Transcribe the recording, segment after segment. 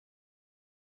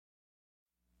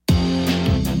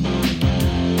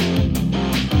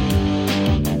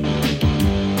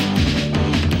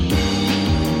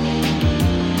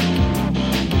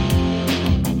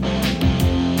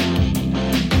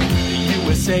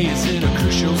today is in a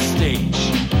crucial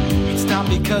stage. It's not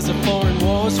because of foreign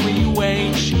wars we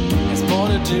wage. It's more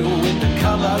to do with the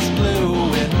colors blue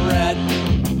and red.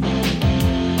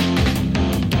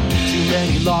 Too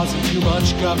many laws and too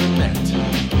much government.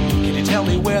 Can you tell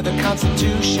me where the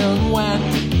Constitution went?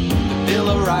 The Bill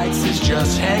of Rights is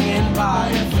just hanging by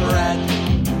a thread.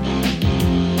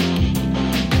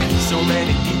 So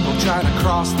many people trying to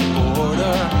cross the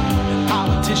border, and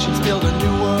politicians build a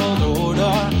new world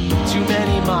order. Too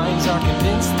many minds are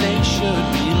convinced they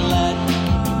should be led.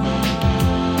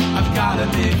 I've gotta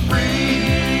be free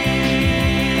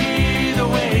the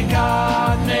way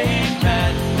God made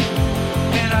men,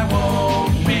 and I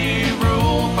won't be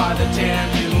ruled by the damn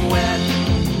UN.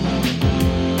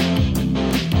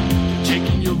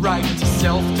 Taking your right to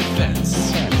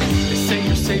self-defense. They say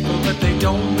you're safer, but they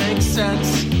don't make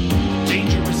sense.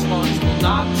 Dangerous ones will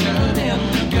not turn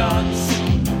into guns.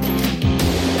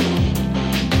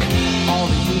 All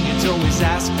the unions always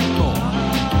ask for more.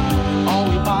 All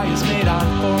we buy is made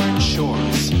on foreign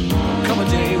shores. Come a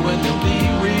day when there'll be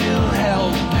real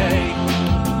hell to pay.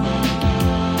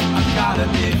 I've gotta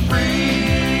be free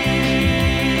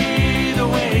the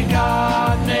way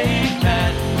God made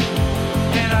men,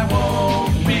 and I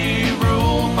won't be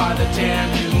ruled by the damn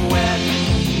UN.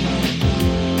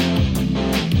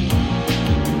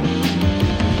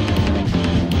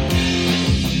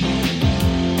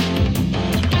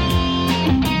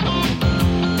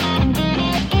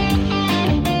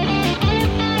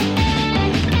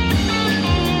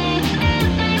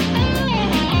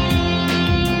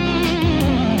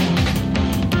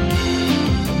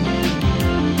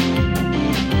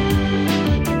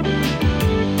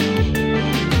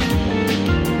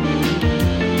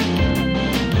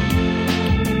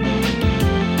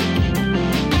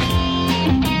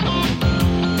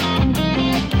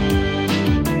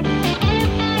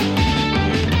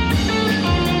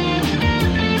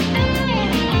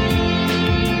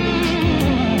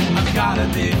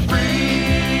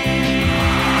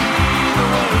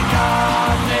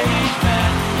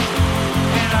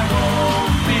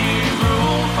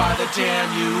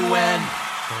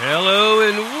 Hello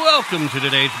and welcome to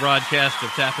today's broadcast of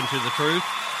Tap Into the Truth.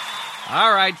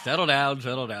 All right, settle down.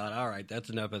 All right, that's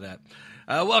enough of that.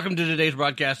 Welcome to today's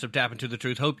broadcast of Tap Into the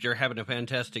Truth. Hope you're having a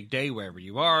fantastic day wherever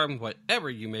you are, whatever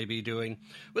you may be doing,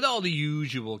 with all the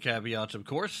usual caveats, of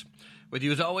course. With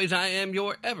you as always, I am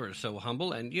your ever so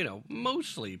humble and,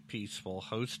 mostly peaceful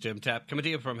host, Tim Tapp, coming to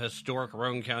you from historic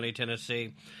Roane County,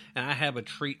 Tennessee. And I have a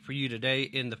treat for you today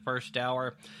in the first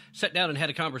hour. Sat down and had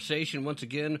a conversation once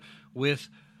again with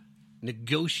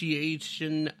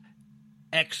negotiation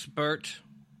expert,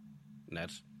 and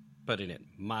that's putting it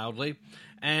mildly,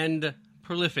 and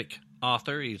prolific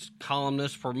author. He's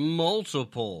columnist for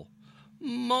multiple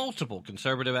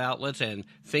conservative outlets and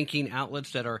thinking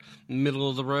outlets that are middle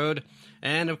of the road.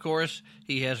 And, of course,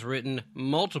 he has written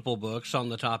multiple books on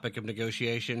the topic of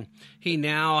negotiation. He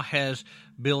now has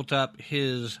built up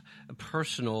his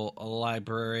personal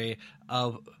library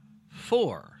of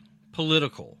 4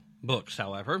 political books,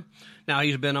 however. Now,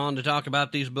 he's been on to talk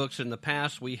about these books in the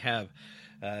past. We have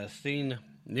seen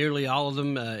nearly all of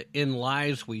them in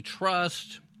Lies We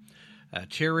Trust,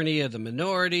 Tyranny of the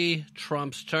Minority,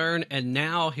 Trump's Turn, and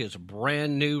now his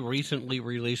brand new, recently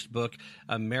released book,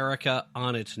 America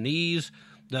on Its Knees,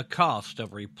 The Cost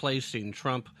of Replacing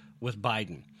Trump with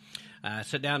Biden. I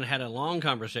sat down and had a long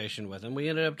conversation with him. We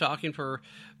ended up talking for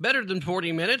better than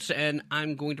 40 minutes, and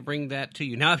I'm going to bring that to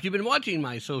you. Now, if you've been watching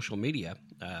my social media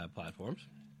platforms,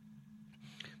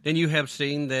 then you have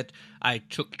seen that I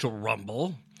took to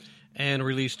Rumble and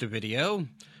released a video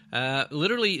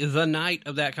literally the night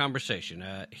of that conversation.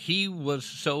 He was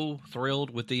so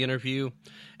thrilled with the interview,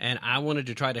 and I wanted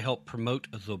to try to help promote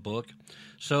the book.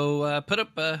 So put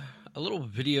up a little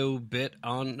video bit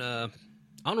on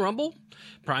Rumble.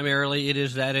 Primarily, it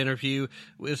is that interview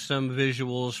with some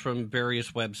visuals from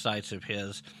various websites of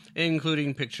his,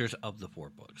 including pictures of the 4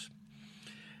 books.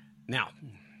 Now,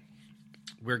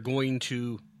 we're going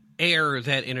to air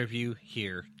that interview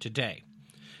here today.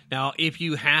 Now, if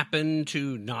you happen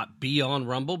to not be on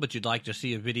Rumble, but you'd like to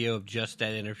see a video of just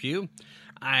that interview,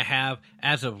 I have,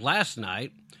 as of last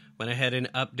night, went ahead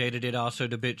and updated it also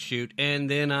to BitChute, and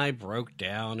then I broke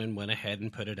down and went ahead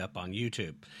and put it up on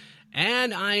YouTube.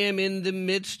 And I am in the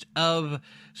midst of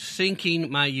syncing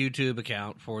my YouTube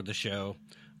account for the show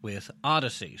with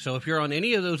Odyssey. So if you're on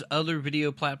any of those other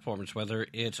video platforms, whether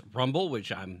it's Rumble,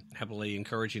 which I'm heavily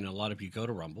encouraging a lot of you go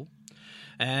to Rumble,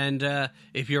 and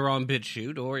if you're on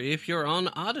BitChute or if you're on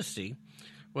Odyssey,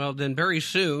 well, then very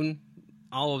soon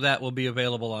all of that will be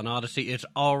available on Odyssey. It's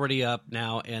already up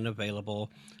now and available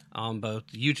on both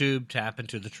YouTube, Tap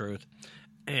Into the Truth,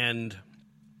 and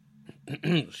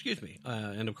excuse me,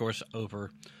 and of course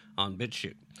over on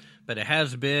BitChute. But it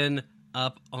has been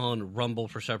up on Rumble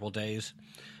for several days.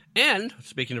 And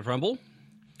speaking of Rumble,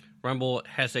 Rumble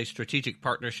has a strategic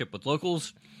partnership with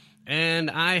Locals, and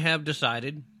I have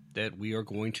decided that we are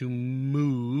going to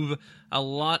move a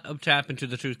lot of Tap Into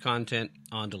the Truth content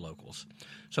onto Locals.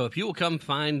 So if you will come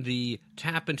find the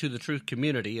Tap Into the Truth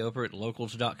community over at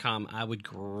locals.com, I would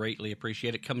greatly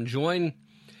appreciate it. Come join,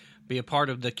 be a part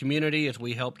of the community as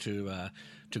we help to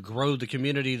grow the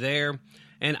community there.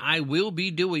 And I will be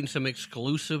doing some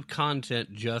exclusive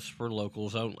content just for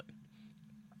Locals only.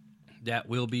 That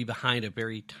will be behind a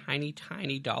very tiny,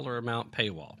 tiny dollar amount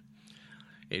paywall.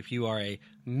 If you are a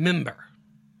member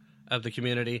of the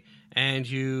community and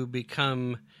you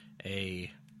become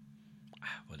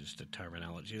what is the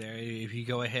terminology there? If you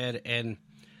go ahead and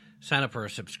sign up for a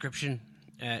subscription,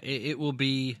 it will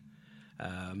be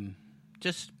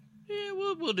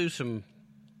we'll do some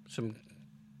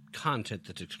content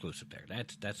that's exclusive there.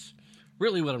 That's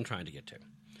really what I'm trying to get to.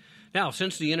 Now,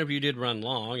 since the interview did run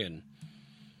long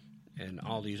and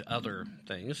all these other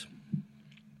things,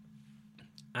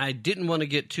 I didn't want to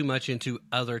get too much into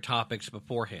other topics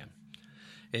beforehand.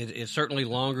 It's certainly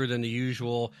longer than the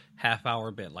usual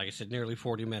half-hour bit. Like I said, nearly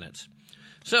 40 minutes.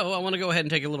 So I want to go ahead and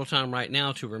take a little time right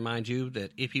now to remind you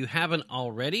that if you haven't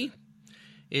already,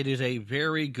 it is a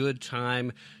very good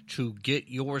time to get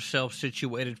yourself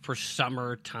situated for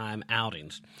summertime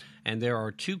outings. And there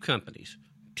are two companies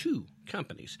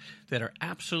that are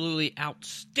absolutely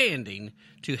outstanding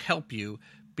to help you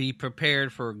be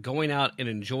prepared for going out and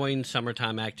enjoying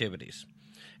summertime activities.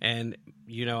 And,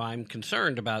 I'm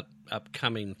concerned about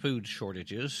upcoming food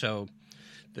shortages, so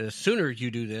the sooner you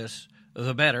do this,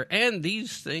 the better. And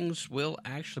these things will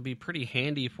actually be pretty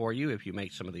handy for you if you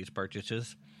make some of these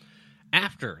purchases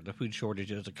after the food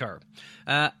shortages occur.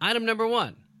 Item number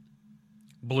 1,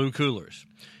 Blue Coolers.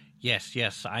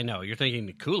 Yes, I know. You're thinking,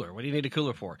 the cooler? What do you need a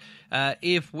cooler for?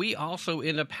 If we also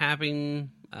end up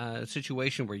having a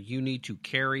situation where you need to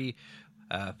carry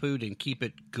food and keep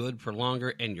it good for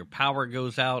longer and your power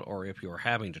goes out, or if you're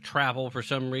having to travel for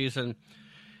some reason,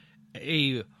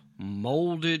 a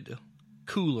molded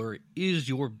cooler is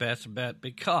your best bet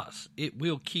because it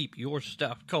will keep your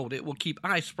stuff cold. It will keep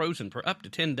ice frozen for up to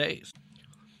 10 days.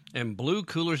 And Blue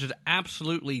Coolers is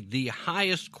absolutely the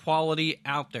highest quality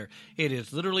out there. It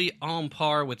is literally on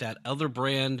par with that other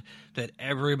brand that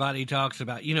everybody talks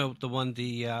about.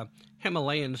 The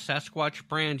Himalayan Sasquatch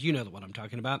brand. You know the one I'm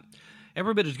talking about.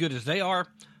 Every bit as good as they are,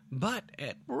 but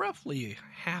at roughly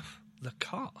half the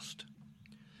cost.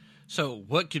 So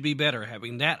what could be better,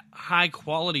 having that high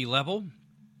quality level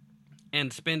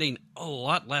and spending a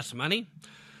lot less money?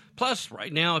 Plus,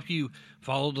 right now, if you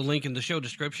follow the link in the show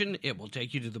description, it will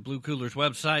take you to the Blue Coolers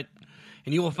website,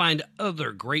 and you will find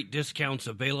other great discounts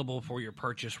available for your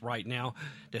purchase right now.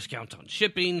 Discounts on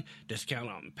shipping, discount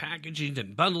on packaging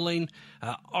and bundling,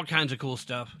 all kinds of cool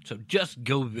stuff. So just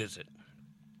go visit.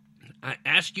 I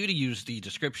ask you to use the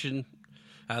description,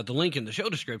 the link in the show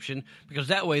description, because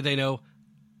that way they know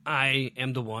I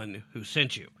am the one who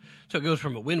sent you. So it goes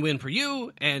from a win-win for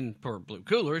you and for Blue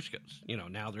Coolers, because,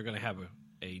 now they're going to have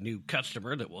a new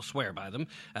customer that will swear by them.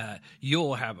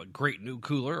 You'll have a great new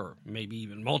cooler, or maybe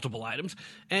even multiple items,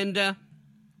 and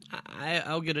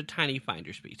I'll get a tiny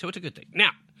finder's fee. So it's a good thing.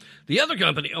 Now, the other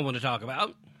company I want to talk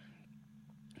about,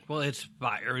 well, it's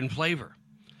Fire and Flavor.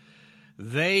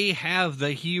 They have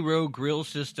the Hero Grill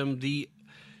System, the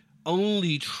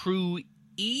only true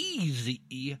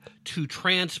easy to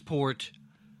transport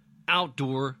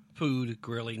outdoor food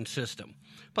grilling system.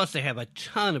 Plus, they have a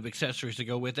ton of accessories to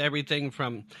go with, everything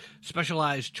from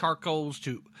specialized charcoals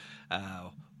to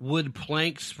wood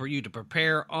planks for you to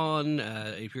prepare on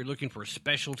if you're looking for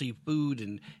specialty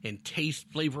food and taste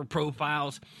flavor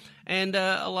profiles, and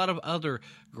a lot of other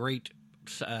great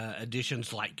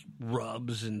additions like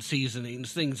rubs and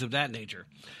seasonings, things of that nature.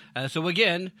 So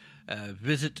again,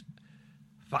 visit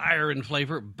Fire and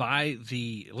Flavor by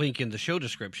the link in the show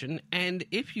description. And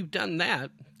if you've done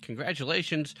that,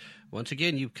 congratulations. Once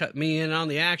again, you've cut me in on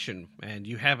the action, and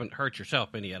you haven't hurt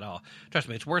yourself any at all. Trust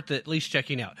me, it's worth at least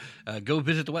checking out. Go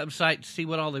visit the website, see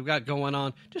what all they've got going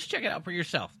on. Just check it out for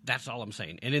yourself. That's all I'm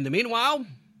saying. And in the meanwhile,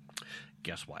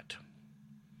 guess what?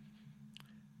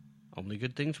 Only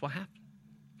good things will happen.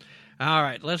 All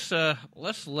right, let's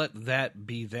let that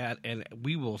be that, and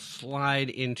we will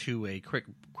slide into a quick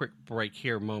break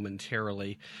here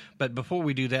momentarily. But before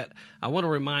we do that, I want to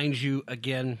remind you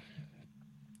again,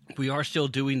 We are still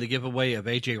doing the giveaway of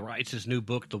A.J. Rice's new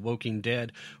book, The Woking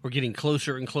Dead. We're getting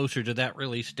closer and closer to that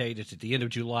release date. It's at the end of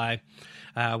July.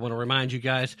 I want to remind you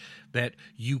guys that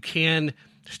you can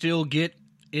still get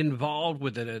involved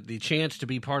with the chance to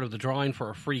be part of the drawing for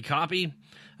a free copy.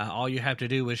 All you have to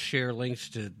do is share links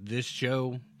to this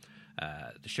show,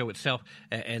 the show itself,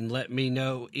 and let me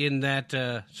know in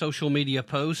that social media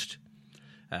post.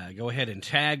 Go ahead and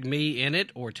tag me in it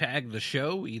or tag the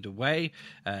show, either way.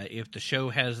 If the show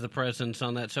has the presence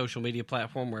on that social media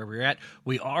platform, wherever you're at.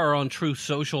 We are on Truth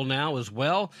Social now as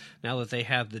well, now that they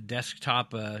have the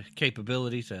desktop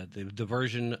capabilities, the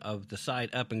version of the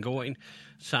site up and going.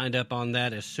 Signed up on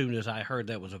that as soon as I heard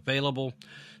that was available.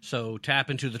 So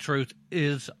Tap Into the Truth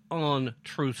is on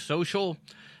Truth Social.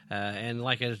 And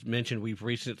like I mentioned, we've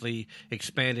recently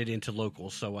expanded into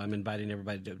locals, so I'm inviting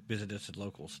everybody to visit us at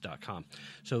locals.com.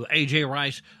 So A.J.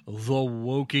 Rice, The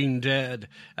Woking Dead,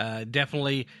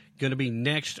 definitely going to be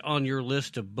next on your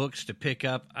list of books to pick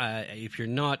up. If you're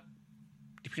not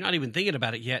even thinking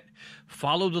about it yet,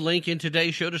 follow the link in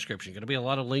today's show description. Going to be a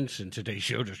lot of links in today's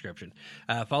show description.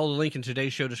 Follow the link in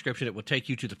today's show description. It will take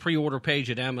you to the pre-order page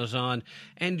at Amazon,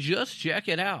 and just check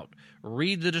it out.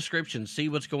 Read the description, see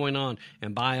what's going on,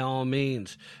 and by all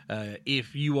means,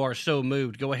 if you are so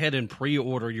moved, go ahead and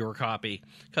pre-order your copy,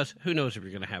 because who knows if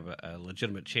you're going to have a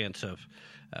legitimate chance of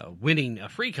winning a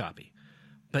free copy.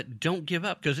 But don't give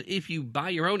up, because if you buy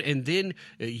your own and then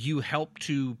you help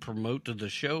to promote the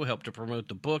show, help to promote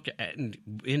the book, and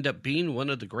end up being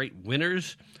one of the great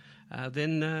winners,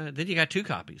 then you got 2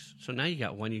 copies. So now you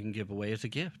got one you can give away as a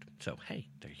gift. So, hey,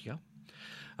 there you go.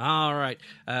 All right.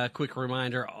 Quick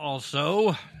reminder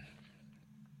also,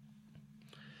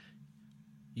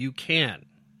 you can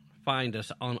find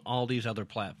us on all these other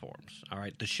platforms. All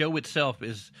right. The show itself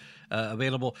is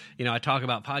available. You know, I talk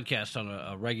about podcasts on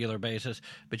a regular basis,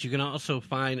 but you can also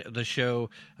find the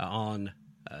show on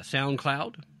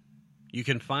SoundCloud. You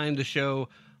can find the show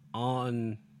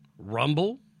on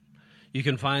Rumble. You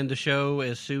can find the show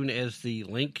as soon as the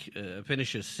link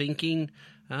finishes syncing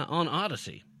on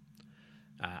Odyssey.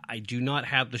 I do not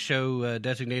have the show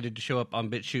designated to show up on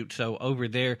BitChute, so over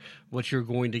there, what you're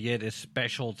going to get is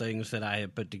special things that I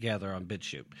have put together on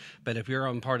BitChute. But if you're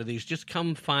on part of these, just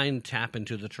come find Tap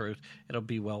Into the Truth. It'll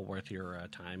be well worth your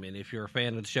time. And if you're a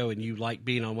fan of the show and you like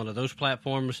being on one of those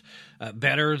platforms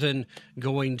better than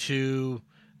going to,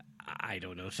 I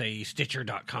don't know, say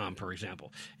Stitcher.com, for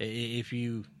example. If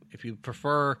you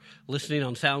prefer listening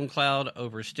on SoundCloud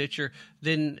over Stitcher,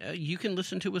 then you can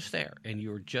listen to us there, and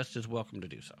you're just as welcome to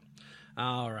do so.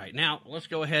 All right, now let's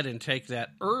go ahead and take that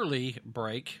early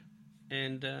break,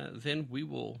 and then we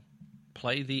will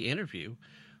play the interview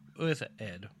with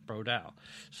Ed Brodal.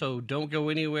 So don't go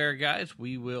anywhere, guys.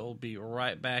 We will be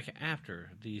right back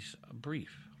after these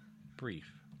brief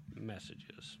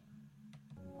messages.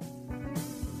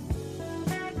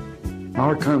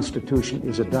 Our Constitution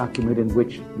is a document in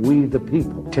which we, the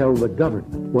people, tell the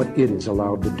government what it is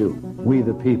allowed to do. We,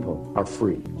 the people, are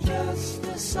free. Just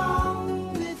a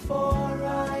song before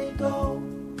I go,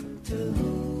 to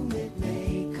whom it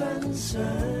may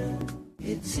concern.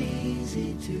 It's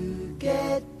easy to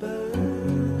get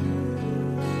burned.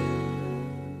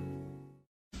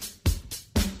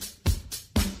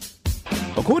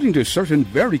 According to certain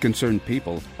very concerned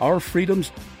people, our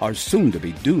freedoms are soon to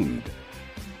be doomed.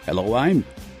 Hello, I'm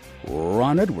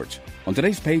Ron Edwards. On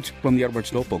today's page from the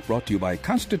Edwards Notebook, brought to you by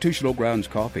Constitutional Grounds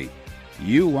Coffee.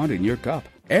 You want in your cup.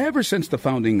 Ever since the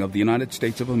founding of the United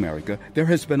States of America, there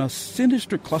has been a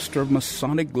sinister cluster of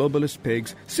Masonic globalist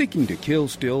pigs seeking to kill,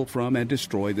 steal from, and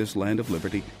destroy this land of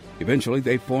liberty. Eventually,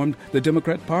 they formed the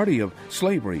Democrat Party of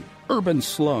slavery, urban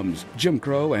slums, Jim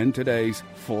Crow, and today's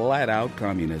flat-out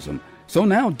communism. So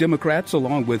now Democrats,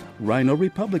 along with Rhino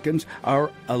Republicans,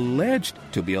 are alleged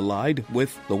to be allied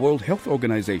with the World Health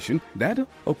Organization that,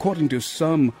 according to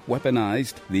some,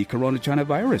 weaponized the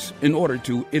coronavirus in order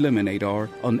to eliminate our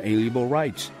unalienable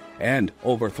rights and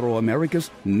overthrow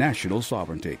America's national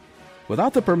sovereignty.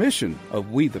 Without the permission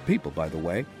of we the people, by the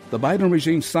way, the Biden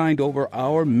regime signed over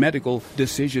our medical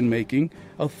decision-making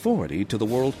authority to the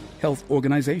World Health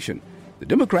Organization. The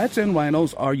Democrats and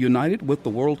Rhinos are united with the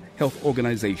World Health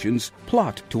Organization's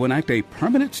plot to enact a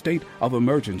permanent state of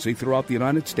emergency throughout the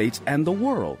United States and the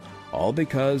world, all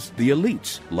because the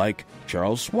elites like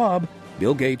Charles Schwab,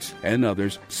 Bill Gates, and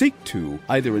others seek to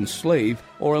either enslave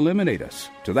or eliminate us.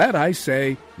 To that I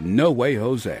say, no way,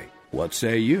 Jose. What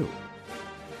say you?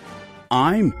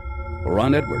 I'm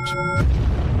Ron Edwards.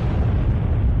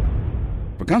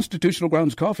 For Constitutional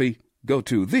Grounds Coffee, go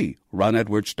to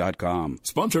theronedwards.com.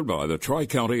 Sponsored by the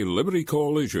Tri-County Liberty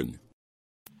Coalition.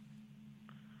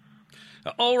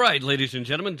 All right, ladies and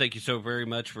gentlemen, thank you so very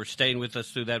much for staying with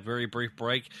us through that very brief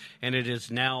break. And it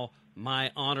is now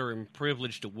my honor and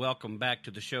privilege to welcome back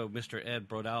to the show Mr. Ed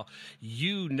Brodal.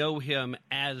 You know him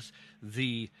as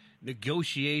the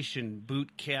negotiation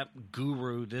boot camp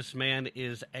guru. This man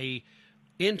is a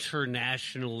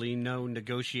internationally known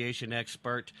negotiation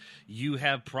expert. You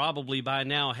have probably by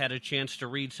now had a chance to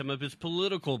read some of his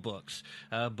political books,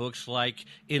 books like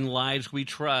In Lives We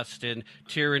Trust and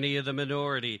Tyranny of the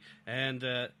Minority and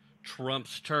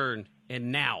Trump's Turn.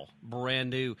 And now,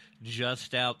 brand new,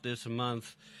 just out this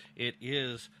month, it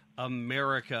is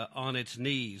America on Its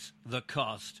Knees, The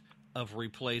Cost of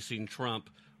Replacing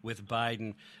Trump with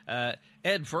Biden.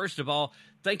 Ed, first of all,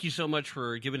 thank you so much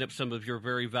for giving up some of your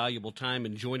very valuable time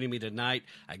and joining me tonight.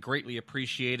 I greatly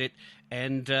appreciate it.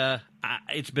 And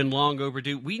it's been long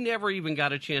overdue. We never even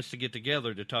got a chance to get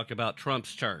together to talk about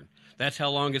Trump's turn. That's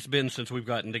how long it's been since we've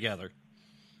gotten together.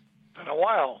 Been a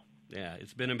while. Yeah,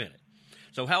 it's been a minute.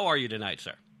 So how are you tonight,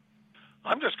 sir?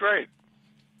 I'm just great.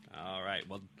 All right.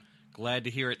 Well, glad to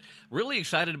hear it. Really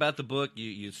excited about the book.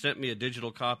 You sent me a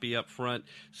digital copy up front.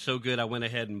 So good, I went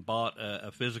ahead and bought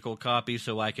a physical copy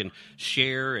so I can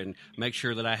share and make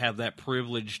sure that I have that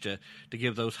privilege to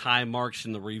give those high marks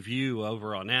in the review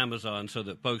over on Amazon so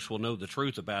that folks will know the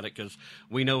truth about it, because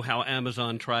we know how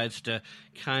Amazon tries to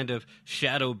kind of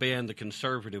shadow ban the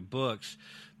conservative books.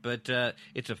 But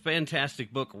it's a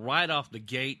fantastic book. Right off the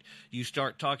gate, you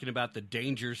start talking about the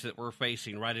dangers that we're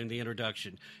facing right in the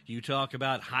introduction. You talk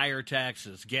about higher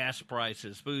taxes, gas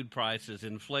prices, food prices,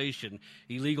 inflation,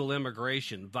 illegal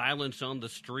immigration, violence on the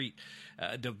street,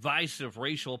 divisive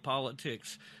racial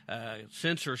politics,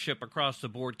 censorship across the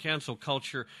board, cancel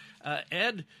culture.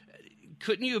 Ed,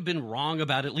 couldn't you have been wrong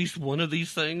about at least one of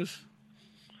these things?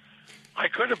 I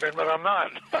could have been, but I'm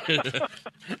not.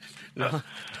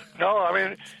 No, I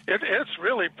mean, it's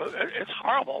really, it's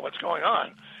horrible what's going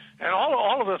on. And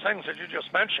all of the things that you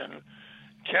just mentioned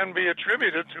can be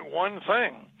attributed to one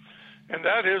thing, and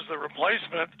that is the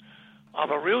replacement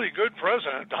of a really good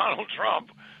president, Donald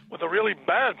Trump, with a really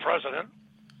bad president,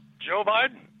 Joe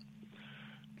Biden.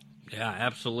 Yeah,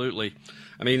 absolutely.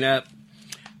 I mean,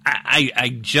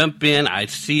 I jump in, I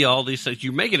see all these things.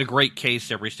 You're making a great case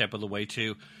every step of the way,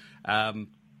 too.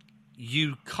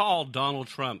 You call Donald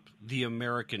Trump the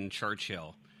American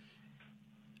Churchill.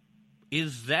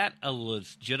 Is that a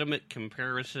legitimate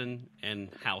comparison, and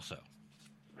how so?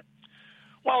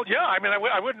 Well, yeah, I mean,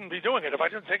 I wouldn't be doing it if I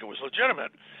didn't think it was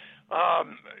legitimate.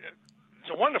 It's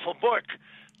a wonderful book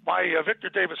by Victor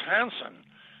Davis Hanson,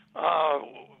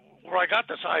 where I got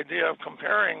this idea of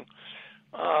comparing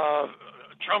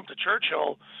Trump to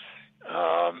Churchill.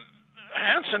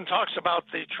 Hanson talks about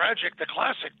the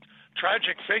classic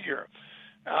tragic figure,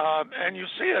 and you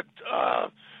see it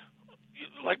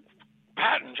like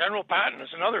Patton. General Patton is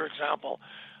another example,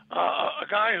 a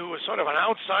guy who was sort of an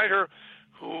outsider,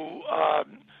 who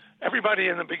everybody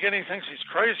in the beginning thinks he's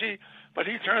crazy, but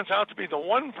he turns out to be the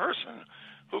one person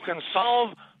who can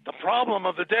solve the problem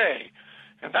of the day.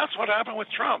 And that's what happened with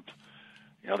Trump.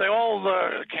 You know, they all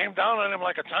came down on him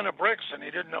like a ton of bricks, and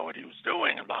he didn't know what he was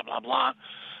doing, and blah, blah, blah.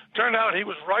 Turned out he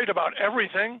was right about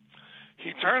everything.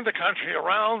 He turned the country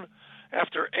around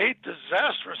after 8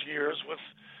 disastrous years with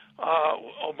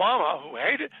Obama,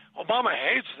 Obama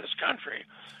hates this country,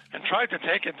 and tried to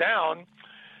take it down.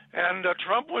 And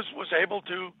Trump was able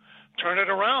to turn it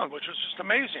around, which was just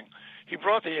amazing. He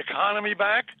brought the economy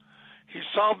back. He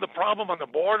solved the problem on the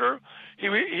border. He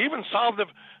even solved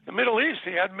the Middle East.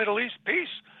 He had Middle East peace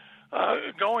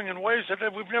going in ways that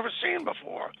we've never seen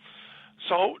before.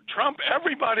 So Trump,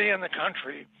 everybody in the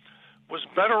country was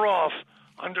better off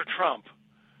under Trump.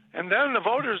 And then the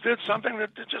voters did something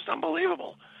that's just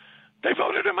unbelievable. They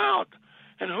voted him out.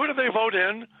 And who do they vote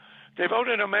in? They vote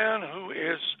in a man who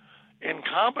is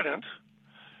incompetent,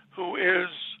 who is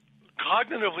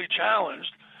cognitively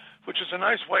challenged, which is a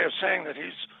nice way of saying that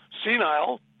he's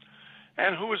senile,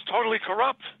 and who is totally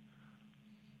corrupt.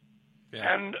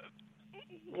 Yeah. And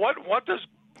what does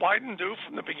Biden do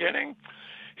from the beginning?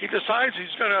 He decides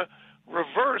he's going to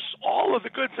reverse all of the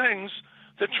good things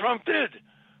that Trump did.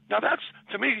 Now,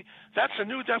 to me, that's a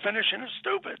new definition of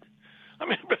stupid. I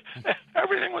mean,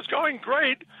 everything was going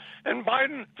great, and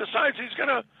Biden decides he's going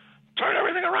to turn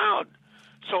everything around.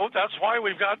 So that's why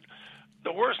we've got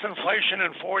the worst inflation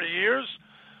in 40 years.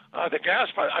 The gas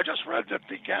price, I just read that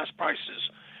the gas prices,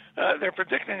 they're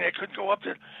predicting they could go up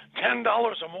to $10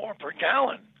 or more per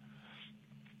gallon.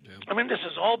 Yeah. I mean, this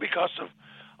is all because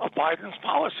of Biden's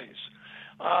policies.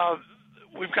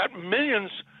 We've got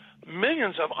millions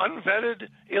of unvetted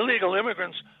illegal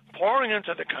immigrants pouring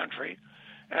into the country,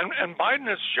 and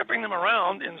Biden is shipping them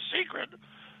around in secret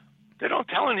They don't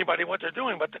tell anybody what they're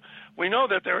doing, but we know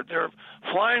that they're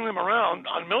flying them around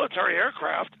on military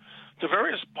aircraft to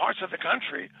various parts of the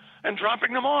country and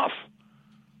dropping them off.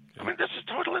 I mean, this is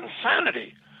total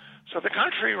insanity. So the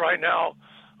country right now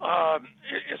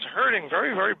is hurting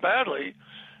very, very badly,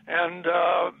 and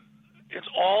it's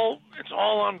all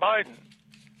on Biden.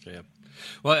 Yeah.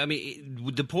 Well, I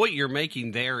mean, the point you're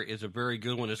making there is a very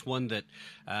good one. It's one that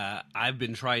I've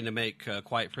been trying to make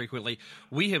quite frequently.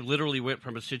 We have literally went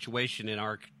from a situation in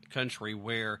our country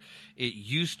where it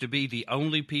used to be the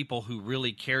only people who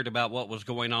really cared about what was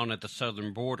going on at the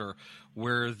southern border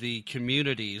were the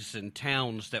communities and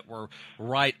towns that were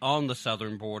right on the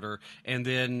southern border, and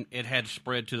then it had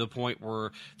spread to the point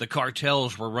where the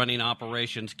cartels were running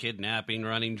operations, kidnapping,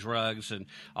 running drugs, and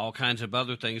all kinds of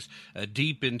other things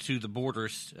deep into the border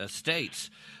states.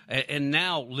 And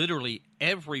now, literally,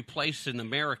 every place in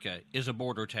America is a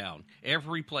border town.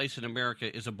 Every place in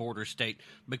America is a border state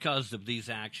because of these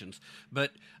actions.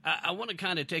 But I want to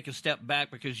kind of take a step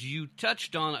back because you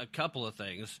touched on a couple of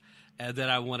things that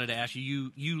I wanted to ask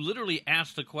you. You literally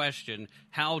asked the question,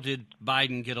 how did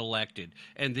Biden get elected?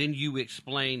 And then you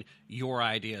explain your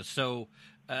ideas. So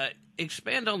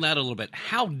expand on that a little bit.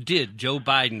 How did Joe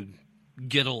Biden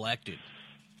get elected?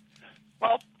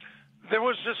 Well, there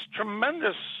was this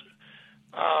tremendous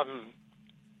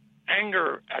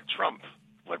anger at Trump,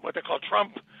 what they call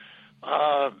Trump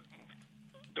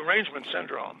derangement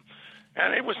syndrome.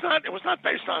 And it was not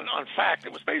based on fact.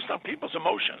 It was based on people's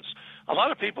emotions. A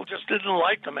lot of people just didn't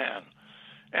like the man.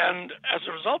 And as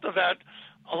a result of that,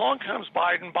 along comes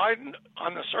Biden. Biden,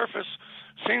 on the surface,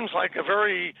 seems like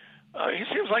he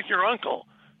seems like your uncle.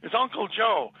 His Uncle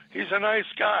Joe. He's a nice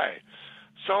guy.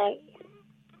 So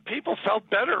people felt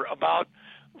better about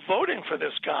voting for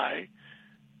this guy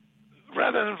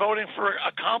rather than voting for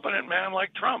a competent man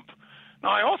like Trump. Now,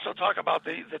 I also talk about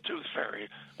the tooth fairy.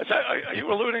 Are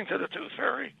you alluding to the tooth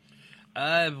fairy?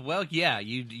 Well, yeah,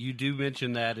 you do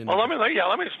mention that. Let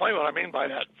me explain what I mean by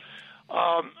that.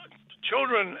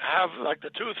 Children have like the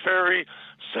tooth fairy,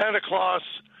 Santa Claus,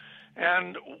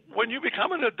 and when you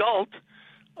become an adult,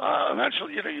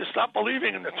 eventually you stop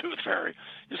believing in the tooth fairy.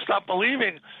 You stop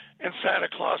believing in Santa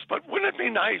Claus. But wouldn't it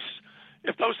be nice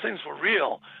if those things were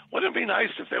real? Wouldn't it be nice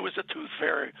if there was a tooth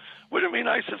fairy? Wouldn't it be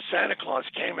nice if Santa Claus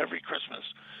came every Christmas?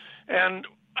 And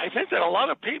I think that a lot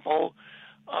of people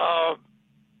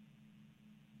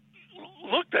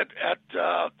looked at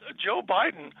Joe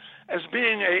Biden as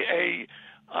being an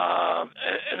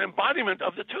embodiment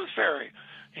of the tooth fairy.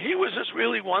 He was this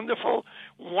really wonderful,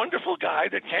 wonderful guy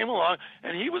that came along,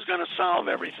 and he was going to solve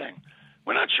everything.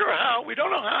 We're not sure how. We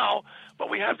don't know how, but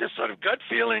we have this sort of gut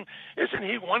feeling, isn't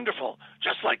he wonderful,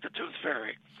 just like the tooth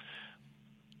fairy?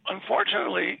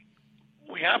 Unfortunately,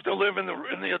 we have to live in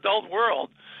the adult world,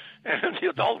 and in the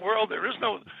adult world there is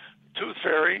no tooth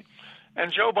fairy,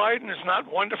 and Joe Biden is not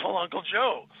wonderful Uncle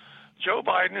Joe. Joe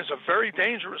Biden is a very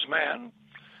dangerous man.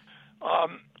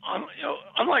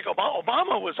 Unlike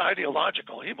Obama was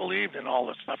ideological. He believed in all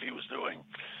the stuff he was doing.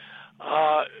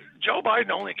 Joe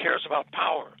Biden only cares about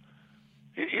power.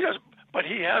 He does, but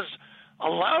he has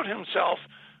allowed himself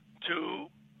to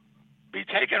be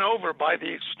taken over by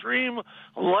the extreme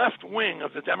left wing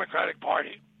of the Democratic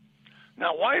Party.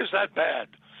 Now, why is that bad?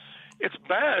 It's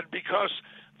bad because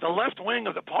the left wing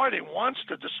of the party wants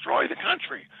to destroy the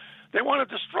country. They want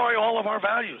to destroy all of our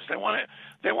values. They want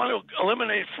to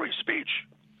eliminate free speech,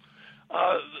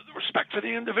 respect for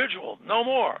the individual, no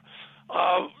more.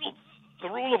 The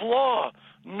rule of law,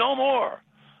 no more.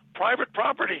 Private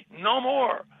property, no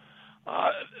more.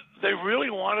 They really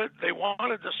want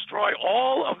to destroy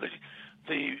all of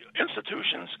the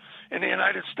institutions in the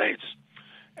United States.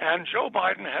 And Joe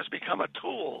Biden has become a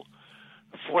tool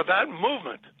for that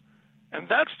movement. And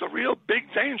that's the real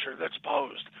big danger that's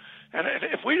posed. And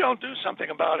if we don't do something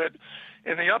about it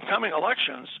in the upcoming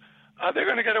elections, they're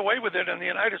going to get away with it, and the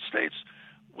United States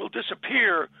will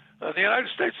disappear. The United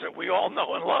States that we all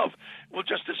know and love will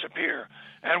just disappear.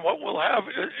 And what we'll have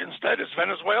instead is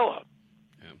Venezuela.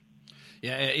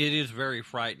 Yeah, it is very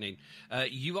frightening.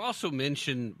 You also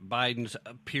mentioned Biden's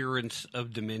appearance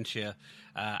of dementia.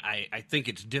 I think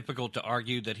it's difficult to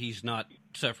argue that he's not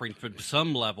suffering from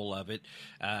some level of it.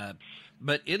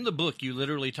 But in the book, you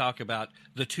literally talk about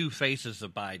the two faces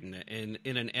of Biden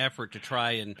in an effort to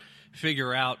try and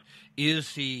figure out,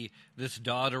 is he this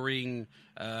doddering,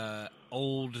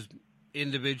 old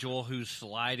individual who's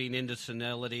sliding into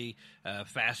senility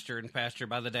faster and faster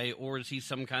by the day, or is he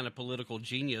some kind of political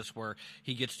genius where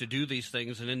he gets to do these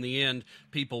things and in the end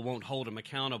people won't hold him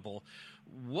accountable?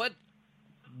 What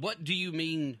do you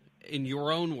mean in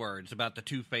your own words about the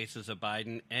two faces of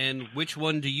Biden, and which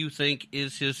one do you think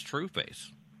is his true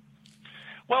face?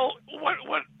 Well,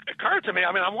 what occurred to me,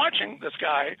 I mean, I'm watching this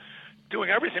guy doing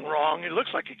everything wrong. He looks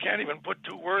like he can't even put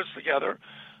two words together.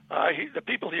 The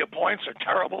people he appoints are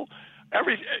terrible.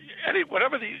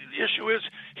 Whatever the issue is,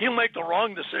 he'll make the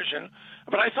wrong decision.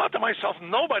 But I thought to myself,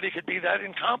 nobody could be that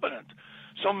incompetent.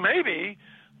 So maybe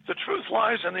the truth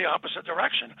lies in the opposite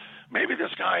direction. Maybe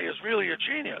this guy is really a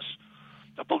genius,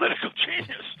 a political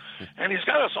genius, and he's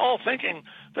got us all thinking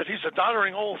that he's a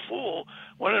doddering old fool,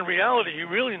 when in reality he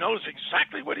really knows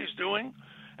exactly what he's doing,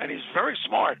 and he's very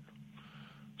smart.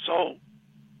 So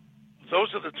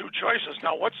those are the two choices.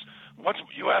 Now, what's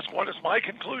you ask, what is my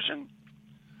conclusion?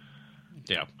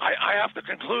 Yeah. I have to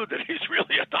conclude that he's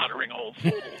really a doddering old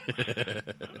fool.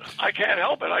 I can't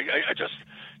help it. I just,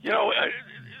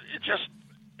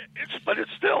 but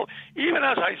it's still, even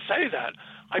as I say that,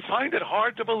 I find it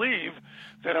hard to believe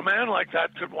that a man like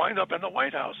that could wind up in the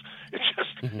White House. It's just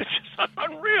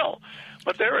unreal.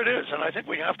 But there it is, and I think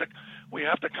we have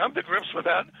to come to grips with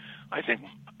that. I think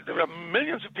there are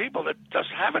millions of people that just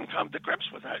haven't come to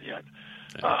grips with that yet.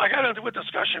 I got into a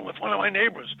discussion with one of my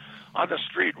neighbors on the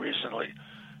street recently,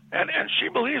 and she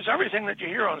believes everything that you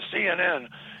hear on CNN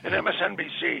and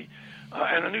MSNBC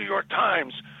and the New York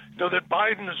Times. That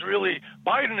Biden is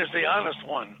the honest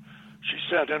one, she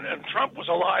said, and Trump was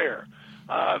a liar.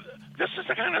 This is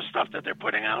the kind of stuff that they're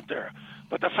putting out there.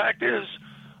 But the fact is,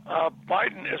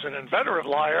 Biden is an inveterate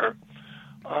liar.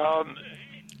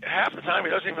 Half the time he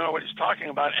doesn't even know what he's talking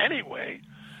about anyway.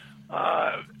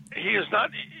 He's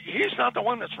not the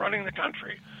one that's running the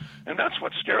country. And that's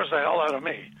what scares the hell out of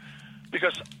me.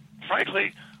 Because,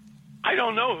 frankly, I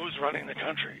don't know who's running the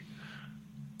country.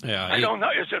 Yeah, I don't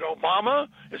know. Is it Obama?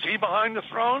 Is he behind the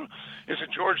throne? Is it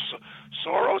George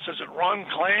Soros? Is it Ron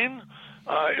Klain?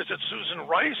 Is it Susan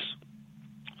Rice?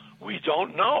 We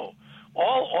don't know.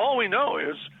 All we know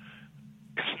is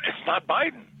it's not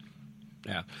Biden.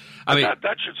 Yeah, I mean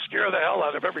that should scare the hell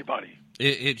out of everybody.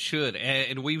 It should,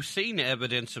 and we've seen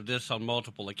evidence of this on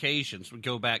multiple occasions. We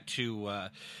go back to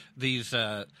these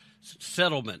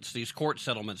settlements, these court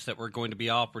settlements that were going to be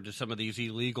offered to some of these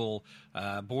illegal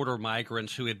border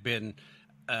migrants who had been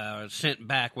sent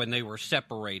back when they were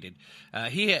separated.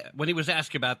 When he was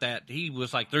asked about that, he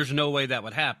was like, there's no way that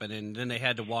would happen, and then they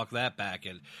had to walk that back,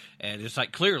 and it's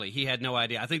like, clearly he had no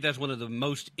idea. I think that's one of the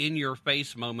most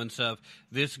in-your-face moments of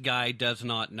this guy does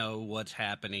not know what's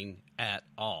happening at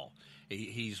all.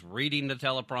 He's reading the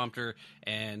teleprompter,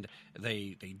 and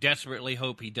they desperately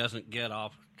hope he doesn't get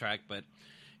off track, but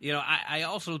I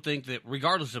also think that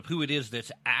regardless of who it is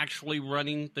that's actually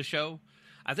running the show,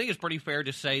 I think it's pretty fair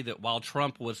to say that while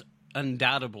Trump was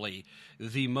undoubtedly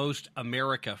the most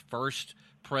America First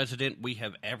president we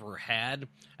have ever had,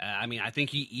 I think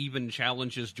he even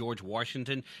challenges George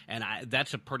Washington, and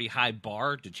that's a pretty high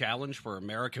bar to challenge for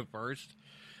America First.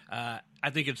 I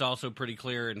think it's also pretty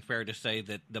clear and fair to say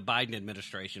that the Biden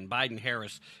administration,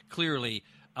 Biden-Harris, clearly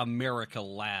America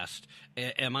last.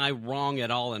 Am I wrong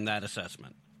at all in that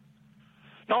assessment?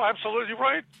 No, absolutely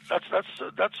right.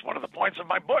 That's one of the points of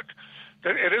my book.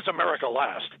 That it is America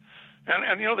last,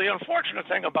 and the unfortunate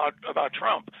thing about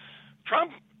Trump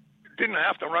didn't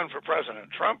have to run for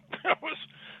president. Trump was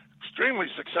an extremely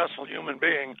successful human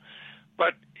being,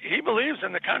 but he believes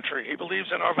in the country. He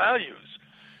believes in our values,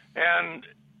 and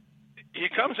he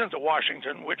comes into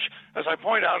Washington, which, as I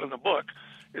point out in the book,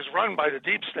 is run by the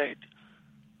deep state.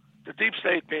 The deep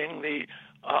state being the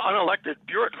unelected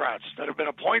bureaucrats that have been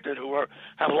appointed who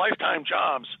have lifetime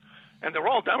jobs, and they're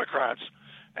all Democrats.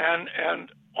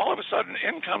 And all of a sudden,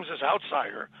 in comes this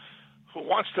outsider who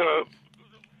wants to,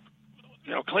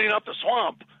 clean up the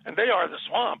swamp, and they are the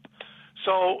swamp.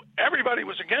 So everybody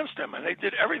was against him, and they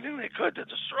did everything they could to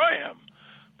destroy him.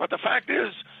 But the fact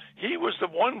is, he was the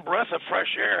one breath of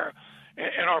fresh air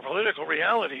in our political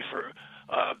reality.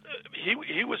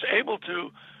 He was able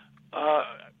to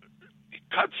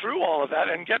cut through all of that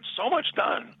and get so much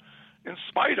done, in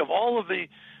spite of all of the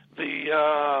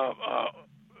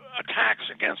attacks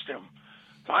against him.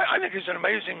 So I think he's an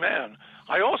amazing man.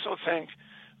 I also think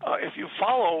if you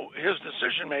follow his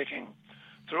decision-making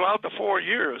throughout the 4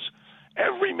 years,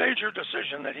 every major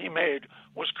decision that he made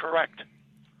was correct.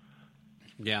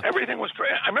 Yeah. Everything was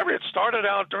correct. I remember it started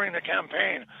out during the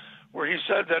campaign where he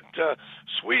said that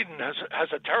Sweden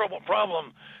has a terrible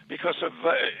problem because of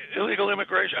illegal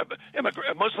immigration,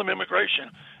 Muslim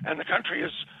immigration, and the country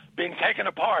is being taken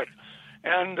apart.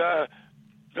 And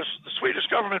the Swedish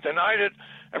government denied it.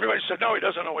 Everybody said, no, he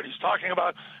doesn't know what he's talking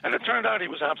about. And it turned out he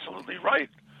was absolutely right.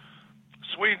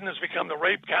 Sweden has become the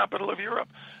rape capital of Europe.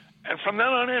 And from then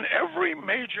on in, every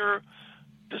major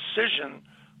decision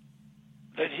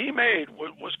that he made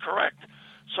was correct.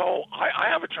 So I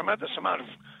have a tremendous amount of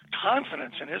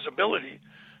confidence in his ability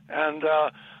And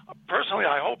personally,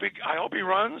 I hope he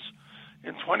runs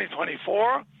in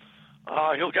 2024.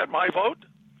 He'll get my vote.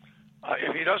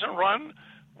 If he doesn't run,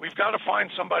 we've got to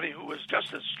find somebody who is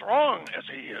just as strong as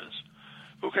he is,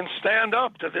 who can stand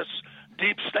up to this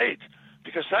deep state,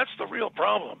 because that's the real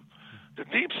problem. The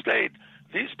deep state,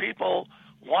 these people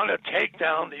want to take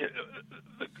down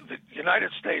the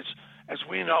United States as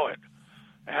we know it.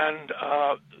 And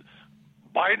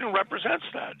Biden represents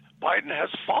that. Biden has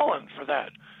fallen for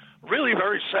that. Really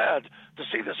very sad to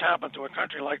see this happen to a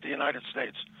country like the United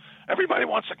States. Everybody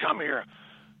wants to come here,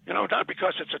 not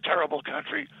because it's a terrible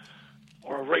country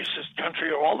or a racist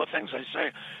country or all the things they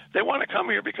say. They want to come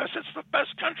here because it's the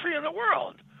best country in the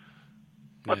world.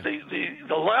 But the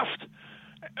left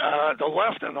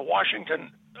and the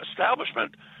Washington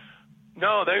establishment,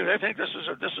 no, they think this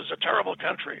is a terrible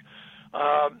country.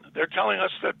 They're telling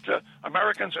us that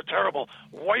Americans are terrible,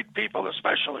 white people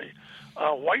especially.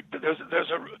 There's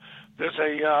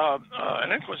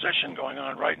an inquisition going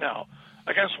on right now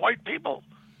against white people.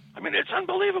 I mean, it's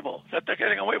unbelievable that they're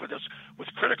getting away with this, with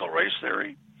critical race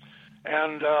theory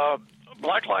and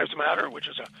Black Lives Matter, which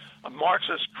is a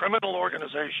Marxist criminal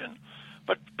organization,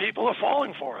 but people are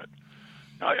falling for it.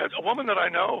 Now, a woman that I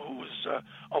know who's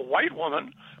a white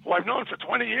woman who I've known for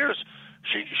 20 years,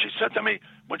 she said to me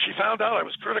when she found out I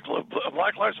was critical of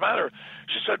Black Lives Matter,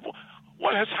 she said,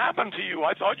 "What has happened to you?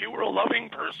 I thought you were a loving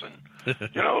person."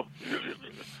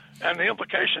 And the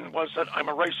implication was that I'm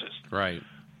a racist. Right.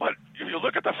 But if you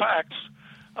look at the facts,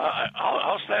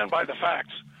 I'll stand by the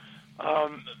facts.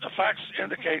 The facts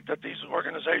indicate that these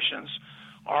organizations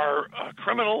are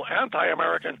criminal,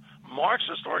 anti-American,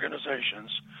 Marxist organizations.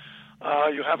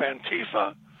 You have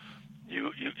Antifa.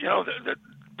 You know the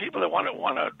people that want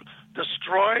to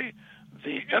destroy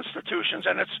the institutions,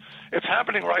 and it's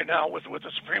happening right now with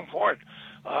the Supreme Court.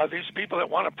 These people that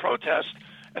want to protest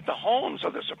at the homes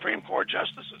of the Supreme Court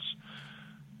justices.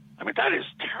 I mean, that is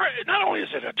not only is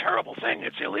it a terrible thing,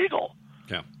 it's illegal.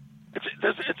 Yeah.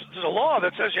 There's a law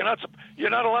that says you're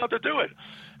not allowed to do it,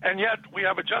 and yet we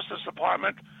have a Justice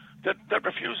Department that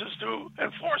refuses to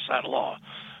enforce that law,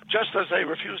 just as they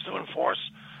refuse to enforce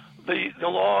the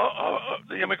law,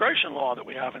 the immigration law that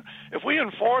we have. And if we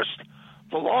enforced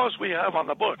the laws we have on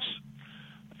the books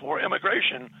for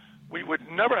immigration, we would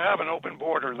never have an open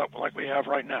border like we have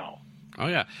right now. Oh,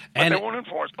 yeah. But they won't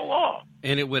enforce the law.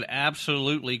 And it would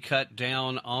absolutely cut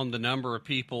down on the number of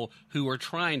people who are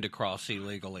trying to cross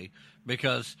illegally,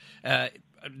 because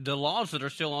the laws that are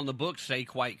still on the books say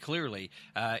quite clearly,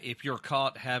 if you're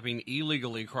caught having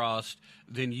illegally crossed,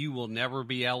 then you will never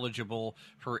be eligible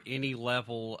for any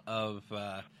level of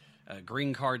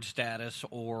green card status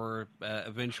or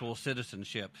eventual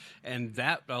citizenship. And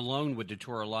that alone would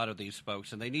deter a lot of these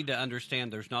folks. And they need to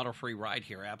understand there's not a free ride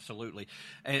here, absolutely.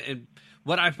 And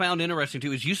what I found interesting,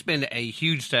 too, is you spend a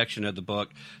huge section of the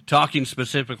book talking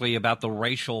specifically about the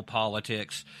racial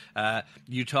politics.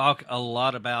 You talk a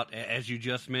lot about, as you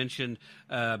just mentioned,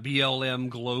 BLM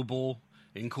Global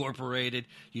Incorporated.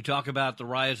 You talk about the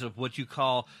rise of what you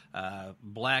call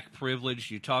black privilege.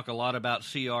 You talk a lot about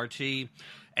CRT.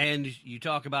 And you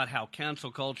talk about how cancel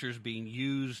culture is being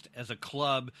used as a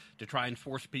club to try and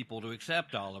force people to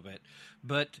accept all of it.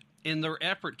 But in their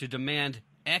effort to demand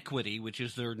equity, which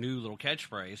is their new little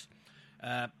catchphrase,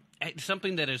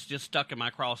 something that has just stuck in my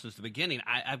craw since the beginning,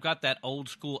 I've got that old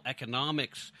school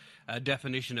economics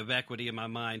definition of equity in my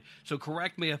mind. So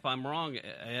correct me if I'm wrong,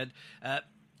 Ed.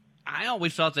 I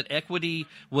always thought that equity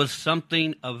was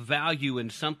something of value and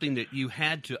something that you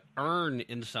had to earn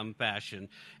in some fashion.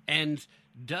 And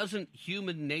doesn't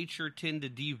human nature tend to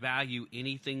devalue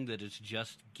anything that is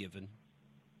just given?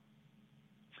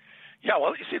 Yeah,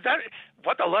 well, you see, that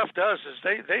what the left does is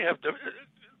they have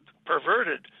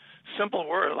perverted simple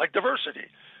word like diversity.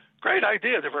 Great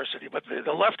idea, diversity, but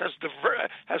the left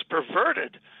has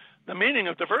perverted the meaning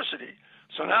of diversity.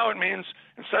 So now it means,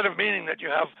 instead of meaning that you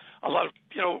have a lot of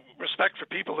respect for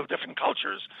people of different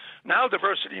cultures, now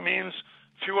diversity means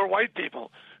fewer white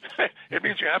people. It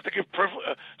means you have to give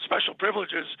special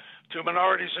privileges to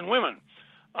minorities and women.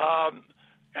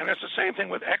 And it's the same thing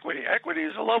with equity. Equity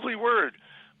is a lovely word,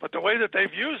 but the way that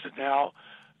they've used it now,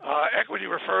 equity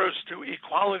refers to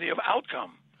equality of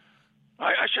outcome.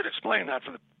 I should explain that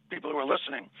for the people who are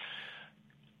listening.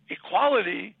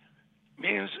 Equality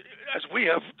means, as we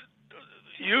have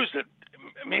used it,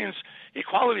 means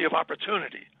equality of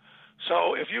opportunity.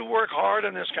 So if you work hard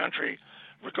in this country,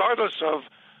 regardless of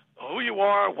who you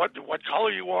are, what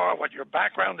color you are, what your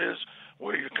background is,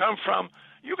 where you come from,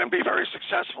 you can be very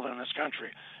successful in this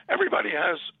country. Everybody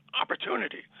has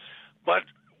opportunity. But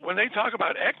when they talk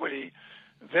about equity,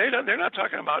 they're not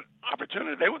talking about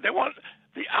opportunity. They want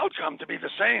the outcome to be the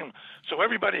same, so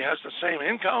everybody has the same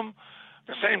income,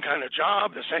 the same kind of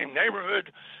job, the same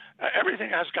neighborhood. Everything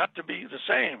has got to be the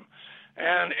same.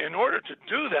 And in order to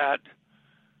do that,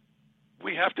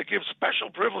 we have to give special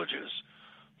privileges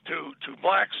to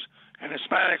blacks and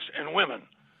Hispanics and women.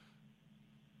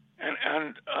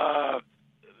 And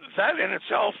that in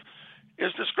itself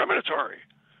is discriminatory.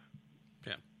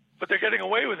 Yeah. But they're getting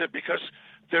away with it because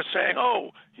they're saying,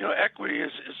 oh, equity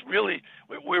is really,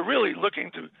 we're really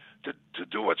looking to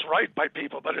do what's right by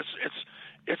people. But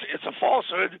it's a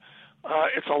falsehood.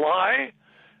 It's a lie.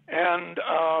 And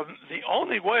the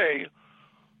only way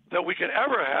that we could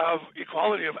ever have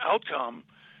equality of outcome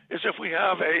is if we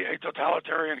have a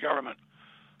totalitarian government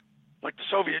like the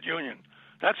Soviet Union.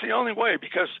 That's the only way,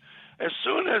 because as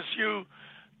soon as you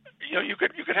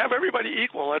could have everybody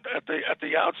equal at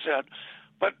the outset,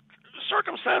 but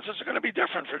circumstances are going to be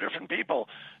different for different people,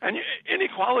 and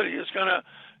inequality is going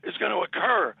to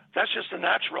occur. That's just a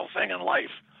natural thing in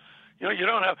life. You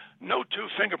don't have, no two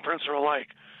fingerprints are alike,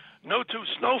 no two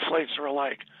snowflakes are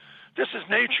alike. This is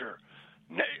nature.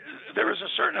 There is a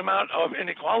certain amount of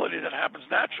inequality that happens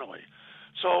naturally.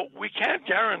 So we can't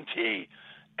guarantee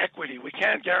equity. We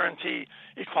can't guarantee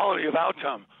equality of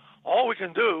outcome. All we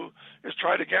can do is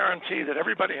try to guarantee that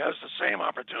everybody has the same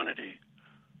opportunity.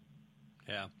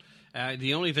 Yeah.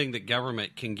 The only thing that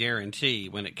government can guarantee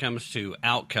when it comes to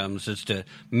outcomes is to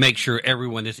make sure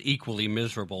everyone is equally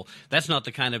miserable. That's not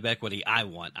the kind of equity I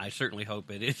want. I certainly hope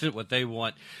it isn't what they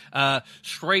want.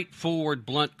 Straightforward,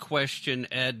 blunt question,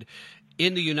 Ed.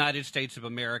 In the United States of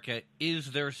America,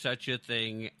 is there such a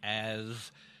thing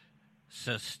as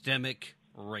systemic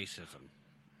racism?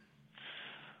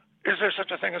 Is there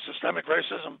such a thing as systemic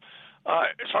racism?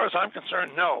 As far as I'm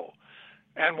concerned, no.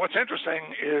 And what's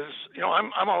interesting is,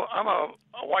 I'm a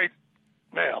white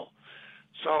male,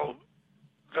 so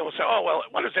they will say, oh well,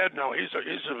 what does Ed know? He's a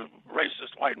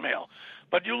racist white male.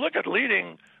 But you look at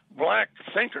leading black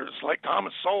thinkers like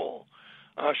Thomas Sowell,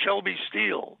 Shelby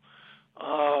Steele.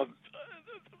 I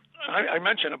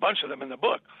mention a bunch of them in the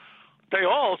book. They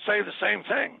all say the same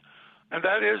thing, and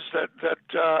that is that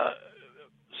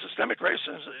systemic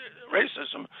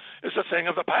racism is a thing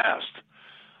of the past.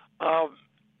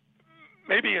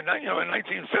 Maybe in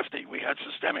 1950 we had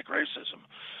systemic racism,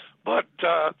 but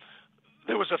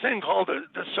there was a thing called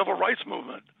the Civil Rights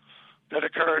Movement that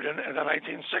occurred in the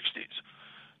 1960s,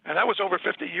 and that was over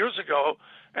 50 years ago,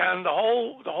 and the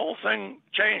whole thing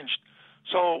changed.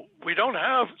 So we don't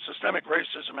have systemic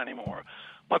racism anymore,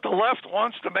 but the left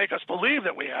wants to make us believe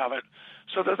that we have it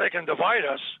so that they can divide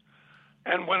us,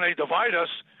 and when they divide us,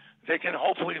 they can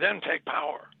hopefully then take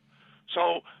power.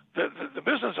 So the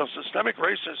business of systemic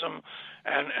racism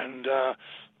and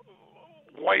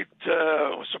white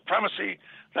supremacy,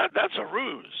 that's a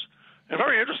ruse. And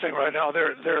very interesting right now,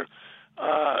 they're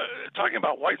talking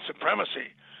about white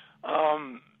supremacy.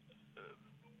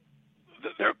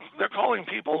 They're calling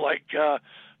people like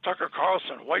Tucker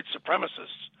Carlson white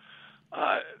supremacists.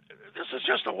 This is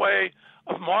just a way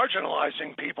of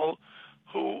marginalizing people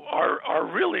who are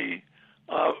really.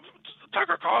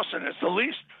 Tucker Carlson is the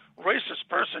least racist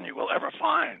person you will ever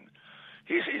find.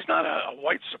 He's not a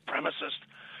white supremacist.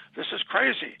 This is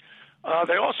crazy.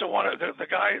 They also want the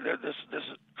guy, this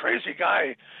crazy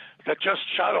guy that just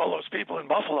shot all those people in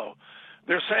Buffalo.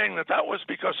 They're saying that was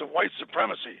because of white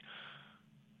supremacy.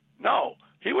 No,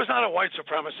 he was not a white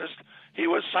supremacist. He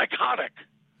was psychotic.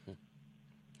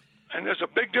 And there's a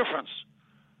big difference.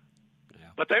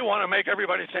 Yeah. But they want to make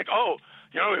everybody think, oh,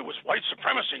 it was white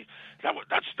supremacy.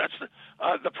 That's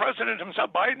the president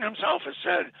himself, Biden himself, has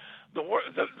said the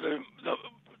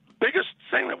biggest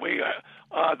thing that we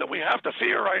have to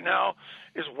fear right now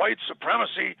is white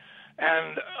supremacy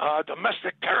and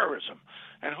domestic terrorism.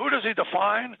 And who does he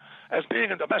define as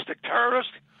being a domestic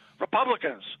terrorist?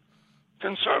 Republicans,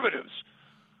 conservatives.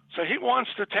 So he wants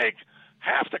to take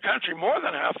half the country, more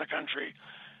than half the country,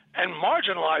 and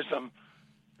marginalize them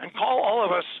and call all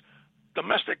of us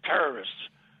domestic terrorists.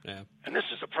 Yeah. And this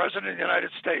is the President of the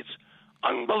United States.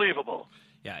 Unbelievable.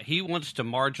 Yeah, he wants to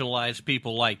marginalize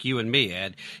people like you and me,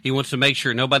 Ed. He wants to make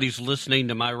sure nobody's listening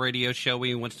to my radio show.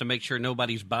 He wants to make sure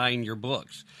nobody's buying your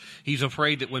books. He's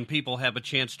afraid that when people have a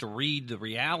chance to read the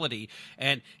reality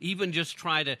and even just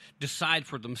try to decide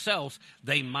for themselves,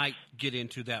 they might get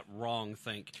into that wrong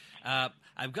think.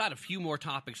 I've got a few more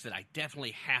topics that I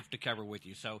definitely have to cover with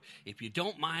you. So if you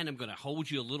don't mind, I'm going to hold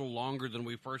you a little longer than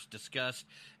we first discussed.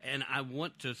 And I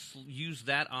want to use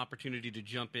that opportunity to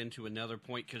jump into another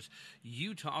point because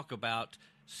you talk about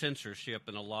censorship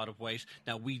in a lot of ways.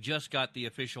 Now, we just got the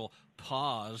official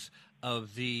pause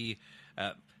of the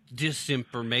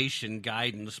Disinformation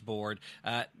Guidance Board.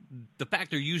 the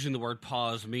fact they're using the word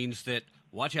pause means that,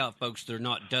 watch out, folks, they're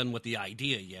not done with the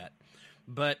idea yet.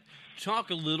 But talk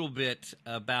a little bit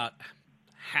about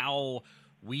how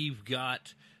we've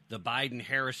got the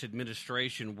Biden-Harris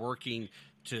administration working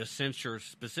to censor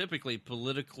specifically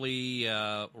politically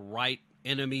right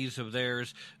enemies of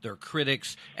theirs, their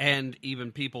critics, and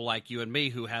even people like you and me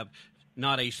who have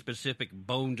not a specific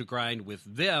bone to grind with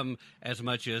them as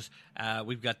much as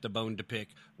we've got the bone to pick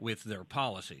with their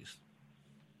policies.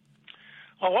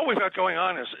 Well, what we've got going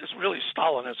on is really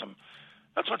Stalinism.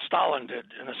 That's what Stalin did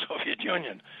in the Soviet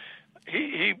Union.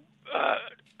 He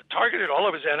targeted all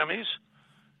of his enemies,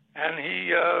 and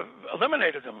he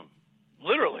eliminated them,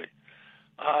 literally.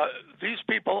 These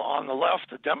people on the left,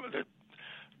 the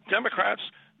Democrats,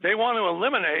 they want to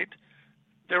eliminate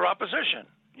their opposition,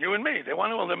 you and me. They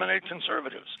want to eliminate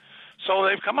conservatives. So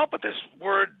they've come up with this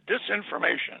word,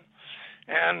 disinformation.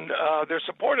 And they're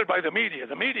supported by the media.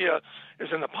 The media is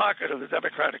in the pocket of the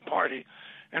Democratic Party.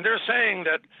 And they're saying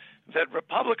that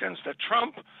Republicans, that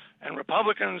Trump and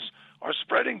Republicans are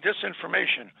spreading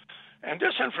disinformation. And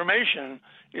disinformation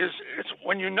it's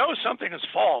when you know something is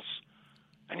false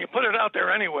and you put it out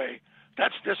there anyway,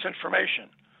 that's disinformation.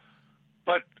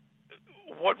 But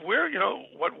what we're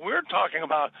talking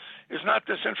about is not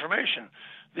disinformation.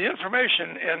 The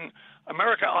information in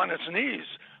America on its knees,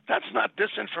 that's not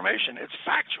disinformation. It's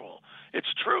factual.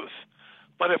 It's truth.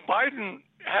 But if Biden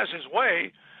has his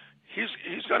way,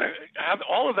 he's going to have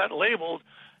all of that labeled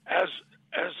as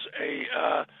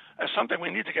something we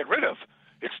need to get rid of.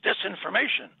 It's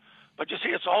disinformation. But you see,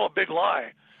 it's all a big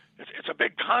lie. It's a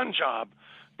big con job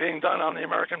being done on the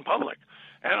American public.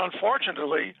 And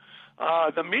unfortunately,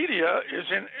 the media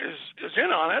is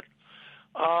in on it.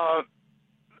 Our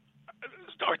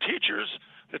teachers,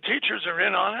 the teachers are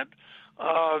in on it.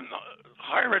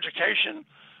 Higher education,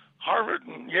 Harvard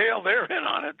and Yale, they're in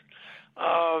on it.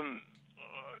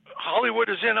 Hollywood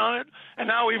is in on it, and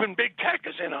now even big tech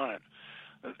is in on it.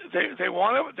 They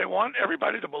want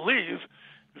everybody to believe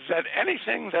that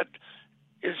anything that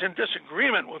is in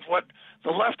disagreement with what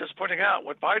the left is putting out,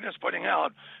 what Biden is putting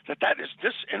out, that is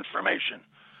disinformation.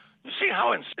 You see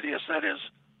how insidious that is?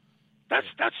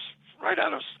 That's right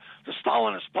out of the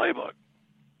Stalinist playbook.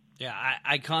 Yeah,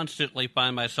 I constantly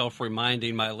find myself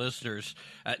reminding my listeners,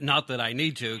 not that I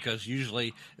need to, because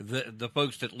usually the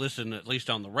folks that listen, at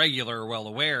least on the regular, are well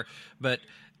aware, but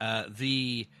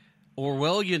the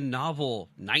Orwellian novel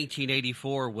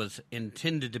 1984 was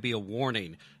intended to be a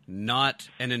warning, not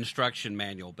an instruction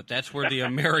manual, but that's where the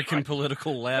American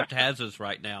political left has us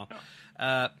right now.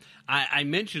 I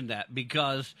mentioned that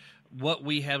because what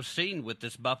we have seen with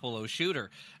this Buffalo shooter,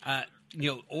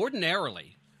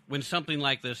 ordinarily, when something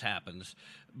like this happens,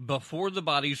 before the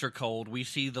bodies are cold, we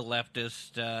see the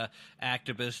leftist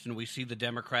activists and we see the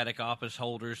Democratic office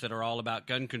holders that are all about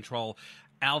gun control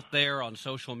out there on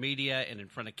social media and in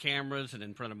front of cameras and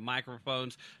in front of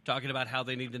microphones talking about how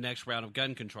they need the next round of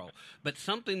gun control. But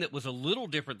something that was a little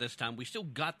different this time, we still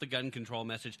got the gun control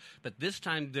message, but this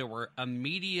time there were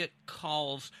immediate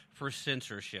calls for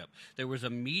censorship. There was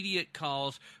immediate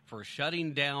calls for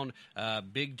shutting down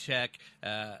big tech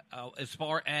as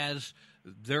far as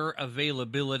their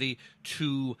availability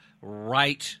to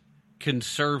right-wing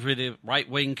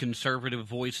conservative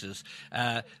voices.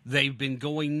 They've been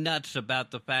going nuts about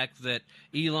the fact that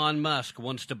Elon Musk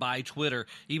wants to buy Twitter,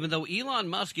 even though Elon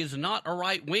Musk is not a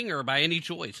right-winger by any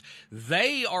choice.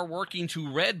 They are working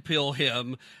to red pill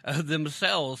him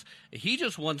themselves. He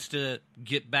just wants to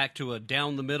get back to a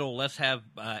down the middle, let's have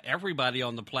everybody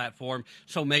on the platform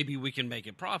so maybe we can make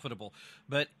it profitable.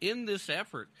 But in this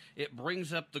effort, it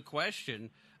brings up the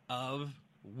question of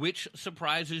which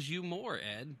surprises you more,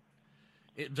 Ed?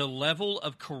 The level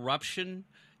of corruption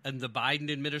in the Biden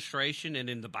administration and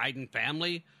in the Biden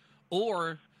family,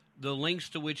 or the lengths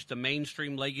to which the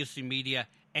mainstream legacy media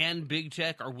and big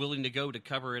tech are willing to go to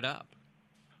cover it up?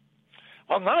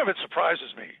 Well, none of it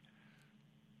surprises me,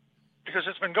 because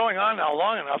it's been going on now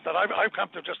long enough that I've come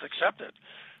to just accept it,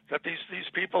 that these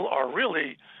people are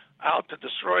really out to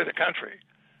destroy the country,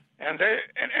 and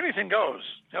anything goes.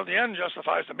 The end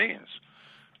justifies the means.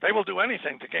 They will do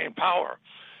anything to gain power.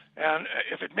 And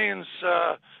if it means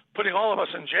putting all of us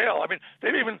in jail, I mean,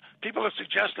 people have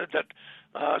suggested that,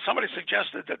 somebody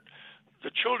suggested that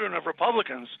the children of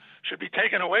Republicans should be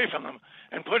taken away from them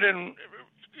and put in,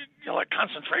 like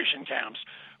concentration camps,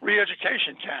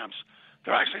 re-education camps.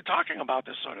 They're actually talking about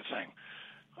this sort of thing.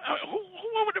 Who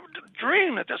would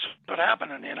dream that this would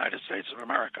happen in the United States of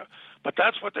America? But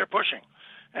that's what they're pushing.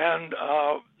 And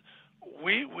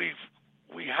we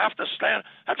have to stand.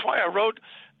 That's why I wrote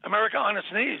America on its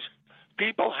knees.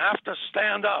 People have to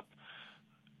stand up.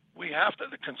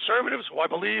 the conservatives, who I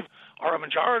believe are a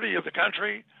majority of the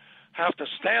country, have to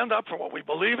stand up for what we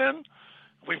believe in.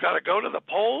 We've got to go to the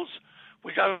polls.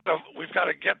 We've got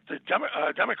to get the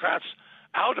Democrats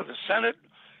out of the Senate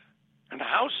and the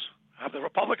House, have the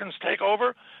Republicans take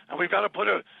over, and we've got to put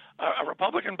a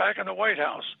Republican back in the White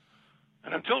House.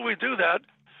 And until we do that,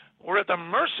 we're at the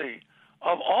mercy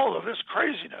of all of this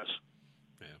craziness.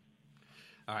 Yeah.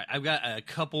 All right, I've got a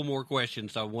couple more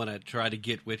questions I want to try to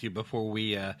get with you before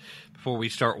we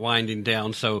start winding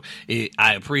down. So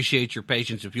I appreciate your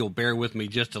patience if you'll bear with me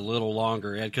just a little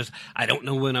longer, Ed, because I don't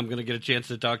know when I'm going to get a chance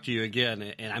to talk to you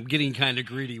again, and I'm getting kind of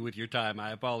greedy with your time.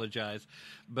 I apologize.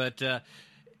 But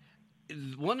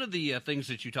one of the things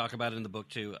that you talk about in the book,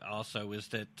 too, also is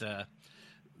that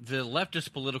the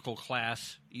leftist political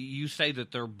class, you say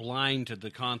that they're blind to the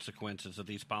consequences of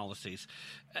these policies.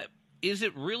 Is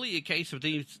it really a case of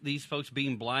these folks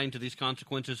being blind to these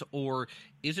consequences, or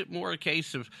is it more a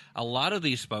case of a lot of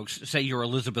these folks, say you're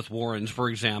Elizabeth Warren,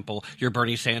 for example, you're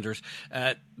Bernie Sanders,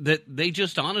 that they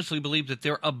just honestly believe that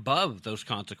they're above those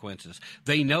consequences?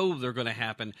 They know they're going to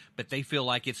happen, but they feel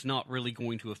like it's not really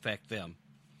going to affect them.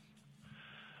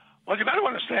 Well, you got to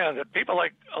understand that people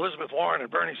like Elizabeth Warren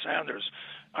and Bernie Sanders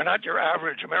are not your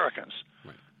average Americans.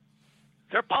 Right.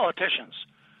 They're politicians,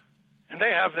 and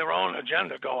they have their own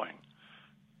agenda going.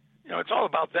 You know, it's all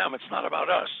about them. It's not about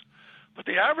us. But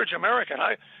the average American,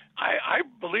 I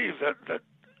believe that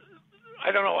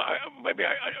I don't know,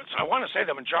 I want to say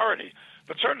the majority,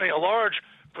 but certainly a large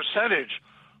percentage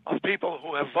of people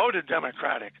who have voted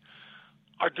Democratic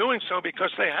are doing so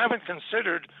because they haven't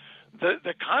considered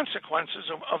the consequences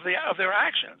of their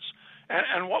actions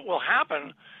and what will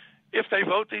happen if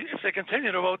they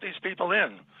continue to vote these people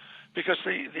in, because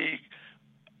the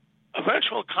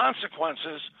eventual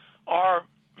consequences are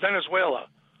Venezuela.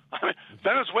 I mean,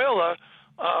 Venezuela,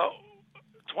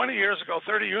 20 years ago,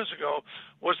 30 years ago,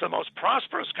 was the most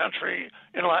prosperous country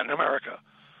in Latin America,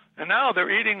 and now they're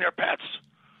eating their pets.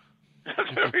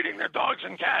 They're eating their dogs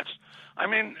and cats. I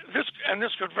mean,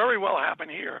 this could very well happen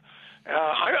here.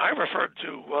 I referred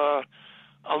to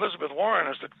Elizabeth Warren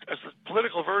as the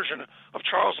political version of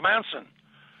Charles Manson.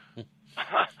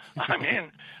 I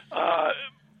mean,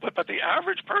 but the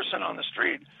average person on the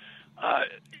street,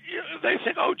 they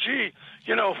think, oh, gee,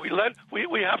 you know, if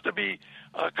we have to be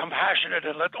compassionate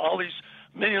and let all these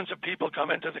millions of people come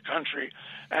into the country,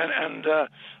 and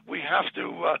we have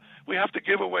to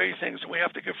give away things, and we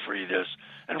have to give free this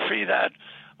and free that,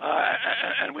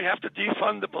 and we have to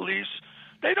defund the police.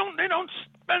 They don't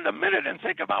spend a minute and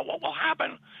think about what will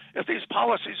happen if these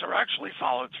policies are actually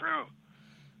followed through,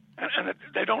 and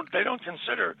they don't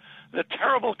consider the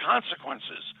terrible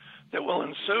consequences that will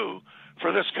ensue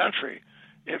for this country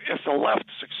if the left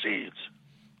succeeds.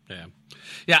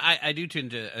 Yeah, I do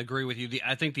tend to agree with you.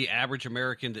 I think the average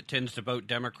American that tends to vote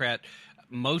Democrat,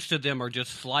 most of them are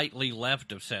just slightly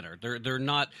left of center. They're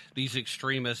not these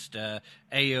extremist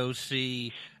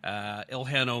AOC,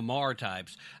 Ilhan Omar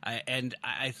types. And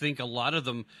I think a lot of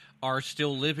them are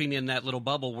still living in that little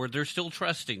bubble where they're still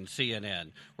trusting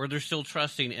CNN, where they're still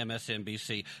trusting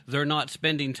MSNBC. They're not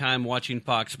spending time watching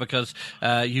Fox because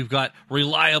you've got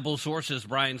reliable sources,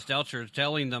 Brian Stelter,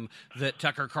 telling them that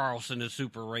Tucker Carlson is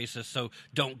super racist, so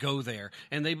don't go there.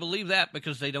 And they believe that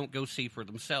because they don't go see for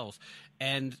themselves.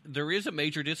 And there is a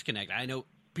major disconnect. I know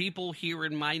people here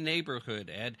in my neighborhood,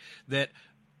 Ed, that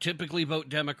typically vote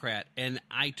Democrat, and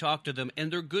I talk to them,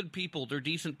 and they're good people, they're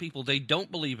decent people. They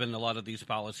don't believe in a lot of these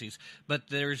policies, but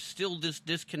there's still this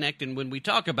disconnect, and when we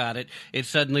talk about it, it's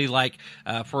suddenly like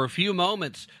for a few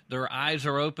moments, their eyes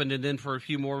are opened, and then for a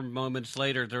few more moments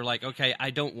later, they're like, okay, I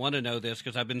don't want to know this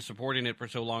because I've been supporting it for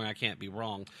so long, I can't be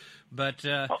wrong. But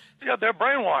yeah, they're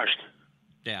brainwashed.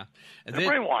 Yeah. They're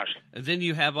brainwashed. Then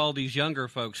you have all these younger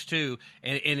folks, too,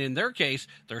 and in their case,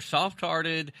 they're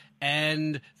soft-hearted,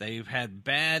 and they've had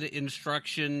bad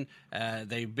instruction,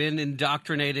 they've been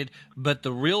indoctrinated, but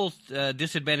the real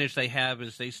disadvantage they have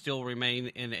is they still remain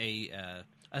in a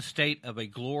state of a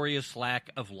glorious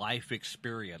lack of life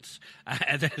experience.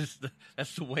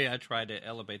 That's the way I try to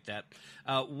elevate that.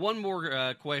 One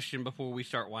more question before we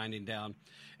start winding down,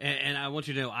 and I want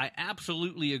you to know I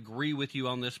absolutely agree with you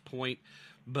on this point,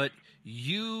 but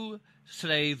you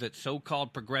say that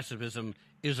so-called progressivism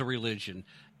is a religion.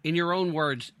 In your own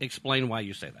words, explain why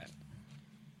you say that.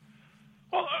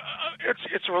 Well,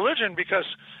 it's a religion because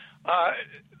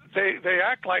they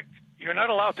act like you're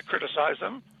not allowed to criticize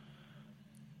them.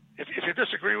 If you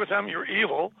disagree with them, you're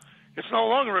evil. It's no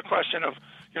longer a question of,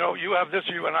 you know, you have this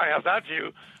view and I have that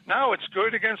view. Now it's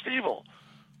good against evil.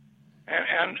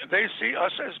 And they see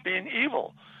us as being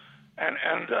evil. And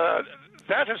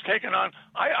that has taken on,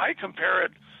 I compare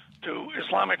it to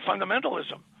Islamic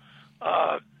fundamentalism.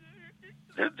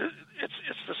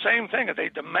 It's the same thing. They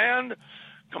demand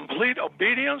complete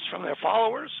obedience from their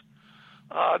followers.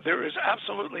 There is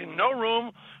absolutely no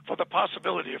room for the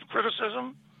possibility of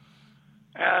criticism,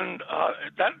 and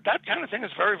that kind of thing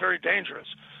is very, very dangerous,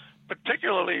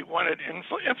 particularly when it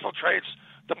infiltrates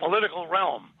the political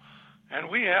realm. And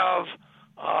we have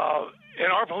in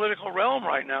our political realm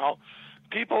right now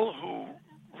people who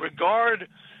regard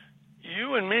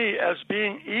you and me as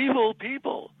being evil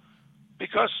people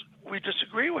because we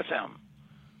disagree with them.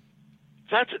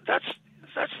 That's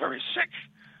very sick,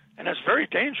 and that's very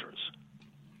dangerous.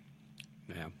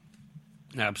 Yeah,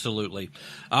 absolutely.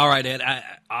 All right, Ed.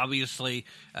 Obviously,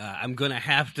 I'm going to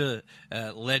have to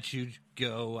let you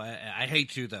go. I hate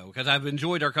to, though, because I've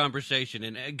enjoyed our conversation,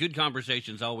 and good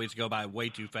conversations always go by way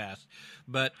too fast.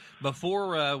 But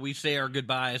before we say our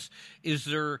goodbyes, is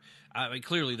there...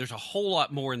 clearly, there's a whole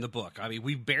lot more in the book. I mean,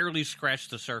 we've barely scratched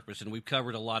the surface, and we've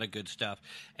covered a lot of good stuff.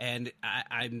 And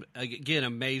I'm, again,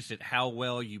 amazed at how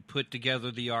well you put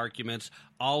together the arguments,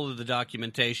 all of the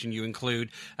documentation. You include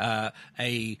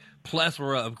a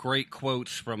plethora of great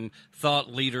quotes from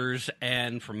thought leaders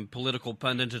and from political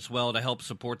pundits as well to help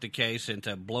support the case and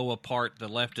to blow apart the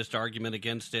leftist argument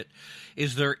against it.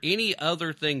 Is there any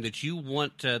other thing that you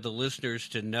want the listeners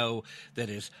to know that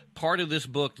is part of this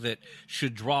book that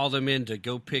should draw them in to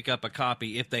go pick up a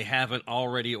copy if they haven't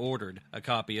already ordered a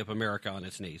copy of America on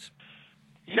Its Knees?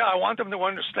 Yeah, I want them to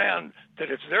understand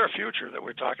that it's their future that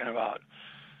we're talking about.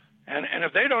 And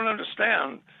if they don't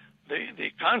understand the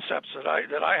concepts that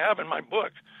I have in my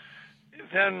book,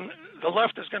 then the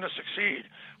left is going to succeed.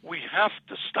 We have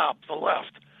to stop the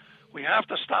left. We have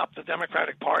to stop the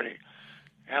Democratic Party.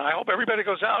 And I hope everybody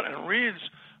goes out and reads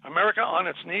America on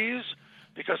Its Knees,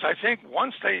 because I think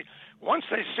once they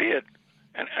see it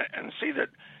and see that,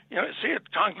 see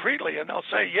it concretely, and they'll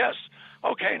say, yes,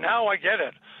 okay, now I get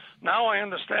it. Now I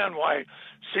understand why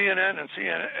CNN and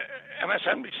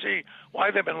MSNBC, why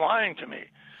they've been lying to me.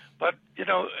 But,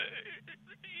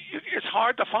 it's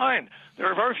hard to find.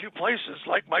 There are very few places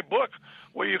like my book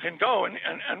where you can go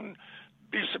and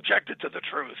be subjected to the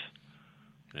truth.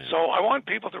 Yeah. So I want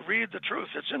people to read the truth.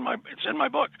 It's in my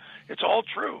book. It's all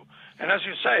true. And as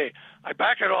you say, I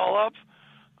back it all up.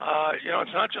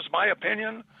 It's not just my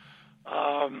opinion.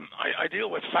 I deal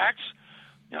with facts.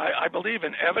 I believe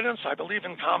in evidence. I believe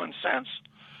in common sense.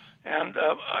 And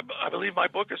I believe my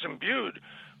book is imbued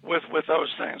with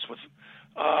those things,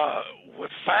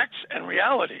 with facts and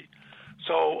reality.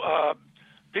 So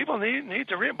people need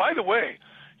to read. By the way,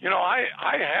 I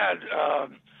had,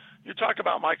 you talk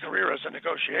about my career as a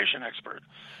negotiation expert.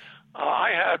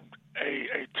 I had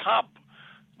a top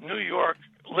New York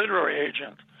literary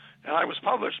agent, and I was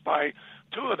published by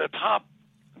two of the top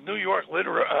New York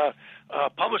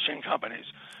publishing companies.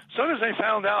 As soon as they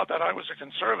found out that I was a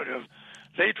conservative,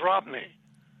 they dropped me.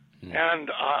 And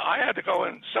I had to go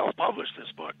and self-publish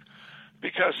this book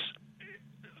because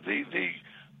the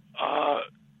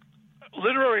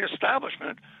literary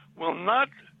establishment will not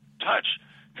touch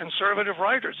conservative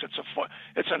writers.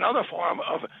 It's another form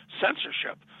of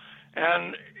censorship.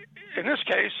 And in this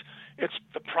case, it's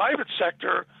the private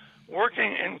sector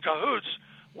working in cahoots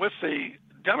with the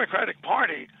Democratic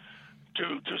Party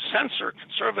to censor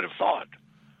conservative thought.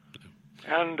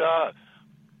 And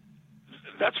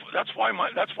that's why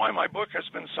my book has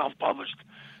been self-published,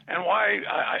 and why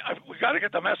we got to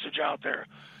get the message out there,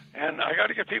 and I got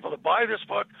to get people to buy this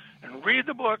book and read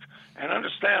the book and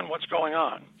understand what's going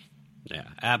on. Yeah,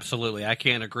 absolutely. I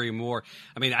can't agree more.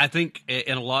 I mean, I think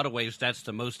in a lot of ways that's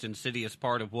the most insidious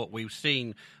part of what we've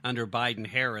seen under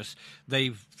Biden-Harris.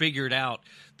 They've figured out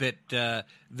that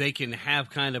they can have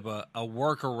kind of a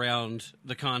work around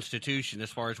the Constitution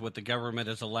as far as what the government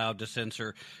is allowed to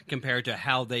censor compared to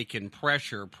how they can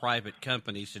pressure private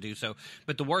companies to do so.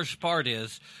 But the worst part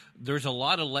is there's a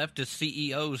lot of leftist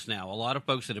CEOs now, a lot of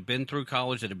folks that have been through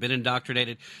college, that have been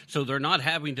indoctrinated, so they're not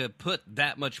having to put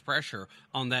that much pressure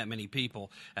on that many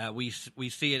people. We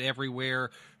see it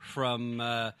everywhere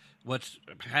from what's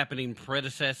happening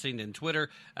predecessing in Twitter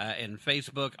and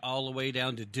Facebook all the way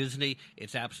down to Disney.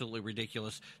 It's absolutely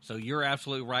ridiculous. So you're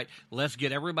absolutely right. Let's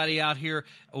get everybody out here,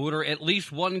 order at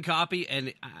least one copy,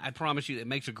 and I promise you it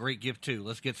makes a great gift too.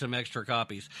 Let's get some extra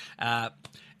copies.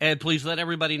 Ed, please let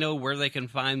everybody know where they can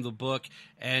find the book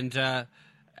and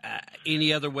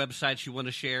any other websites you want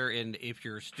to share, and if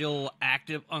you're still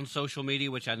active on social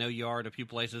media, which I know you are at a few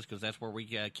places because that's where we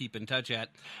keep in touch at,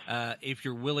 if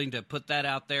you're willing to put that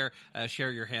out there,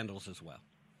 share your handles as well.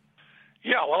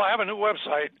 Yeah, well, I have a new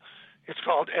website. It's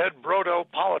called edbrodow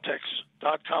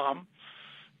politics.com,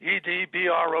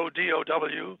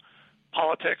 EDBRODOW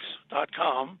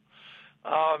politics.com.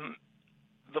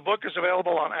 The book is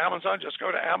available on Amazon. Just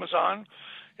go to Amazon.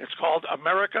 It's called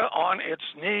America on Its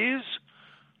Knees,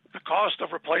 The Cost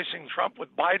of Replacing Trump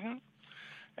with Biden.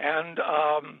 And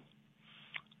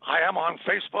I am on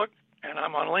Facebook, and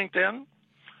I'm on LinkedIn,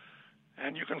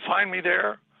 and you can find me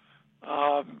there.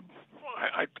 I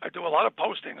do a lot of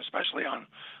posting, especially on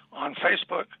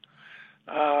Facebook.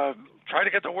 Trying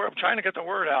to get the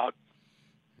word out.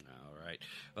 All right.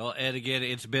 Well, Ed, again,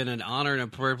 it's been an honor and a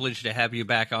privilege to have you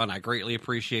back on. I greatly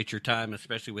appreciate your time,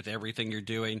 especially with everything you're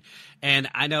doing. And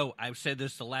I know I've said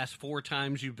this the last 4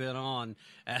 times you've been on.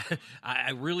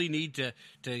 I really need to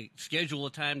schedule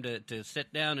a time to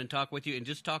sit down and talk with you and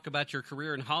just talk about your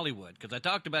career in Hollywood, because I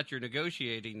talked about your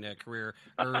negotiating career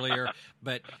earlier,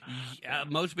 but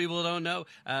most people don't know.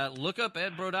 Look up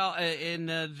Ed Brodal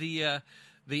in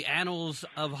the annals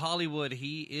of Hollywood.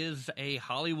 He is a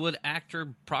Hollywood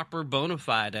actor, proper bona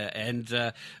fide,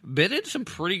 and been in some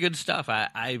pretty good stuff.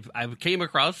 I've came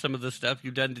across some of the stuff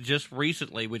you've done just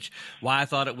recently, which why I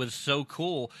thought it was so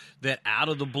cool that out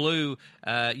of the blue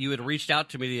you had reached out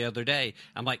to me the other day.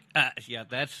 I'm like, yeah,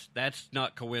 that's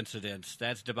not coincidence.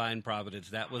 That's divine providence.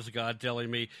 That was God telling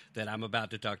me that I'm about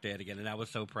to talk to Ed again, and I was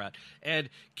so proud. Ed,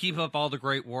 keep up all the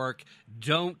great work.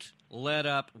 Don't let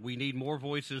up. We need more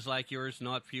voices like yours,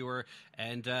 not fewer.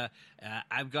 And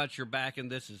I've got your back in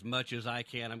this as much as I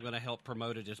can. I'm going to help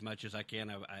promote it as much as I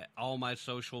can. All my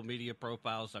social media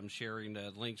profiles, I'm sharing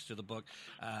the links to the book.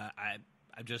 I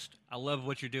love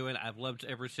what you're doing. I've loved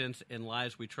ever since In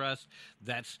Lies We Trust.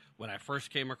 That's when I first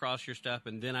came across your stuff,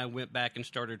 and then I went back and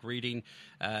started reading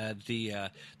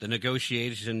the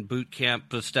negotiation boot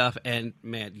camp stuff. And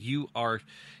man, you are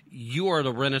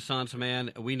the Renaissance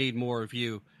man. We need more of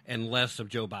you and less of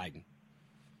Joe Biden.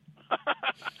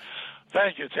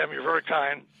 Thank you, Tim. You're very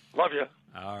kind. Love you.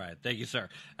 All right. Thank you, sir.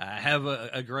 Have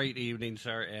a great evening,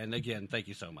 sir. And again, thank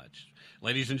you so much.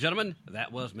 Ladies and gentlemen,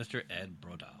 that was Mr. Ed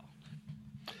Brodal.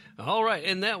 All right,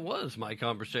 and that was my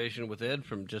conversation with Ed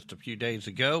from just a few days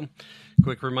ago.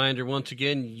 Quick reminder, once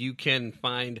again, you can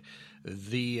find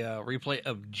the replay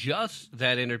of just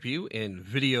that interview in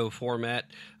video format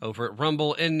over at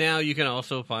Rumble, and now you can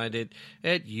also find it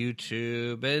at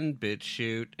YouTube and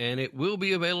BitChute, and it will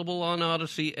be available on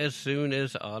Odyssey as soon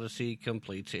as Odyssey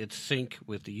completes its sync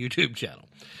with the YouTube channel.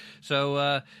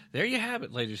 So there you have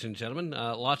it, ladies and gentlemen.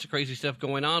 Lots of crazy stuff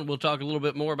going on. We'll talk a little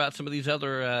bit more about some of these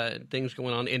other things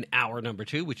going on in hour number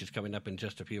 2, which is coming up in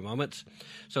just a few moments.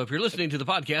 So if you're listening to the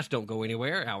podcast, don't go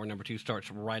anywhere. Hour number 2 starts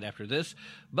right after this.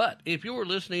 But if you're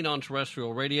listening on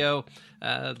terrestrial radio,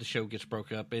 the show gets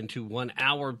broken up into 1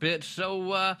 hour bits.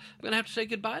 So I'm going to have to say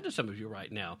goodbye to some of you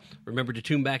right now. Remember to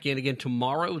tune back in again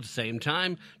tomorrow at the same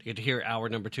time to get to hear hour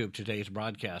number 2 of today's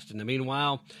broadcast. In the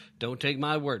meanwhile, don't take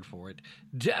my word for it.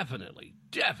 Definitely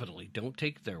don't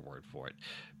take their word for it.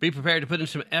 Be prepared to put in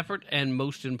some effort, and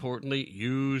most importantly,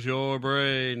 use your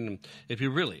brain if you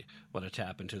really want to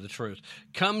tap into the truth.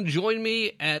 Come join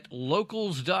me at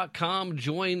locals.com.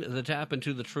 Join the Tap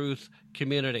Into the Truth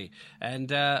community.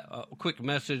 And a quick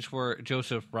message for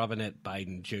Joseph Robinette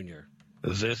Biden Jr.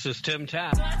 This is Tim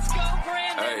Tapp. Let's go,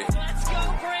 Brandon. Hey. Let's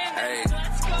go, Brandon. Hey.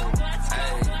 Let's go. Let's go.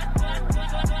 Hey. Let's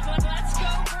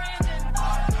go, Brandon.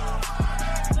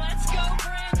 Let's go,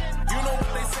 Brandon. You know what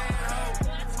they say, ho?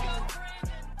 Let's go,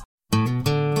 Brandon.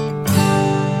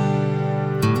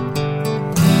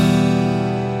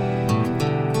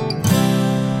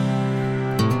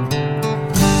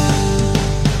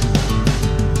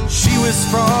 She was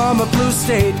from a blue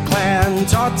state clan,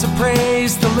 taught to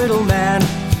praise the little man,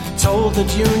 told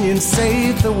that unions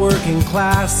saved the working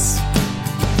class.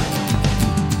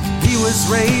 He was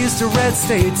raised a red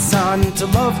state son, to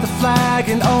love the flag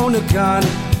and own a gun,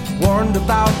 warned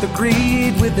about the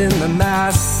greed within the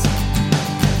mass.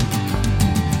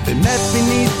 They met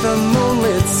beneath the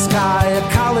moonlit sky, a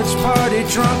college party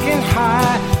drunk and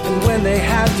high, and when they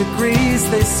had degrees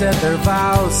they said their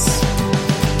vows.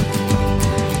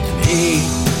 He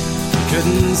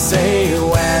couldn't say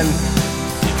when,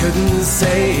 couldn't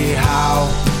say how,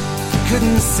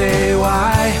 couldn't say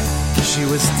why. She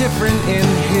was different in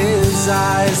his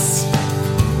eyes.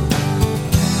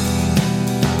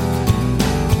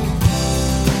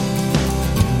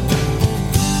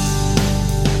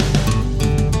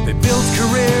 They built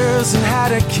careers and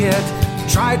had a kid,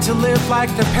 tried to live like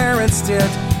their parents did,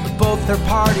 but both their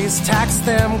parties taxed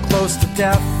them close to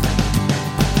death.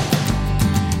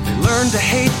 They learned to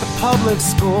hate the public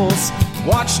schools,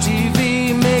 watch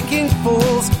TV making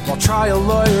fools, while trial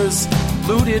lawyers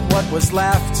looted what was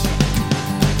left.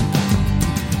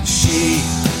 She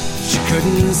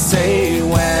couldn't say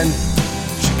when,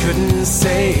 she couldn't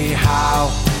say how,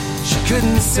 she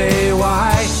couldn't say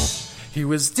why. He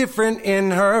was different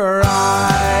in her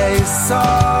eyes.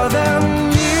 Saw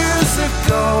them years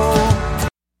ago.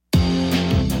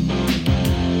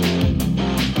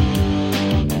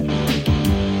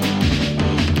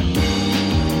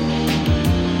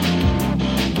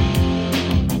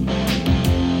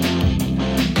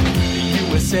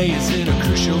 USA is in a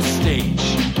crucial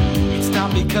stage. It's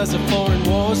not because of foreign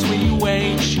wars we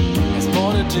wage. It's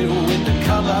more to do with the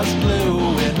colors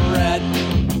blue and red.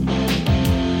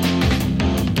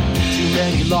 Too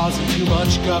many laws and too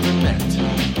much government.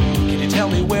 Can you tell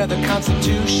me where the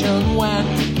Constitution went?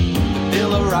 The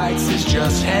Bill of Rights is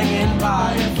just hanging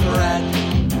by a thread.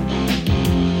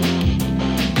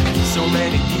 So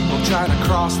many people trying to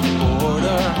cross the border,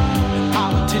 and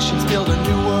politicians build a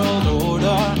new world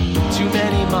order. Too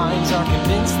many minds are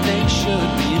convinced they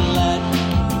should be led.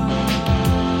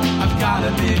 I've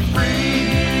gotta be free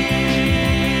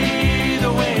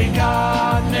the way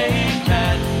God made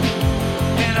men,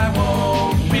 and I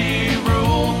won't be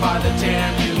ruled by the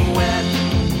damn UN.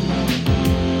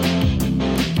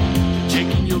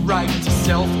 Taking your right to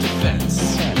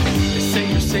self-defense. They say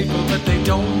you're safer, but they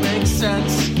don't make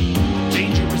sense.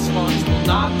 Dangerous ones will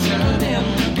not turn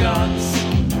into guns.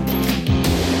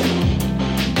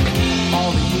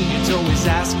 All the unions always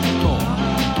ask for more.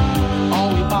 All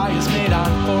we buy is made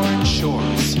on foreign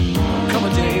shores. Come a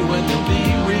day when there'll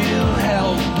be real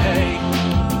hell to pay.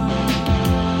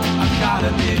 I've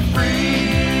gotta be free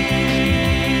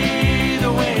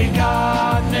the way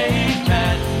God made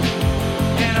men,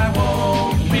 and I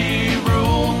won't be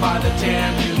ruled by the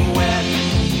damn UN.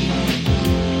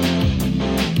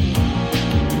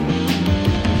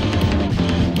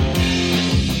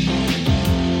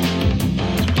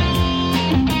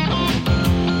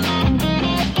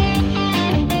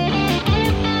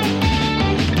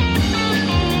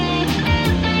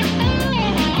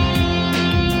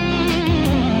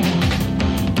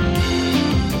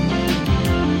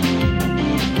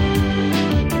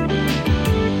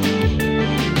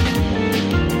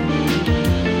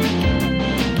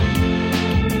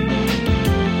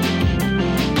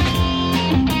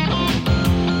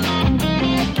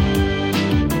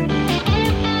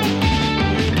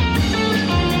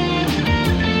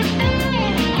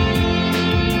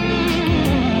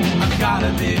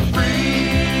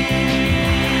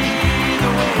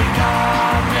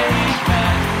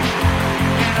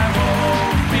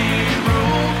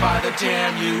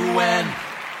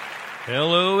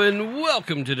 Hello and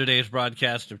welcome to today's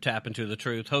broadcast of Tap Into the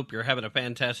Truth. Hope you're having a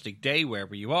fantastic day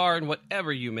wherever you are and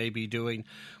whatever you may be doing,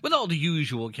 with all the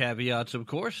usual caveats, of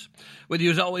course. With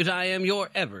you as always, I am your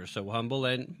ever so humble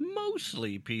and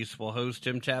mostly peaceful host,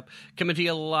 Tim Tap, coming to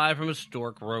you live from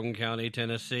historic Roane County,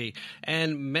 Tennessee.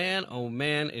 And man, oh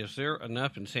man, is there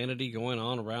enough insanity going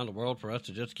on around the world for us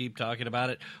to just keep talking about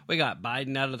it. We got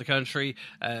Biden out of the country,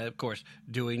 of course,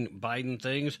 doing Biden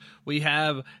things. We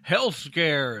have health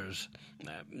scares.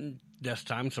 This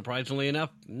time, surprisingly enough,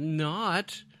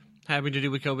 not having to do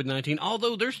with COVID-19,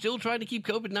 although they're still trying to keep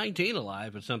COVID-19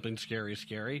 alive. It's something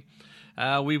scary.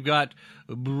 We've got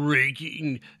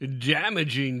breaking,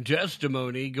 damaging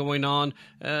testimony going on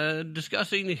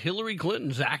discussing Hillary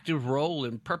Clinton's active role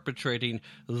in perpetrating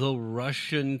the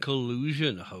Russian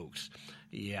collusion hoax.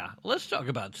 Yeah, let's talk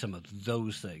about some of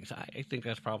those things. I think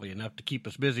that's probably enough to keep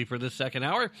us busy for this second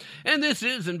hour. And this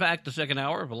is, in fact, the second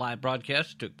hour of a live broadcast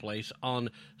that took place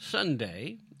on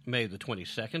Sunday, May the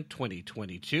 22nd,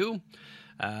 2022.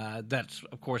 That's,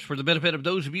 of course, for the benefit of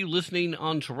those of you listening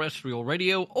on terrestrial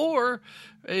radio, or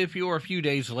if you're a few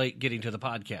days late getting to the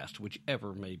podcast,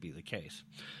 whichever may be the case.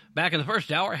 Back in the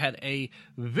first hour, had a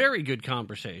very good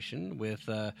conversation with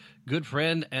good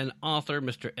friend and author,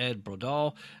 Mr. Ed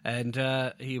Brodal,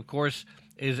 and he, of course,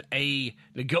 is a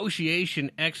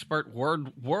negotiation expert,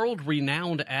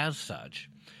 world-renowned as such.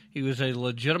 He was a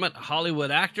legitimate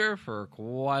Hollywood actor for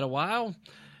quite a while,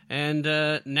 and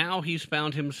now he's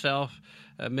found himself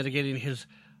mitigating his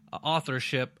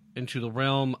authorship into the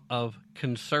realm of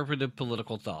conservative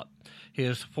political thought.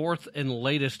 His fourth and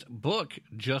latest book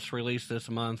just released this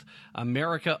month,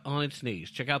 America on Its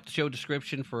Knees. Check out the show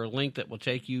description for a link that will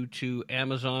take you to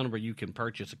Amazon where you can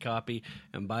purchase a copy.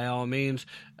 And by all means,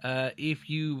 if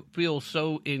you feel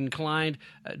so inclined,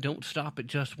 don't stop at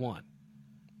just one.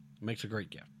 It makes a great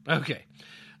gift. Okay.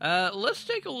 Let's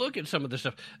take a look at some of this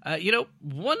stuff.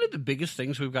 One of the biggest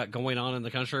things we've got going on in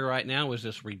the country right now is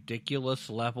this ridiculous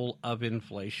level of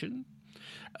inflation.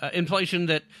 Inflation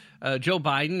that Joe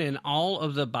Biden and all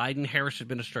of the Biden-Harris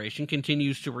administration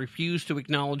continues to refuse to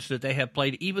acknowledge that they have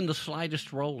played even the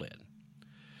slightest role in.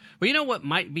 Well, you know what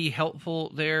might be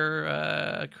helpful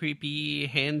there, creepy,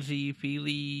 handsy,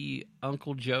 feely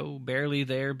Uncle Joe, barely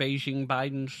there, Beijing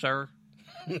Biden, sir?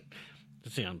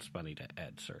 It sounds funny to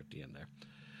add sir at the end there.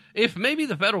 If maybe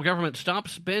the federal government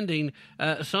stops spending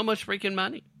so much freaking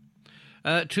money.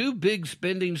 Two big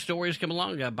spending stories come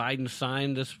along. Biden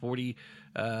signed this $40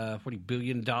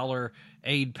 billion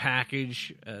aid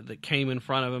package that came in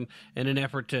front of him in an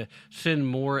effort to send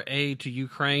more aid to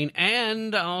Ukraine,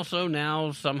 and also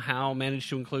now somehow managed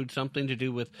to include something to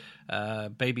do with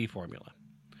baby formula.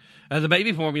 The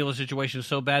baby formula situation is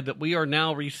so bad that we are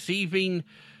now receiving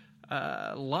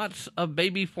lots of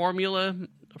baby formula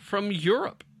from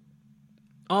Europe.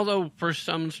 Although, for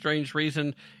some strange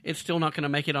reason, it's still not going to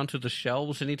make it onto the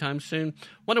shelves anytime soon.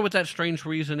 Wonder what that strange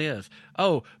reason is.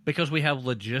 Oh, because we have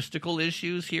logistical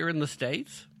issues here in the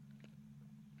States?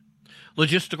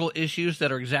 Logistical issues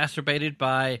that are exacerbated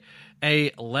by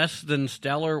a less than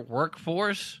stellar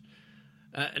workforce?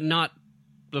 Not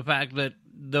the fact that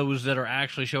those that are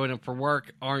actually showing up for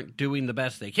work aren't doing the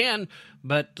best they can,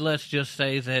 but let's just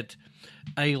say that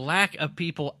a lack of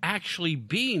people actually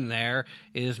being there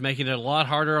is making it a lot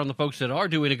harder on the folks that are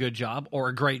doing a good job or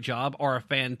a great job or a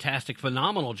fantastic,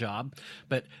 phenomenal job.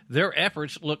 But their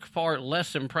efforts look far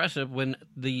less impressive when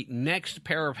the next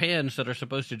pair of hands that are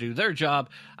supposed to do their job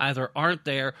either aren't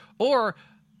there or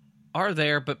are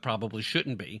there but probably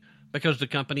shouldn't be, because the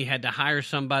company had to hire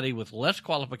somebody with less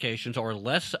qualifications or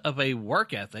less of a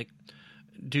work ethic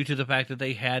due to the fact that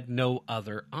they had no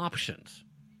other options.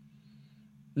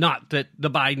 Not that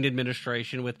the Biden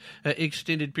administration, with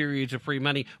extended periods of free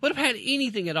money, would have had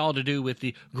anything at all to do with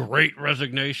the Great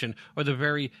Resignation or the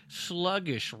very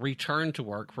sluggish return to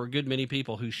work for a good many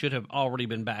people who should have already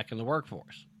been back in the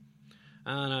workforce.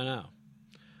 No.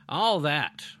 All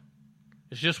that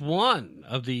is just one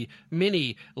of the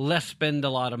many let's spend a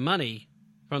lot of money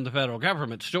from the federal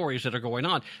government stories that are going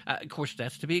on. Of course,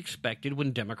 that's to be expected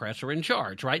when Democrats are in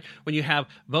charge, right? When you have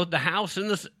both the House and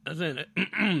the Senate,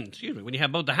 when you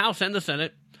have both the House and the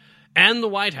Senate and the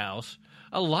White House,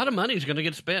 a lot of money is going to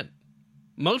get spent.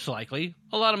 Most likely,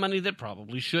 a lot of money that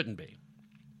probably shouldn't be.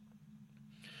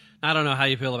 I don't know how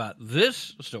you feel about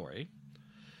this story,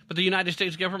 but the United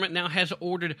States government now has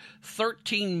ordered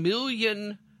 13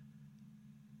 million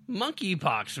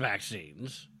monkeypox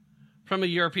vaccines from a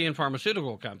European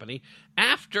pharmaceutical company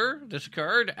after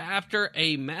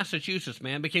a Massachusetts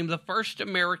man became the first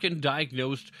American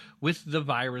diagnosed with the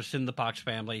virus in the pox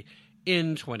family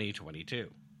in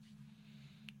 2022.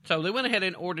 So they went ahead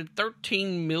and ordered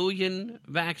 13 million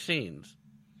vaccines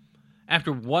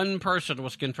after one person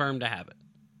was confirmed to have it.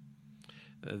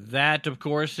 That, of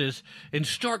course, is in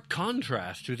stark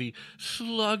contrast to the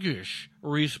sluggish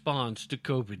response to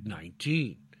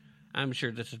COVID-19. I'm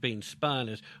sure this is being spun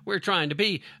as we're trying to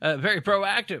be very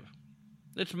proactive.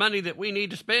 It's money that we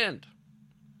need to spend.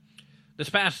 This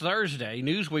past Thursday,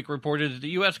 Newsweek reported that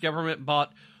the U.S. government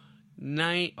bought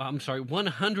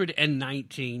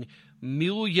 $119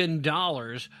 million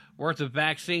worth of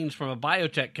vaccines from a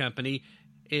biotech company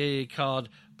called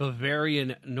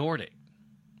Bavarian Nordic.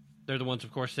 They're the ones,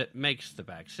 of course, that makes the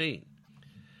vaccine.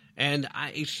 And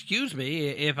excuse me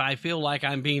if I feel like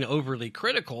I'm being overly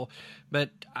critical, but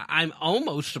I'm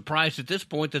almost surprised at this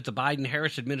point that the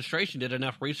Biden-Harris administration did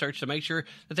enough research to make sure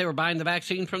that they were buying the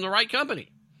vaccine from the right company.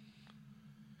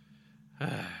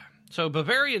 So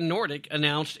Bavarian Nordic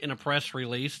announced in a press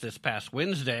release this past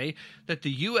Wednesday that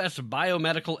the U.S.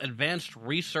 Biomedical Advanced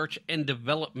Research and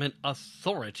Development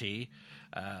Authority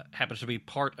happens to be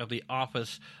part of the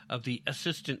Office of the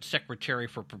Assistant Secretary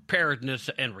for Preparedness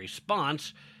and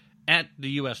Response at the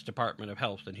U.S. Department of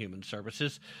Health and Human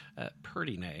Services.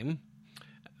 Pretty name.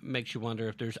 Makes you wonder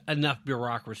if there's enough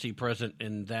bureaucracy present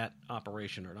in that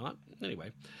operation or not.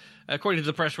 Anyway, according to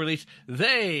the press release,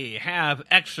 they have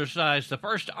exercised the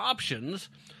first options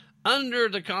under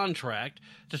the contract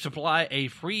to supply a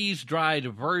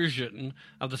freeze-dried version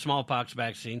of the smallpox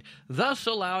vaccine, thus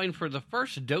allowing for the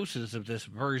first doses of this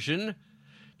version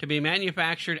to be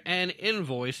manufactured and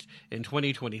invoiced in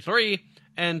 2023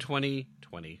 and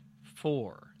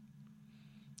 2024.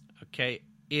 Okay,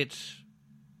 it's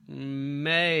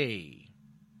May,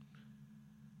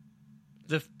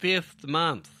 the 5th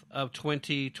month of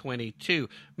 2022,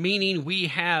 meaning we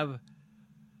have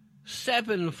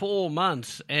 7 full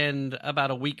months and about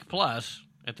a week plus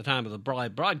at the time of the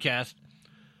broadcast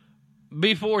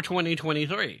before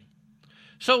 2023.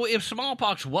 So if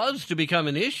smallpox was to become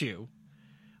an issue,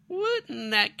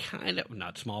 wouldn't that kind of...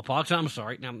 Not smallpox, I'm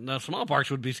sorry. Now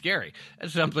smallpox would be scary.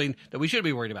 That's something that we should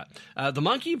be worried about. The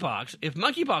monkeypox, if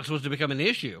monkeypox was to become an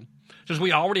issue, since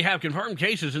we already have confirmed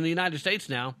cases in the United States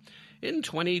now, isn't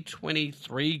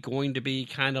 2023 going to be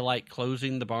kind of like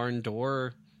closing the barn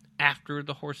door after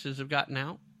the horses have gotten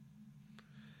out?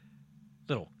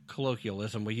 Little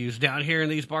colloquialism we use down here in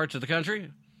these parts of the country.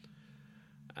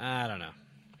 I don't know.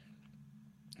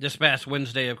 This past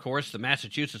Wednesday, of course, the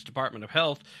Massachusetts Department of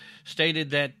Health stated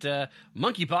that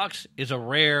monkeypox is a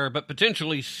rare but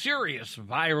potentially serious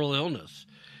viral illness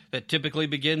that typically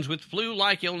begins with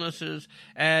flu-like illnesses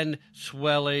and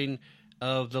swelling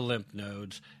of the lymph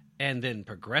nodes and then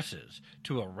progresses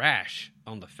to a rash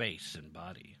on the face and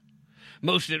body.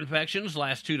 Most infections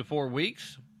last 2 to 4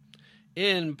 weeks.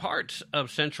 In parts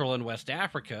of Central and West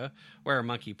Africa, where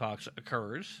monkeypox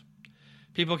occurs,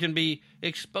 people can be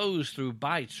exposed through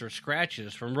bites or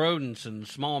scratches from rodents and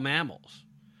small mammals,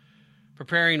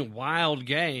 preparing wild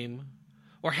game,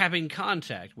 or having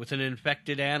contact with an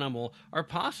infected animal or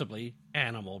possibly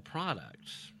animal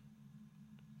products.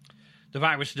 The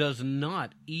virus does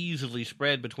not easily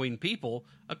spread between people,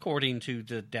 according to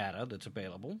the data that's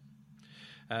available.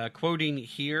 Quoting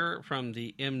here from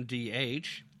the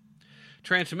MDH,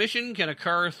 transmission can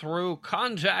occur through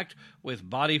contact with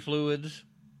body fluids,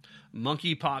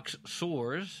 monkeypox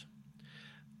sores,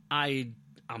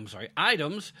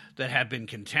 items that have been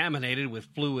contaminated with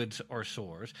fluids or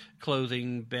sores,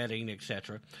 clothing, bedding,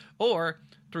 etc., or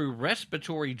through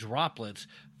respiratory droplets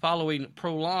following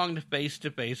prolonged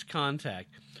face-to-face contact.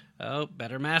 Oh,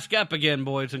 better mask up again,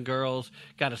 boys and girls.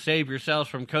 Got to save yourselves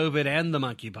from COVID and the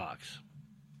monkeypox.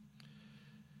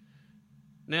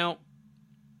 Now,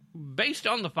 based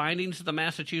on the findings of the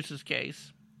Massachusetts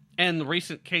case and the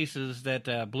recent cases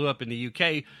that blew up in the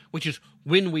UK, which is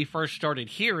when we first started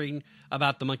hearing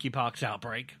about the monkeypox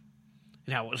outbreak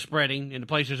and how it was spreading into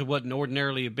places it wouldn't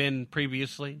ordinarily have been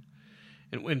previously,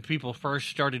 and when people first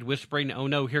started whispering, oh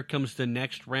no, here comes the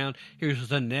next round, here's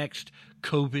the next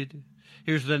COVID,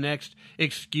 here's the next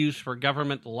excuse for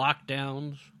government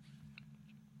lockdowns.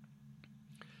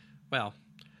 Well,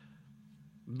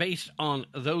 based on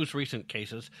those recent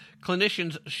cases,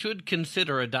 clinicians should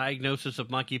consider a diagnosis of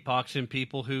monkeypox in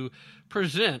people who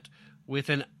present with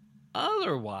an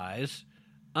otherwise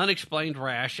unexplained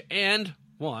rash and,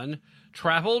 1,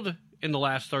 traveled in the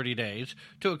last 30 days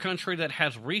to a country that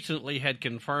has recently had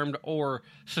confirmed or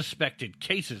suspected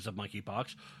cases of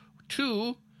monkeypox,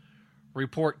 2,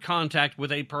 report contact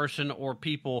with a person or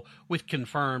people with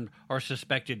confirmed or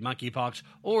suspected monkeypox,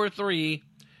 or 3,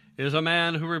 is a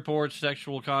man who reports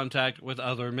sexual contact with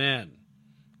other men.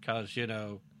 Because,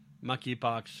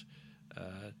 monkeypox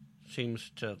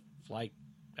seems to like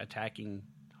attacking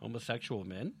homosexual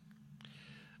men.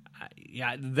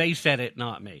 Yeah, they said it,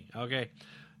 not me, okay?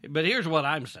 But here's what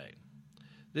I'm saying.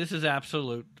 This is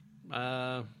absolute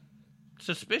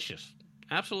suspicious.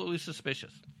 Absolutely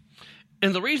suspicious.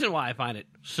 And the reason why I find it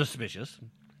suspicious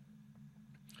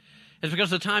is because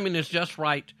the timing is just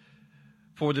right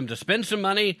for them to spend some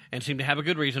money and seem to have a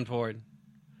good reason for it,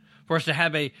 for us to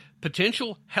have a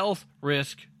potential health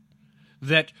risk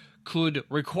that could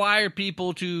require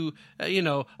people to,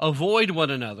 avoid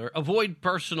one another, avoid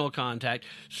personal contact,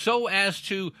 so as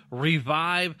to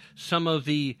revive some of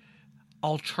the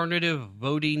alternative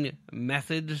voting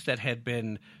methods that had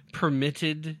been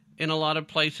permitted in a lot of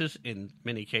places, in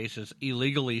many cases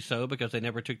illegally so, because they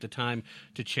never took the time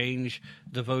to change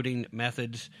the voting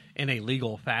methods in a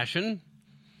legal fashion,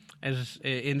 as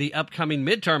in the upcoming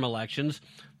midterm elections,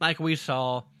 like we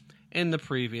saw in the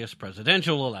previous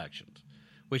presidential elections,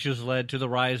 which has led to the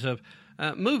rise of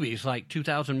movies like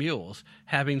 2,000 Mules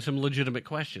having some legitimate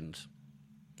questions.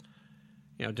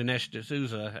 Dinesh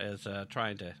D'Souza is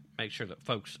trying to make sure that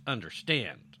folks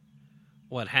understand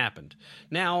what happened.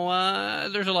 Now,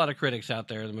 there's a lot of critics out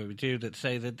there in the movie, too, that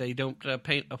say that they don't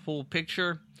paint a full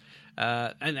picture.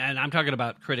 And I'm talking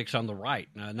about critics on the right,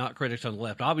 not critics on the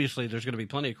left. Obviously, there's going to be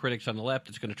plenty of critics on the left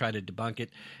that's going to try to debunk it,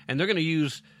 and they're going to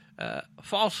use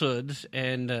falsehoods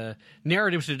and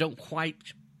narratives that don't quite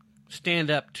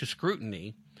stand up to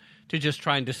scrutiny to just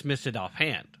try and dismiss it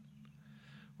offhand.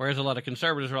 Whereas a lot of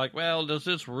conservatives are like, well, does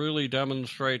this really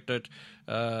demonstrate that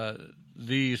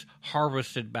these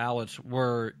harvested ballots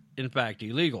were, in fact,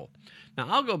 illegal? Now,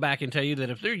 I'll go back and tell you that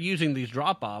if they're using these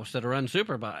drop-offs that are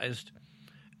unsupervised,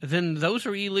 then those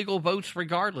are illegal votes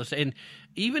regardless. And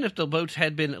even if the votes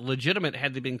had been legitimate,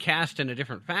 had they been cast in a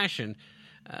different fashion,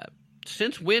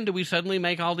 since when do we suddenly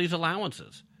make all these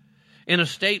allowances? In a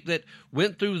state that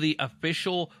went through the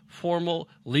official, formal,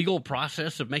 legal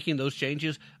process of making those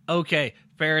changes, okay,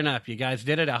 fair enough, you guys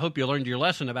did it. I hope you learned your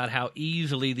lesson about how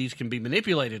easily these can be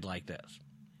manipulated like this.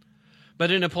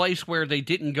 But in a place where they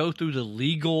didn't go through the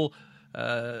legal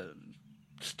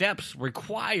steps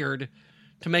required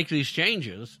to make these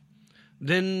changes,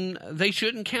 then they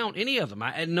shouldn't count any of them,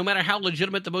 no matter how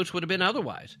legitimate the votes would have been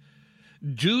otherwise.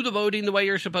 Do the voting the way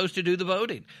you're supposed to do the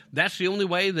voting. That's the only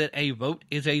way that a vote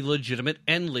is a legitimate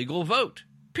and legal vote.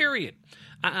 Period.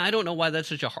 I don't know why that's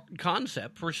such a hard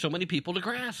concept for so many people to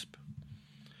grasp.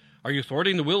 Are you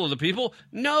thwarting the will of the people?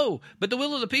 No, but the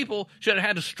will of the people should have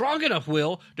had a strong enough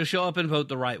will to show up and vote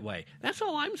the right way. That's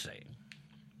all I'm saying.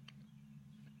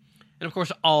 And of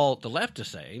course, all the left is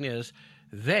saying is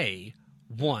they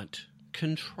want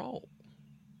control.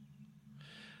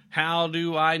 How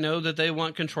do I know that they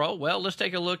want control? Well, let's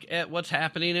take a look at what's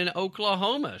happening in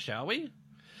Oklahoma, shall we?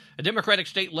 A Democratic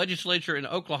state legislature in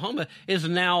Oklahoma is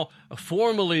now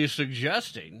formally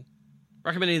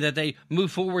recommending that they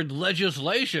move forward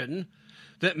legislation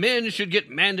that men should get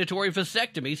mandatory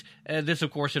vasectomies. This,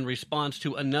 of course, in response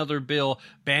to another bill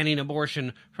banning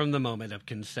abortion from the moment of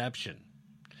conception.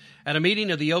 At a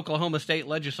meeting of the Oklahoma State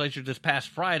Legislature this past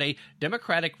Friday,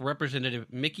 Democratic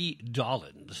Representative Mickey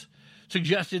Dolenz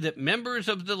suggested that members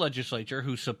of the legislature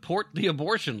who support the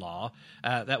abortion law,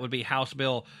 that would be House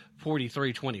Bill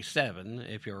 4327,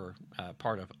 if you're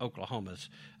part of Oklahoma's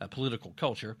political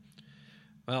culture,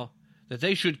 well, that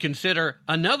they should consider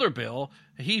another bill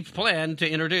he planned to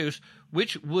introduce,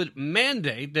 which would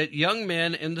mandate that young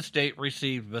men in the state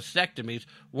receive vasectomies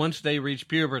once they reach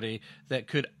puberty that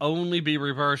could only be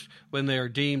reversed when they are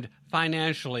deemed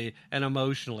financially and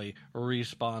emotionally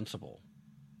responsible.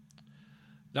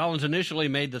 Dolenz initially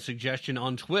made the suggestion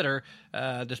on Twitter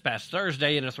this past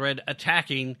Thursday in a thread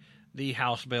attacking the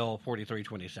House Bill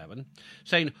 4327,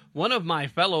 saying, "One of my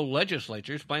fellow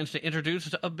legislators plans to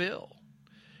introduce a bill,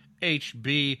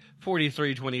 HB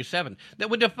 4327, that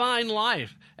would define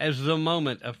life as the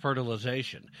moment of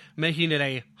fertilization, making it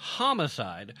a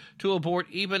homicide to abort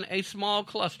even a small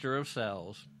cluster of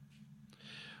cells."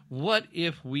 What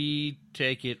if we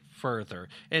take it further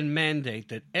and mandate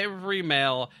that every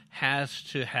male has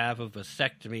to have a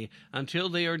vasectomy until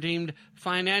they are deemed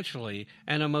financially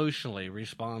and emotionally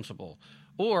responsible?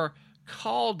 Or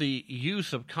call the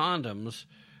use of condoms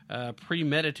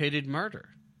premeditated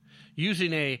murder?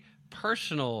 Using a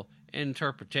personal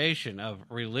interpretation of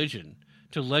religion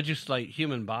to legislate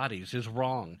human bodies is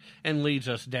wrong and leads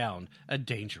us down a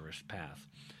dangerous path.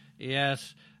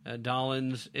 Yes,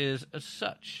 Dolenz is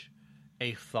such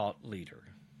a thought leader.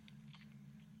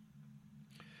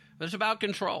 But it's about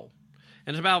control,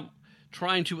 and it's about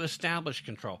trying to establish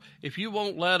control. If you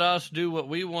won't let us do what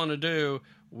we want to do,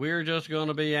 we're just going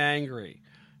to be angry.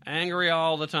 Angry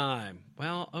all the time.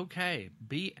 Well, okay,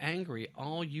 be angry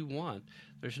all you want.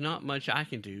 There's not much I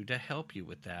can do to help you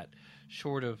with that,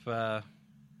 short of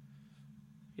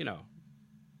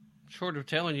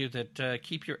telling you that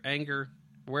keep your anger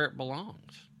where it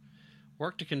belongs.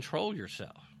 Work to control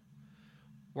yourself.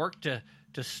 Work to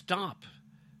stop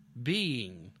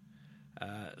being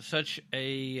such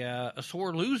a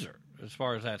sore loser as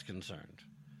far as that's concerned.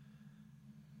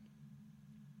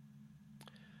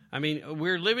 I mean,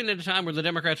 we're living in a time where the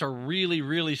Democrats are really,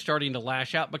 really starting to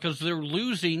lash out because they're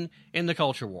losing in the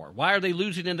culture war. Why are they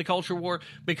losing in the culture war?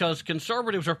 Because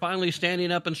conservatives are finally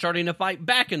standing up and starting to fight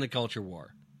back in the culture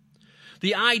war.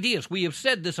 The ideas, we have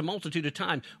said this a multitude of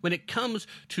times, when it comes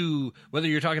to whether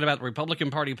you're talking about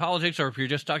Republican Party politics or if you're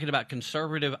just talking about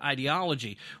conservative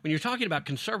ideology, when you're talking about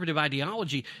conservative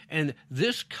ideology and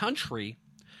this country,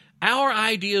 our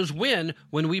ideas win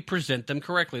when we present them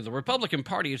correctly. The Republican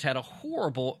Party has had a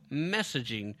horrible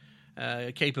messaging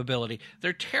capability.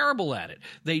 They're terrible at it.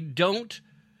 They don't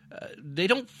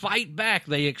fight back.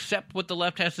 They accept what the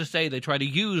left has to say. They try to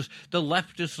use the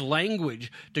leftist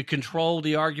language to control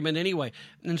the argument anyway,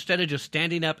 instead of just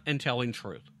standing up and telling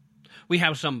truth. We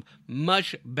have some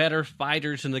much better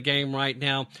fighters in the game right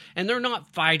now, and they're not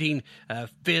fighting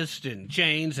fists and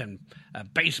chains and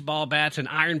baseball bats and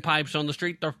iron pipes on the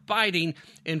street. They're fighting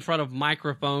in front of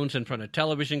microphones, in front of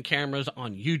television cameras,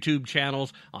 on YouTube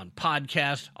channels, on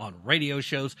podcasts, on radio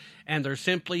shows, and they're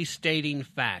simply stating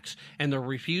facts. And they're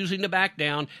refusing to back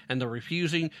down, and they're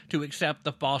refusing to accept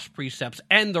the false precepts,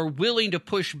 and they're willing to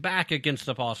push back against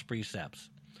the false precepts.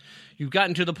 You've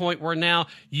gotten to the point where now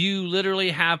you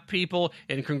literally have people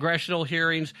in congressional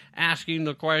hearings asking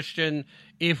the question,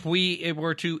 if we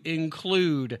were to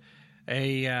include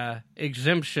a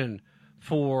exemption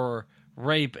for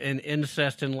rape and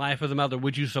incest in life of the mother,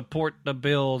 would you support the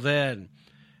bill then?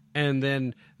 And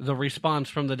then the response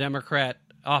from the Democrat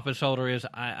office holder is,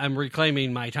 I'm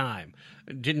reclaiming my time.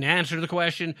 Didn't answer the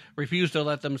question, refused to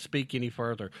let them speak any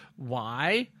further.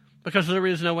 Why? Because there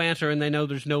is no answer, and they know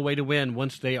there's no way to win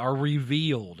once they are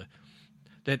revealed.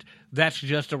 That's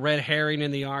just a red herring in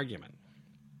the argument.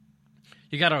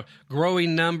 You got a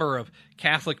growing number of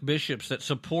Catholic bishops that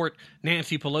support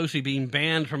Nancy Pelosi being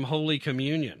banned from Holy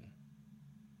Communion.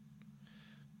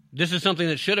 This is something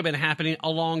that should have been happening a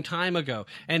long time ago.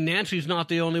 And Nancy's not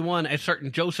the only one. A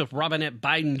certain Joseph Robinette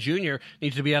Biden Jr.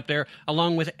 needs to be up there,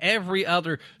 along with every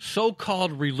other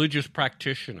so-called religious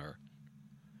practitioner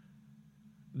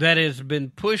that has been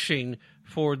pushing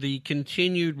for the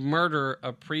continued murder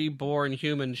of preborn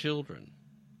human children.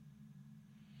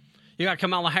 You got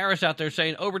Kamala Harris out there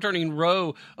saying overturning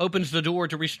Roe opens the door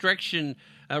to restricting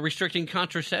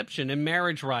contraception and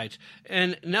marriage rights.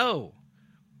 And no,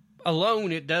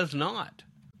 alone it does not.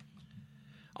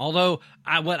 Although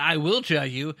what I will tell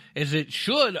you is it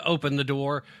should open the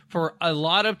door for a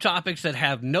lot of topics that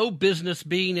have no business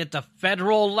being at the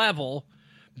federal level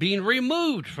being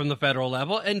removed from the federal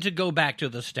level and to go back to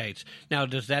the states. Now,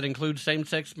 does that include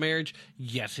same-sex marriage?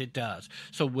 Yes, it does.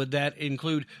 So would that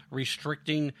include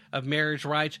restricting of marriage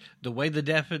rights? The way the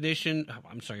definition,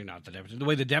 the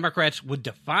way the Democrats would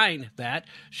define that,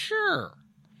 sure.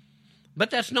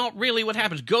 But that's not really what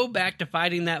happens. Go back to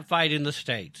fighting that fight in the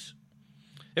states.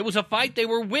 It was a fight they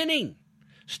were winning.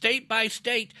 State by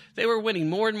state, they were winning.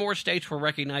 More and more states were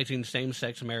recognizing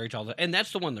same-sex marriage, and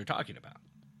that's the one they're talking about.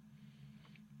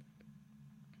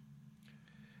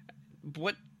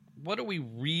 What are we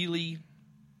really,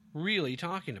 really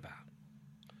talking about?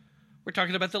 We're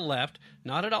talking about the left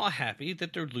not at all happy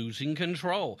that they're losing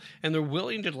control, and they're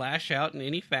willing to lash out in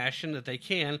any fashion that they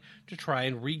can to try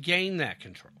and regain that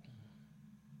control.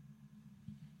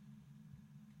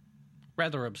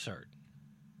 Rather absurd,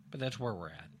 but that's where we're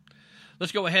at.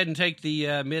 Let's go ahead and take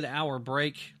the mid-hour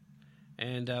break,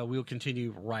 and we'll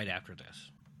continue right after this.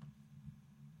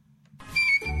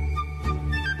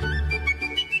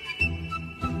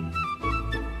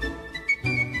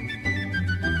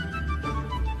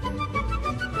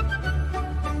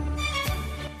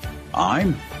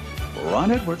 I'm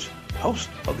Ron Edwards, host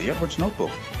of the Edwards Notebook,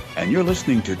 and you're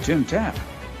listening to Tim Tapp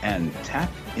and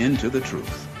Tap into the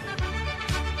Truth.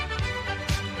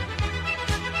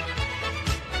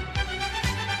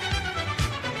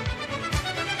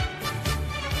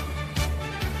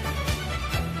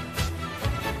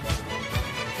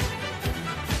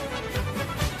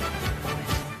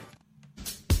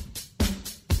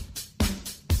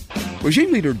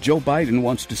 Regime leader Joe Biden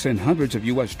wants to send hundreds of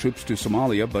U.S. troops to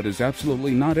Somalia, but is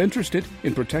absolutely not interested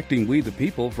in protecting we the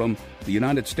people from the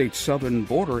United States southern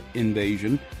border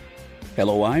invasion.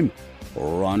 Hello, I'm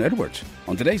Ron Edwards.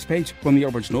 On today's page from the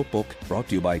Edwards Notebook, brought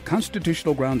to you by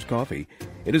Constitutional Grounds Coffee,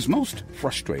 it is most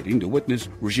frustrating to witness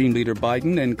regime leader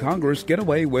Biden and Congress get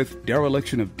away with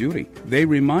dereliction of duty. They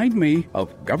remind me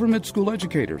of government school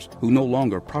educators who no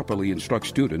longer properly instruct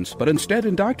students, but instead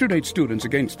indoctrinate students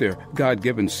against their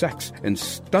God-given sex and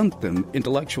stunt them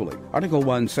intellectually. Article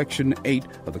 1, Section 8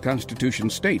 of the Constitution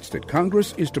states that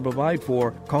Congress is to provide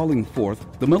for calling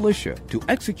forth the militia to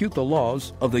execute the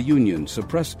laws of the Union,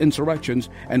 suppress insurrections,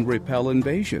 and repel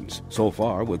invasions. So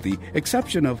far, with the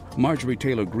exception of Marjorie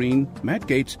Taylor Greene, Matt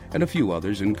Gaetz, and a few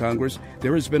others in Congress,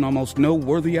 there has been almost no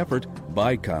worthy effort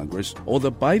by Congress or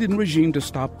the Biden regime to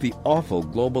stop the awful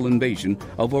global invasion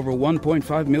of over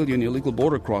 1.5 million illegal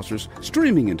border crossers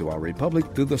streaming into our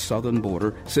republic through the southern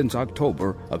border since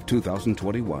October of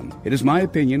 2021. It is my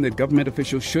opinion that government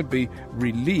officials should be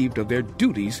relieved of their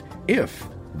duties if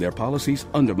their policies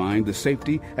undermine the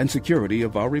safety and security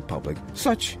of our republic,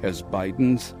 such as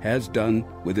Biden's has done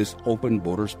with his open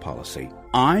borders policy.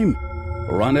 I'm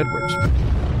Ron Edwards.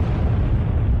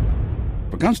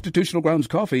 For Constitutional Grounds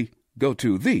Coffee, go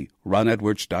to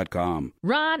theronedwards.com.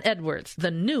 Ron Edwards,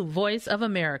 the new voice of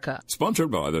America.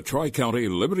 Sponsored by the Tri-County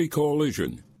Liberty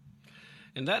Coalition.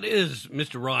 And that is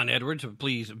Mr. Ron Edwards.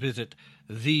 Please visit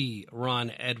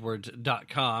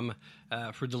theronedwards.com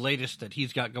for the latest that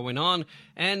he's got going on.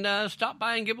 And stop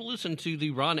by and give a listen to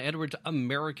the Ron Edwards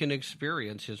American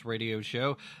Experience, his radio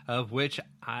show, of which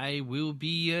I will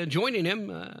be joining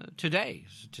him today.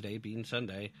 Today being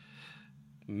Sunday,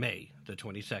 May the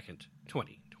 22nd,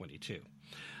 2022.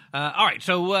 All right,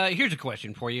 so here's a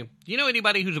question for you. Do you know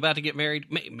anybody who's about to get married?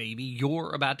 Maybe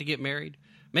you're about to get married.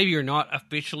 Maybe you're not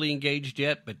officially engaged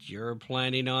yet, but you're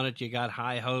planning on it. You got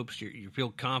high hopes. You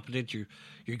feel confident you're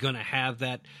going to have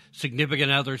that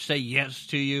significant other say yes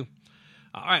to you.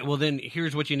 All right, well, then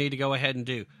here's what you need to go ahead and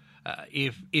do.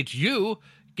 If it's you,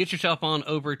 get yourself on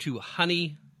over to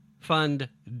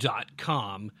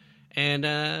honeyfund.com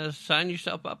and sign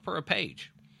yourself up for a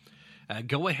page.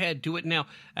 Go ahead, do it now.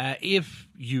 If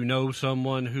you know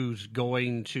someone who's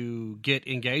going to get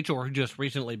engaged or who just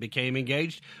recently became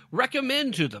engaged,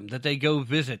 recommend to them that they go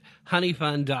visit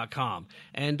honeyfund.com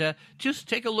and just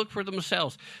take a look for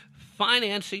themselves.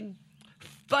 Funding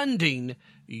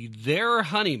their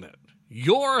honeymoon,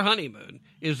 your honeymoon,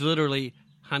 is literally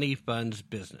Honey Fun's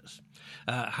business.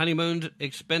 Honeymoon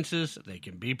expenses, they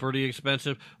can be pretty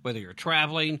expensive, whether you're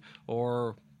traveling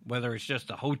or whether it's just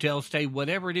a hotel stay,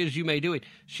 whatever it is you may do it.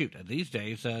 Shoot, these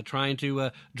days, trying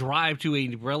to drive to a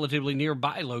relatively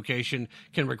nearby location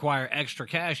can require extra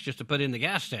cash just to put in the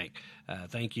gas tank.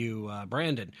 Thank you,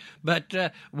 Brandon.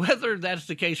 But whether that's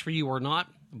the case for you or not,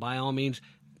 by all means,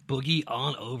 boogie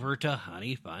on over to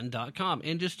honeyfun.com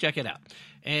and just check it out.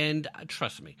 And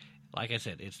trust me, like I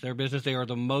said, it's their business. They are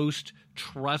the most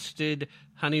trusted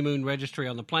honeymoon registry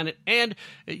on the planet, and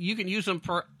you can use them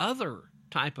for other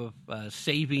type of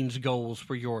savings goals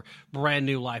for your brand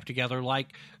new life together,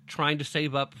 like trying to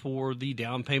save up for the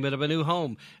down payment of a new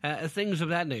home, things of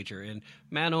that nature. And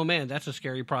man, oh man, that's a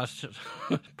scary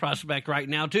prospect right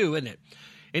now too, isn't it?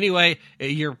 Anyway,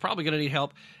 you're probably going to need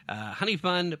help. Honey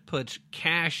Fund puts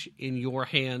cash in your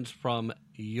hands from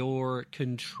your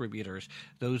contributors,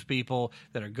 those people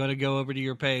that are going to go over to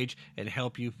your page and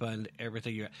help you fund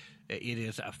everything. It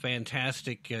is a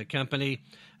fantastic company.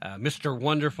 Mr.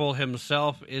 Wonderful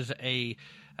himself is a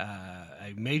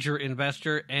major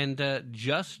investor, and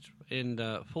just in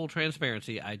full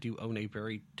transparency, I do own a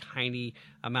very tiny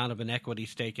amount of an equity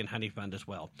stake in Honey Fund as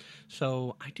well.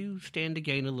 So I do stand to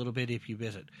gain a little bit if you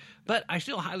visit. But I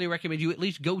still highly recommend you at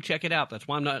least go check it out. That's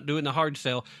why I'm not doing the hard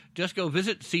sell. Just go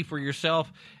visit, see for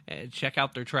yourself, and check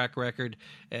out their track record.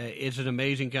 It's an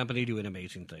amazing company doing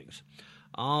amazing things.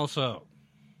 Also,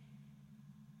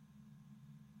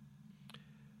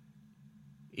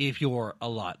 if you're a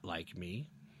lot like me,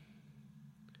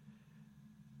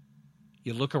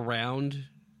 you look around,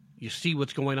 you see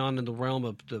what's going on in the realm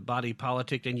of the body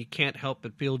politic, and you can't help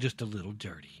but feel just a little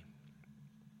dirty.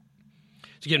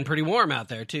 It's getting pretty warm out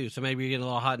there, too, so maybe you're getting a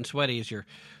little hot and sweaty as you're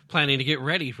planning to get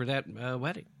ready for that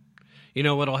wedding. You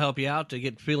know what'll help you out to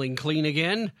get feeling clean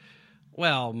again?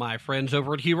 Well, my friends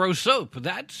over at Hero Soap,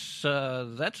 that's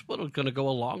what's going to go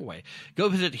a long way. Go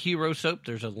visit Hero Soap.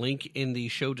 There's a link in the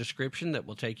show description that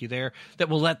will take you there, that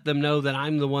will let them know that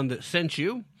I'm the one that sent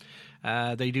you.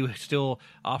 They do still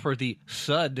offer the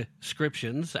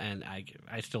subscriptions, and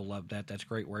I still love that. That's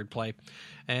great wordplay.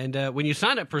 And when you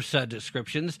sign up for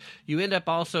subscriptions, you end up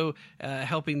also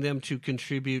helping them to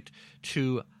contribute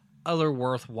to other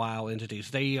worthwhile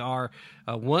entities. They are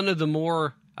one of the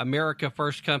more America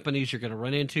First companies you're going to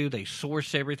run into. They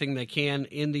source everything they can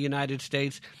in the United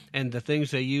States, and the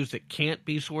things they use that can't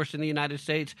be sourced in the United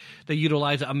States, they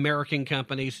utilize American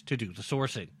companies to do the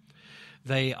sourcing.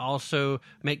 They also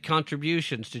make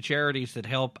contributions to charities that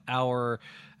help our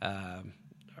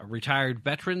retired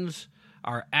veterans,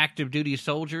 our active duty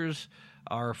soldiers,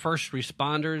 our first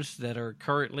responders that are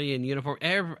currently in uniform,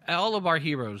 all of our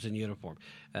heroes in uniform.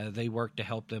 They work to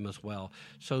help them as well.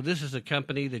 So this is a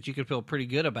company that you can feel pretty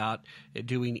good about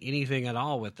doing anything at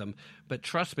all with them. But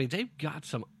trust me, they've got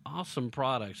some awesome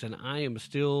products, and I am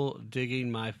still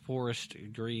digging my forest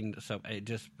green stuff.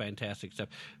 Just fantastic stuff.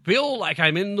 Feel like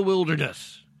I'm in the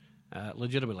wilderness,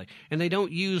 legitimately. And they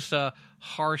don't use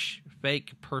harsh,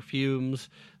 fake perfumes.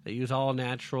 They use all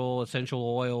natural essential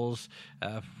oils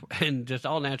and just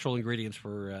all natural ingredients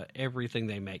for everything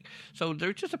they make. So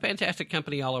they're just a fantastic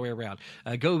company all the way around.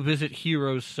 Go visit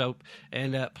Heroes Soap,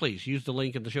 and please use the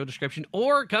link in the show description,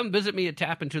 or come visit me at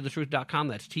tappintothetruth.com.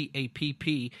 That's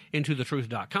TAPP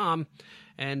intothetruth.com.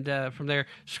 And from there,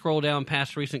 scroll down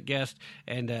past recent guests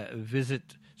and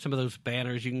visit some of those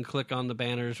banners. You can click on the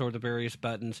banners or the various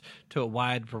buttons to a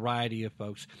wide variety of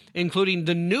folks, including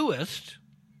the newest.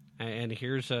 And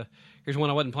here's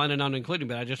one I wasn't planning on including,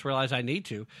 but I just realized I need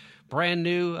to. Brand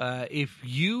new. If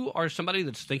you are somebody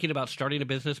that's thinking about starting a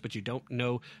business, but you don't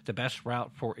know the best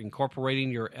route for incorporating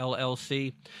your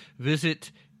LLC,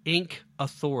 visit Inc.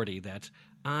 Authority. That's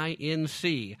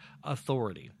INC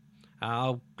Authority.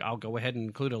 I'll go ahead and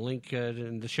include a link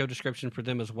in the show description for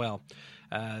them as well.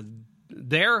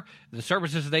 The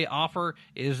services they offer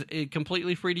is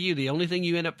completely free to you. The only thing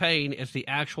you end up paying is the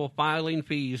actual filing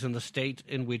fees in the state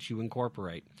in which you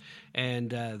incorporate.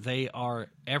 And they are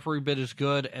every bit as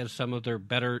good as some of their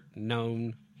better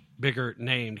known, bigger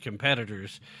named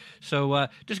competitors. So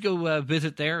just go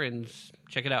visit there and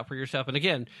check it out for yourself. And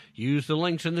again, use the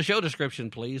links in the show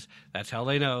description, please. That's how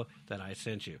they know that I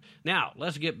sent you. Now,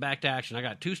 let's get back to action. I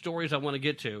got two stories I want to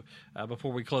get to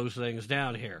before we close things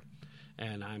down here.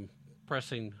 And I'm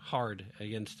pressing hard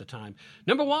against the time.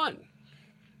 Number one,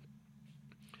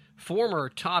 former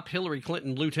top Hillary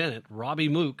Clinton lieutenant Robbie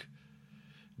Mook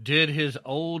did his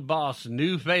old boss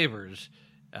no favors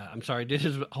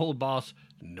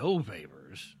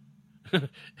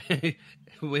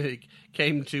when it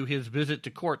came to his visit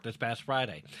to court this past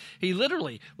Friday. He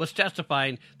literally was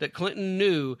testifying that Clinton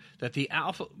knew that the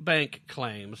Alpha Bank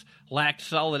claims lacked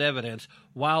solid evidence,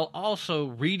 while also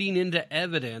reading into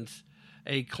evidence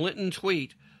a Clinton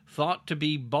tweet thought to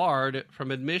be barred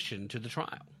from admission to the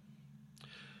trial.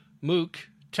 Mook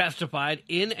testified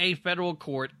in a federal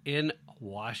court in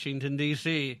Washington,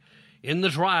 D.C., in the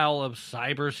trial of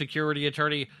cybersecurity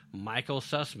attorney Michael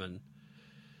Sussman.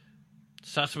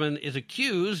 Sussman is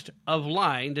accused of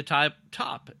lying to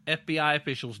top FBI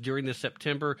officials during the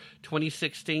September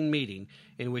 2016 meeting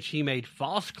in which he made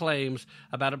false claims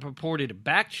about a purported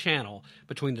back channel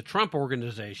between the Trump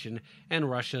Organization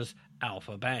and Russia's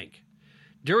Alpha Bank.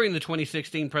 During the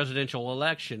 2016 presidential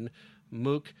election,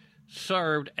 Mook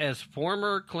served as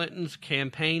former Clinton's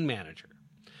campaign manager.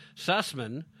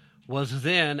 Sussman was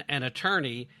then an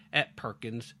attorney at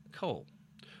Perkins Coie,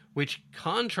 which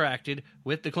contracted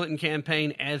with the Clinton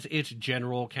campaign as its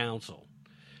general counsel.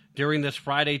 During this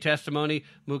Friday testimony,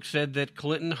 Mook said that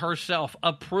Clinton herself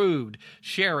approved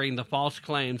sharing the false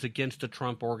claims against the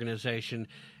Trump Organization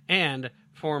and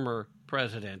former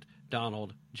President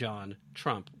Donald John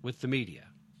Trump with the media.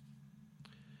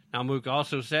 Now, Mook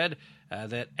also said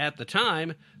that at the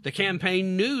time, the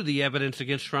campaign knew the evidence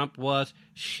against Trump was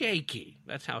shaky.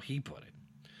 That's how he put it.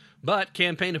 But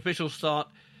campaign officials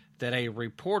thought that a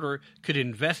reporter could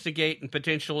investigate and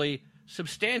potentially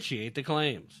substantiate the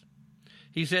claims.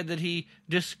 He said that he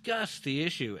discussed the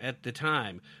issue at the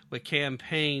time with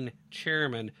campaign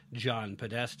chairman John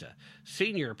Podesta,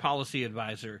 senior policy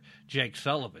advisor Jake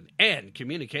Sullivan, and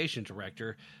communication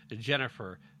director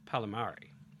Jennifer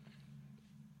Palomari.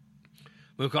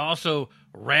 Mook also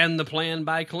ran the plan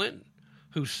by Clinton,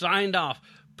 who signed off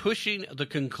pushing the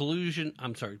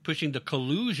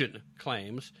collusion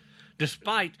claims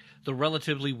despite the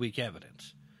relatively weak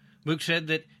evidence. Mook said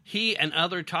that he and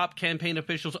other top campaign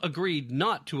officials agreed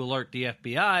not to alert the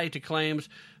FBI to claims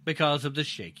because of the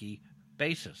shaky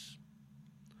basis.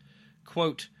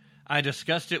 Quote, I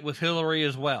discussed it with Hillary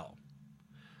as well.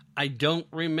 I don't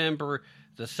remember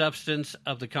the substance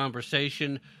of the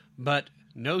conversation, but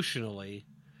notionally,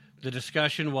 the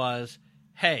discussion was,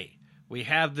 hey, we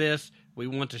have this, we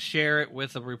want to share it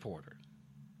with the reporter.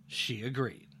 She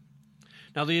agreed.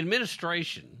 Now, the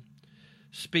administration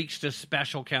speaks to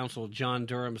special counsel John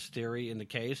Durham's theory in the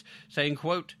case, saying,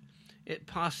 quote, it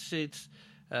posits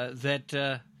that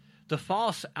the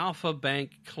false Alpha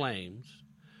Bank claims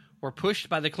were pushed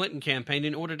by the Clinton campaign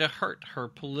in order to hurt her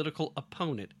political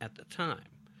opponent at the time,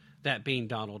 that being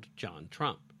Donald John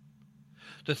Trump.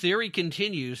 The theory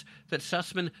continues that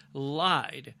Sussman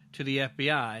lied to the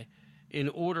FBI in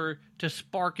order to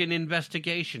spark an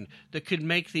investigation that could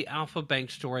make the Alpha Bank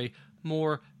story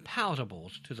more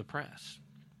palatable to the press.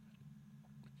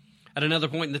 At another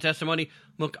point in the testimony,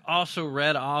 Mook also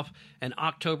read off an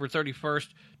October 31st,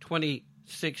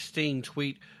 2016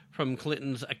 tweet from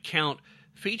Clinton's account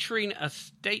featuring a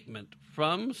statement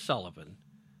from Sullivan,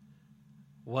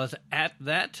 was at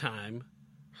that time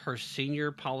her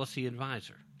senior policy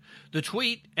advisor. The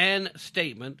tweet and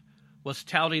statement was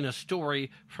touting a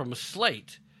story from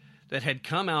Slate that had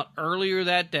come out earlier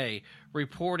that day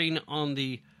reporting on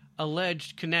the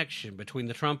alleged connection between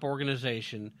the Trump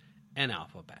Organization and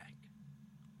Alpha Bank.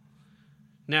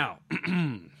 Now,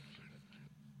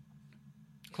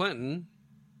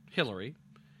 Hillary,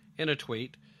 in a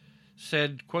tweet,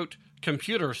 said, quote,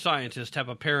 computer scientists have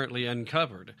apparently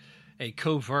uncovered a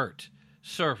covert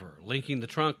server linking the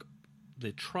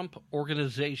Trump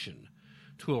Organization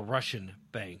to a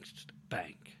Russian-banked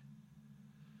bank.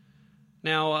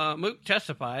 Now, Mook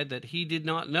testified that he did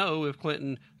not know if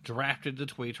Clinton drafted the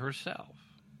tweet herself.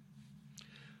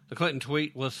 The Clinton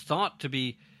tweet was thought to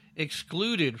be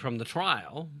excluded from the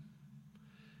trial.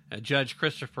 Judge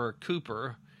Christopher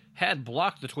Cooper had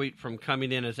blocked the tweet from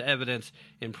coming in as evidence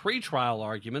in pretrial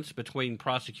arguments between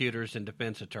prosecutors and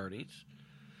defense attorneys.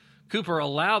 Cooper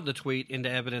allowed the tweet into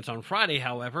evidence on Friday,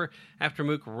 however, after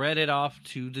Mook read it off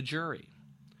to the jury.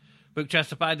 Mook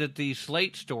testified that the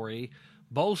Slate story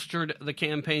bolstered the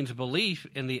campaign's belief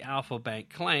in the Alpha Bank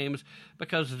claims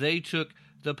because they took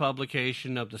the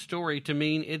publication of the story to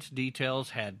mean its details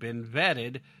had been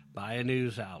vetted by a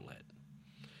news outlet.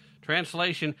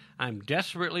 Translation, I'm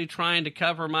desperately trying to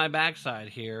cover my backside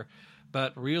here,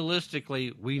 but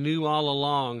realistically, we knew all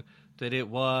along that it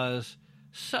was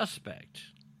suspect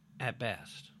at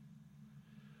best.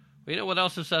 We know what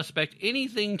else is suspect?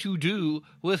 Anything to do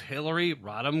with Hillary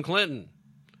Rodham Clinton.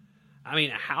 I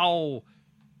mean, how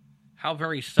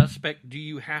very suspect do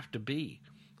you have to be?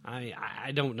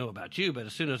 I don't know about you, but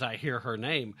as soon as I hear her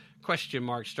name, question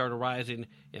marks start arising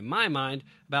in my mind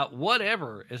about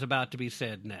whatever is about to be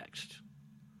said next.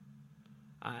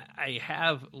 I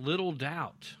have little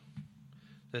doubt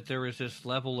that there is this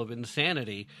level of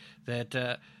insanity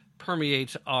that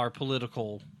permeates our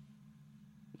political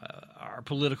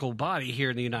body here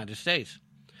in the United States.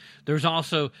 There's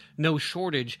also no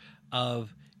shortage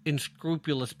of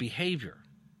unscrupulous behavior,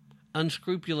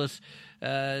 unscrupulous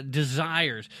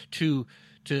desires to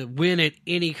win at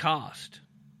any cost.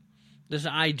 This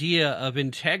idea of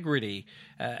integrity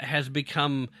has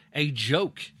become a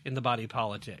joke in the body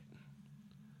politic,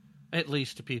 at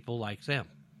least to people like them.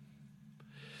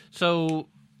 So,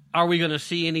 are we going to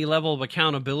see any level of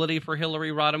accountability for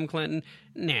Hillary Rodham Clinton?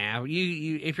 Nah,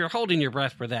 if you're holding your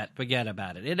breath for that, forget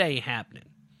about it. It ain't happening.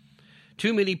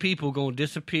 Too many people going to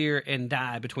disappear and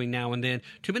die between now and then.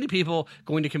 Too many people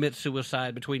going to commit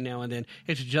suicide between now and then.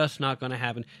 It's just not going to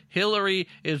happen. Hillary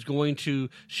is going to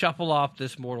shuffle off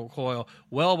this mortal coil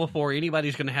well before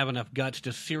anybody's going to have enough guts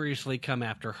to seriously come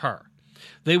after her.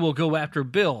 They will go after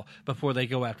Bill before they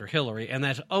go after Hillary, and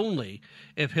that's only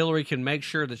if Hillary can make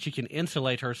sure that she can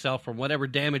insulate herself from whatever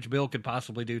damage Bill could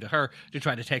possibly do to her to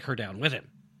try to take her down with him.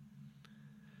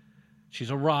 She's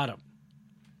a Rodham,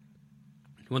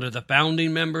 one of the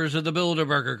founding members of the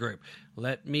Bilderberger Group.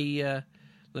 Let me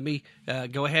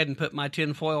go ahead and put my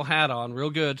tinfoil hat on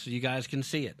real good so you guys can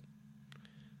see it.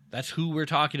 That's who we're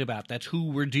talking about. That's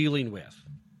who we're dealing with.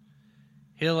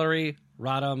 Hillary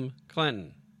Rodham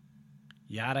Clinton.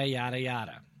 Yada, yada,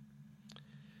 yada.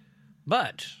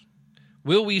 But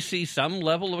will we see some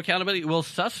level of accountability? Will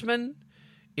Sussman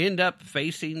end up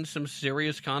facing some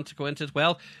serious consequences?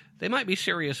 Well, they might be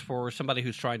serious for somebody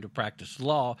who's trying to practice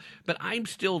law, but I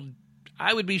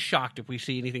would be shocked if we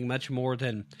see anything much more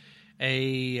than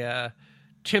a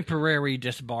temporary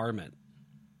disbarment.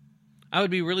 I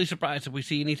would be really surprised if we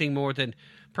see anything more than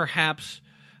perhaps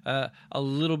a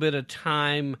little bit of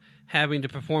time having to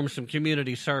perform some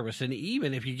community service. And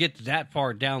even if you get that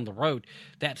far down the road,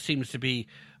 that seems to be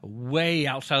way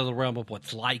outside of the realm of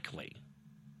what's likely.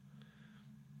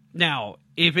 Now,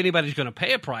 if anybody's going to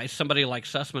pay a price, somebody like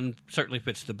Sussman certainly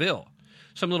fits the bill.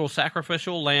 Some little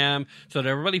sacrificial lamb so that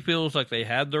everybody feels like they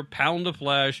had their pound of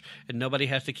flesh and nobody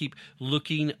has to keep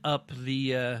looking up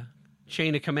the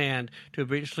chain of command to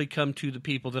eventually come to the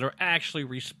people that are actually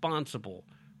responsible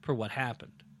for what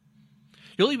happened.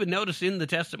 You'll even notice in the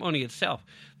testimony itself,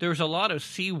 there's a lot of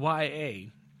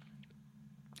CYA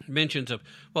mentions of,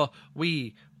 well,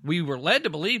 we were led to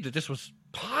believe that this was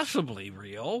possibly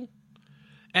real,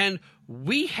 and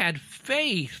we had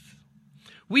faith.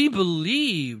 We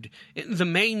believed in the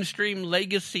mainstream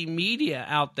legacy media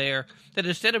out there that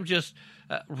instead of just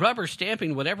rubber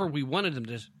stamping whatever we wanted them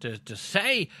to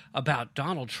say about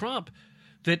Donald Trump,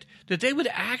 that they would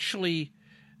actually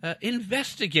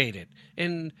investigate it.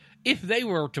 And if they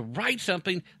were to write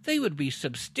something, they would be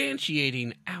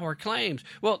substantiating our claims.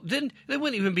 Well, then they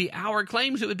wouldn't even be our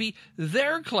claims. It would be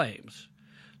their claims.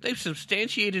 They've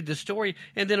substantiated the story.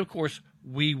 And then, of course,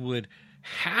 we would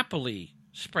happily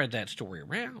spread that story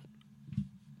around.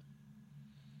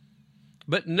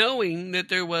 But knowing that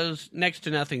there was next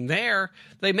to nothing there,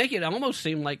 they make it almost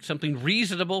seem like something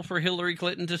reasonable for Hillary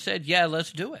Clinton to say, yeah,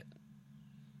 let's do it.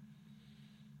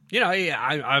 You know,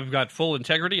 I've got full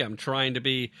integrity. I'm trying to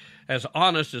be as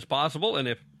honest as possible. And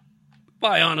if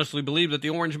I honestly believe that the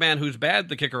orange man who's bad,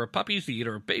 the kicker of puppies, the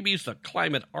eater of babies, the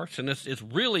climate arsonist is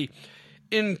really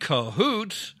in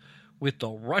cahoots with the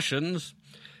Russians,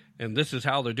 and this is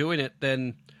how they're doing it,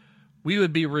 then we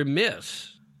would be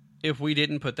remiss if we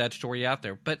didn't put that story out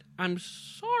there. But I'm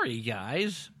sorry,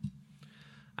 guys.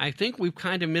 I think we've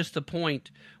kind of missed the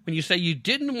point when you say you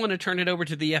didn't want to turn it over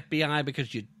to the FBI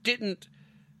because you didn't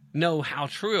know how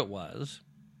true it was,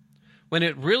 when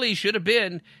it really should have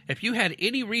been, if you had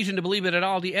any reason to believe it at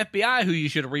all, the FBI who you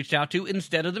should have reached out to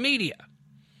instead of the media.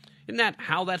 Isn't that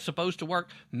how that's supposed to work?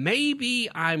 Maybe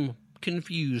I'm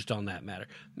confused on that matter.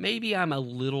 Maybe I'm a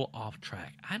little off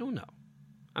track. I don't know.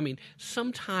 I mean,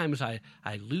 sometimes I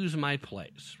lose my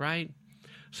place, right?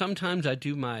 Sometimes I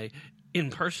do my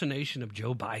impersonation of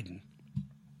Joe Biden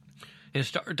and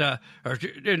start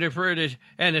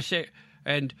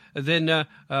and then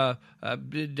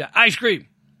ice cream.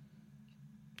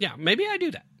 Yeah, maybe I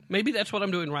do that. Maybe that's what I'm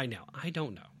doing right now. I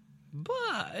don't know.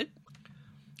 But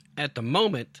at the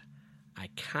moment, I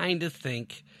kind of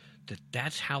think that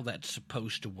that's how that's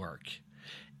supposed to work.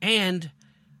 And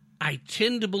I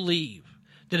tend to believe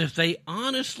that if they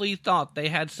honestly thought they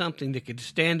had something that could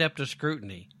stand up to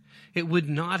scrutiny, it would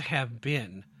not have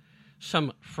been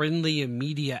some friendly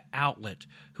media outlet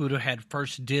who would have had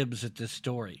first dibs at this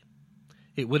story.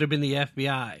 it would have been the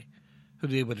FBI who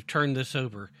they would have turned this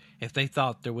over if they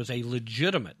thought there was a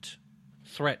legitimate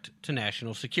threat to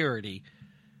national security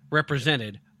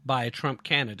represented by a Trump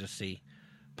candidacy,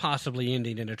 possibly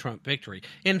ending in a Trump victory.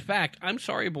 In fact, I'm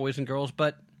sorry, boys and girls,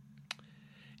 but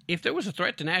if there was a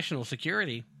threat to national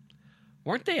security,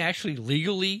 weren't they actually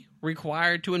legally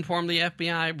required to inform the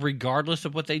FBI regardless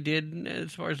of what they did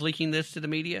as far as leaking this to the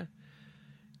media?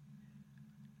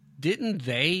 Didn't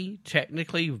they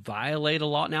technically violate a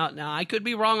law? Now, I could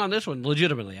be wrong on this one,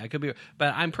 legitimately. I could be,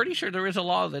 but I'm pretty sure there is a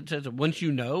law that says that once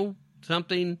you know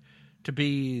something to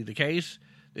be the case,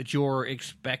 that you're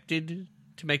expected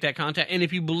to make that contact. And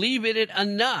if you believe in it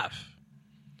enough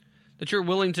that you're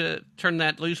willing to turn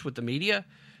that loose with the media,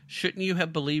 shouldn't you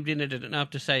have believed in it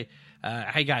enough to say,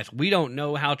 hey, guys, we don't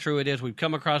know how true it is. We've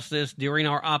come across this during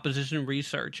our opposition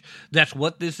research. That's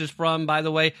what this is from, by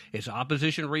the way. It's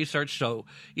opposition research. So,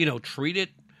 treat it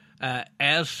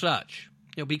as such.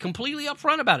 Be completely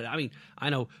upfront about it. I mean, I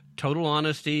know total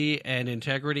honesty and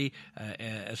integrity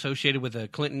associated with a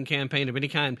Clinton campaign of any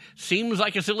kind seems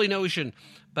like a silly notion.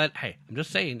 But, hey, I'm just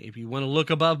saying, if you want to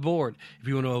look above board, if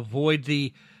you want to avoid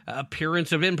the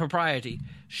appearance of impropriety,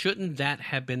 shouldn't that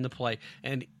have been the play?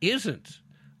 And isn't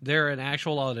there an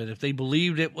actual law that if they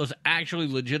believed it was actually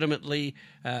legitimately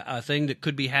a thing that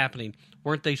could be happening,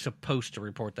 weren't they supposed to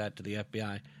report that to the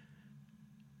FBI?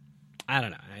 I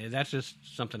don't know. That's just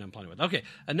something I'm playing with. Okay,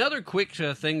 another quick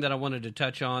thing that I wanted to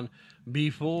touch on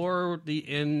before the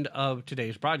end of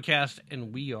today's broadcast,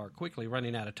 and we are quickly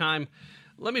running out of time.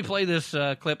 Let me play this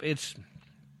clip. It's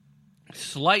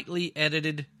slightly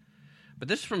edited, but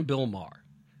this is from Bill Maher.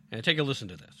 And take a listen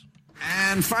to this.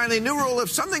 And finally, new rule: if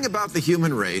something about the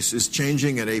human race is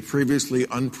changing at a previously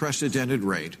unprecedented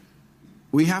rate,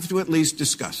 we have to at least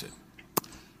discuss it.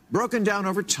 Broken down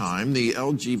over time, the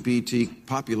LGBT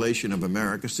population of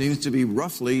America seems to be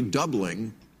roughly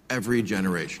doubling every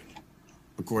generation.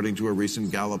 According to a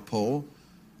recent Gallup poll,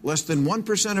 less than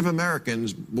 1% of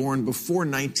Americans born before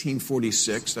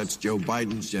 1946, that's Joe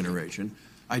Biden's generation,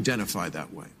 identify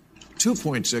that way.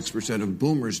 2.6% of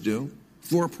boomers do.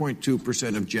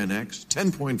 4.2% of Gen X,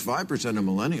 10.5% of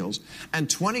millennials, and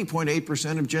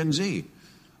 20.8% of Gen Z.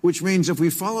 Which means if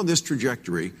we follow this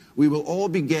trajectory, we will all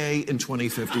be gay in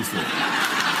 2054.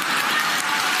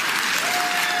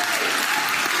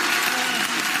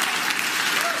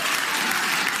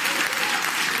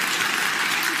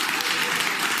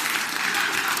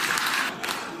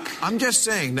 I'm just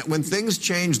saying that when things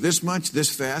change this much,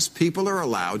 this fast, people are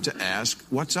allowed to ask,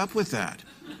 what's up with that?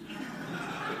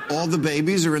 All the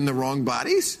babies are in the wrong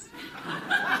bodies?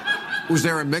 Was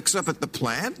there a mix-up at the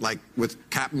plant, like with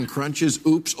Captain Crunch's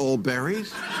Oops, All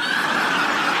Berries?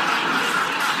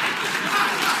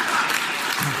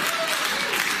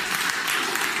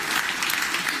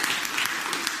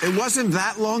 It wasn't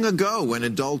that long ago when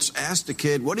adults asked a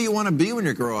kid, what do you want to be when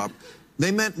you grow up?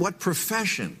 They meant what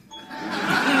profession?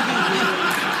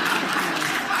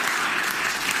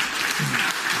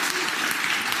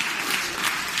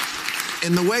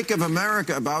 In the wake of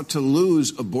America about to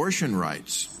lose abortion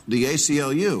rights, the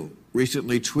ACLU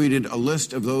recently tweeted a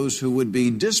list of those who would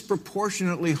be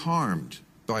disproportionately harmed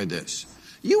by this.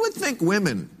 You would think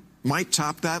women might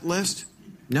top that list?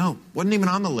 No, wasn't even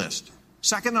on the list.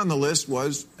 Second on the list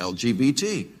was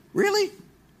LGBT. Really?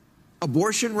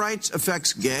 Abortion rights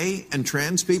affects gay and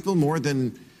trans people more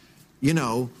than,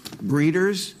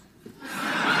 breeders?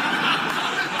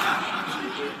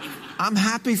 I'm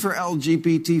happy for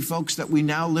LGBT folks that we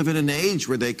now live in an age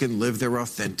where they can live their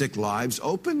authentic lives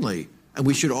openly. And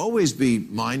we should always be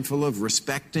mindful of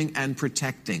respecting and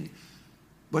protecting.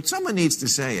 But someone needs to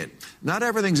say it. Not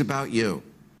everything's about you.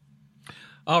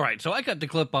 All right, so I cut the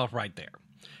clip off right there.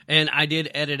 And I did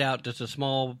edit out just a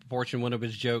small portion, one of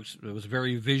his jokes. It was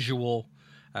very visual,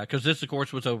 because this, of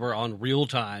course, was over on Real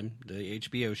Time, the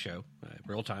HBO show,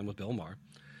 Real Time with Bill Maher.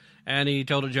 And he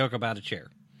told a joke about a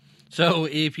chair. So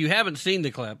if you haven't seen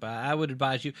the clip, I would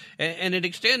advise you, and it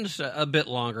extends a bit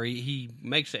longer. He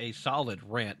makes a solid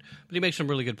rant, but he makes some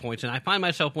really good points. And I find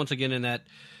myself once again in that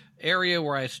area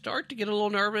where I start to get a little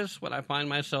nervous when I find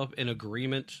myself in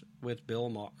agreement with Bill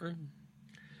Maher.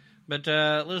 But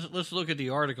let's look at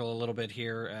the article a little bit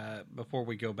here before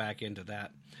we go back into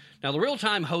that. Now, the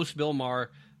Real-Time host Bill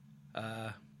Maher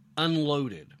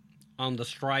unloaded on the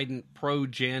strident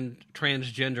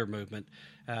pro-transgender movement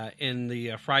in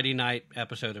the Friday night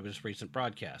episode of his recent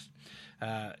broadcast.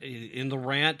 In the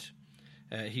rant,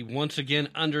 he once again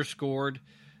underscored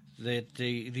that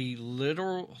the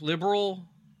liberal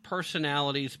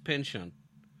personality's penchant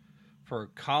for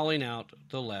calling out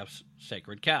the left's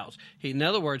sacred cows. In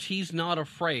other words, he's not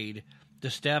afraid to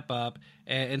step up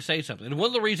and say something. And one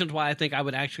of the reasons why I think I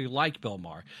would actually like Bill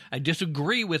Maher, I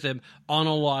disagree with him on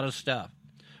a lot of stuff,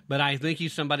 but I think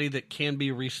he's somebody that can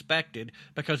be respected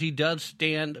because he does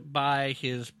stand by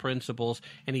his principles,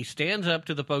 and he stands up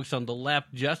to the folks on the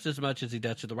left just as much as he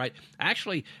does to the right.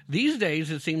 Actually, these days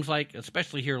it seems like,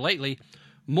 especially here lately,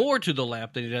 more to the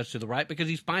left than he does to the right because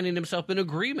he's finding himself in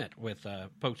agreement with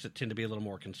folks that tend to be a little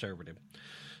more conservative.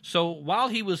 So while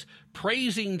he was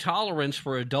praising tolerance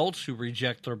for adults who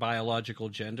reject their biological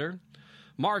gender,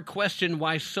 Maher questioned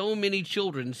why so many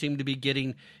children seem to be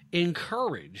getting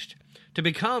encouraged to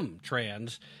become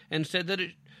trans and said that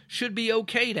it should be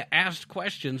okay to ask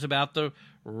questions about the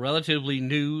relatively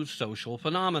new social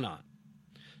phenomenon,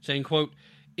 saying, quote,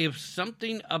 "If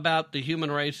something about the human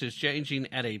race is changing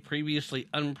at a previously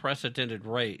unprecedented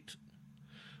rate,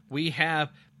 we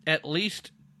have at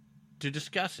least to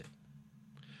discuss it.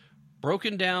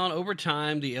 Broken down over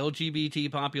time, the LGBT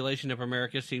population of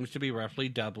America seems to be roughly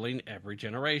doubling every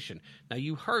generation." Now,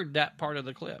 you heard that part of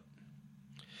the clip.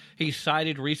 He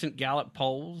cited recent Gallup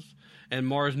polls, and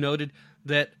Mars noted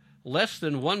that less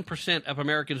than 1% of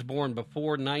Americans born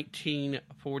before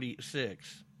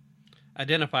 1946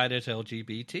 identified as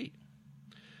LGBT.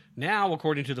 Now,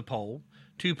 according to the poll,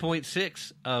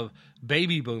 2.6% of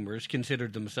baby boomers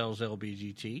considered themselves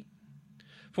LGBT,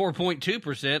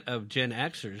 4.2% of Gen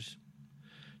Xers,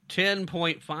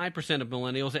 10.5% of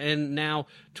millennials, and now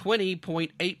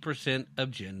 20.8% of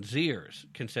Gen Zers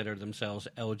consider themselves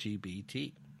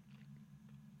LGBT.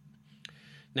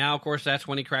 Now, of course, that's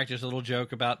when he cracked his little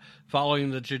joke about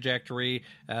following the trajectory,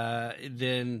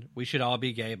 then we should all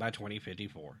be gay by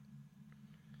 2054.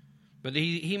 But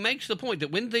he makes the point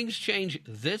that when things change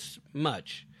this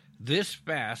much, this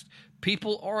fast,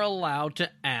 people are allowed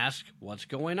to ask what's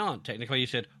going on. Technically, he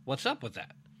said, what's up with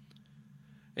that?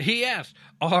 He asked,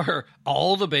 are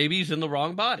all the babies in the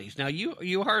wrong bodies? Now,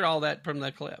 you heard all that from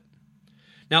that clip.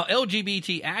 Now,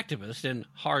 LGBT activists and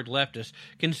hard leftists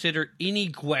consider any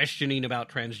questioning about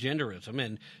transgenderism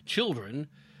and children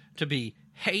to be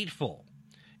hateful,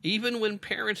 even when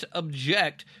parents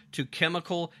object to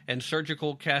chemical and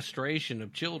surgical castration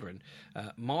of children.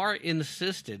 Maher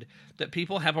insisted that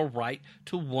people have a right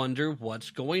to wonder what's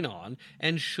going on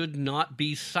and should not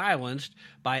be silenced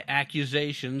by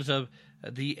accusations of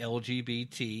the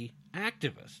LGBT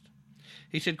activist.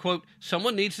 He said, quote,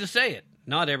 "Someone needs to say it.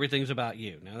 Not everything's about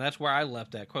you." Now, that's where I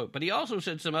left that quote. But he also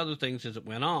said some other things as it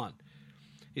went on.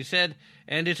 He said,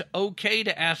 and it's okay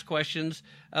to ask questions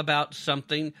about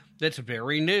something that's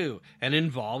very new and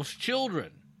involves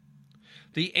children.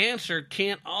 The answer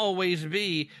can't always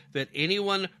be that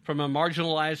anyone from a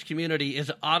marginalized community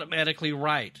is automatically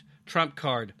right. Trump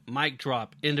card, mic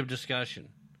drop, end of discussion.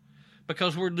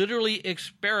 Because we're literally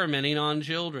experimenting on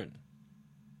children.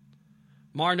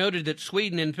 Maher noted that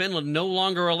Sweden and Finland no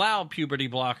longer allow puberty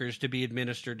blockers to be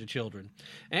administered to children,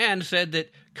 and said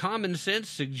that common sense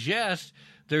suggests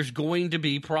there's going to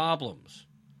be problems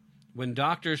when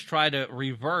doctors try to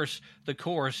reverse the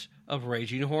course of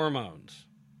raging hormones.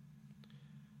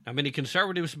 Now, many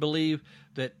conservatives believe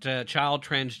that child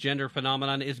transgender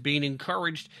phenomenon is being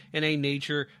encouraged in a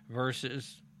nurture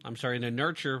versus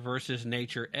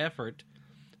nature effort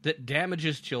that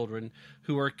damages children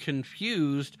who are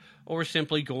confused or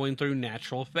simply going through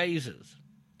natural phases.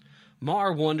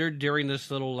 Maher wondered during this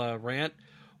little rant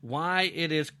why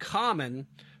it is common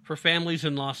for families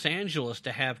in Los Angeles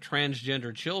to have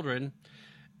transgender children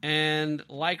and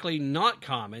likely not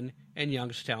common in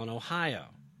Youngstown, Ohio.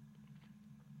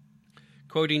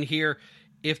 Quoting here,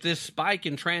 "If this spike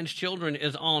in trans children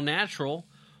is all natural,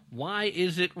 why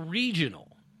is it regional?"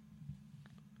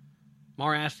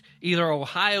 Maher asked, either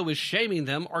Ohio is shaming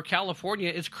them or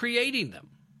California is creating them.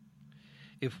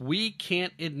 If we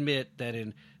can't admit that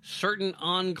in certain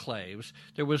enclaves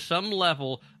there was some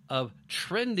level of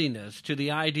trendiness to the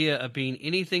idea of being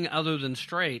anything other than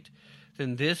straight,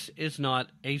 then this is not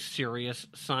a serious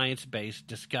science-based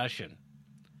discussion.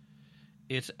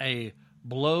 It's a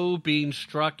blow being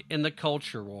struck in the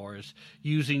culture wars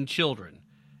using children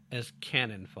as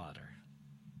cannon fodder.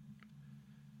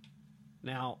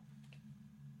 Now,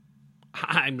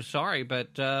 I'm sorry,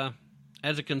 but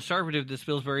as a conservative, this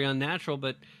feels very unnatural,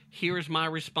 but here's my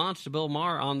response to Bill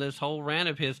Maher on this whole rant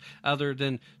of his, other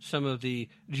than some of the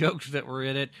jokes that were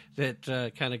in it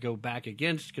that kind of go back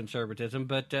against conservatism.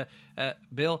 But,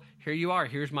 Bill, here you are.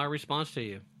 Here's my response to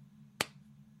you.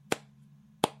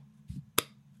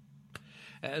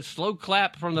 A slow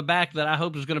clap from the back that I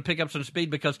hope is going to pick up some speed,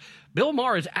 because Bill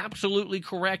Maher is absolutely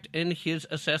correct in his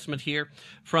assessment here,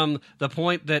 from the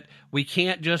point that we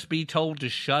can't just be told to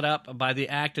shut up by the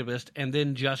activist and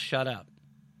then just shut up.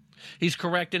 He's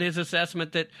correct in his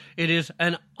assessment that it is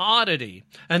an oddity,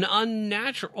 an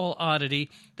unnatural oddity,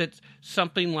 that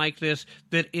something like this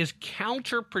that is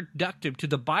counterproductive to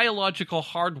the biological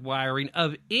hardwiring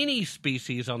of any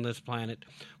species on this planet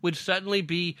would suddenly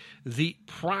be the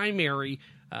primary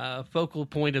focal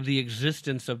point of the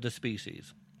existence of the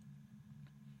species.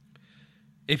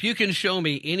 If you can show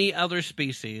me any other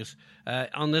species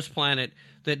on this planet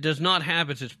that does not have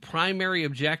as its primary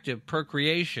objective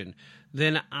procreation,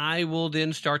 then I will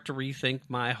then start to rethink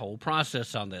my whole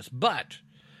process on this. But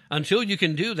until you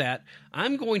can do that,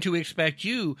 I'm going to expect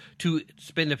you to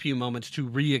spend a few moments to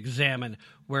re-examine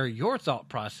where your thought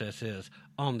process is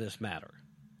on this matter.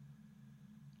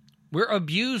 We're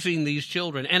abusing these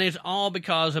children, and it's all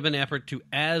because of an effort to,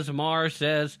 as Marr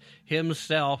says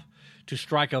himself, to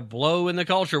strike a blow in the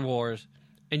culture wars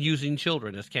and using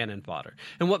children as cannon fodder.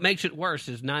 And what makes it worse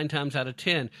is 9 times out of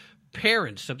 10,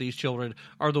 parents of these children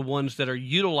are the ones that are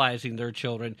utilizing their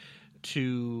children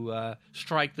to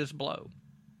strike this blow.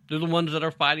 They're the ones that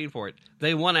are fighting for it.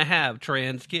 They want to have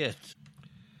trans kids.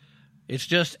 It's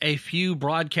just a few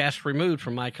broadcasts removed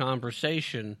from my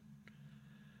conversation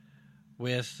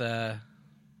with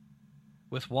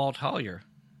Walt Hollier,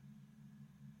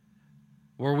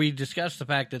 where we discussed the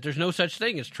fact that there's no such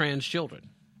thing as trans children.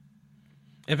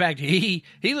 In fact, he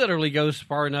literally goes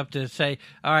far enough to say,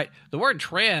 all right, the word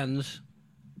trans,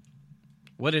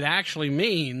 what it actually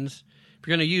means, if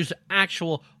you're going to use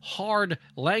actual hard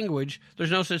language, there's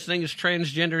no such thing as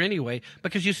transgender anyway,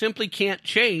 because you simply can't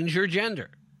change your gender.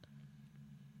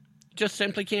 Just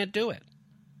simply can't do it.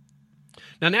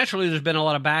 Now, naturally, there's been a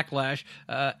lot of backlash,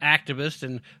 activists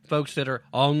and folks that are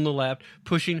on the left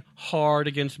pushing hard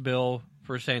against Bill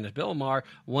for saying this. Bill Maher,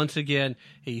 once again,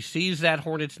 he sees that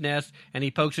hornet's nest and he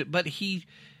pokes it, but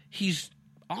he's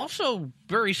also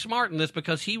very smart in this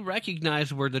because he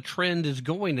recognized where the trend is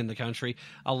going in the country.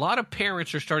 A lot of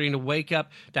parents are starting to wake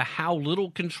up to how little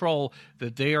control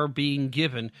that they are being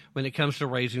given when it comes to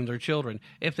raising their children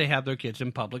if they have their kids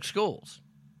in public schools.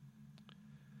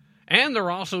 And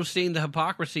they're also seeing the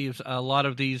hypocrisy of a lot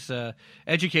of these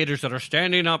educators that are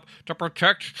standing up to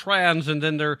protect trans, and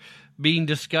then they're being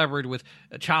discovered with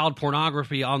child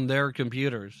pornography on their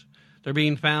computers. They're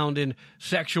being found in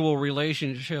sexual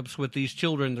relationships with these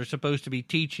children they're supposed to be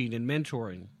teaching and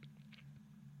mentoring.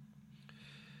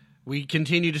 We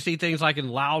continue to see things like in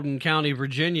Loudoun County,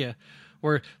 Virginia,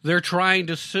 where they're trying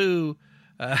to sue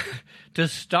to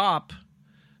stop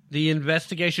the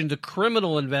investigation, the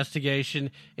criminal investigation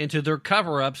into their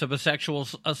cover-ups of the sexual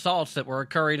assaults that were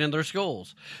occurring in their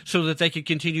schools so that they could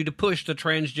continue to push the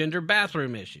transgender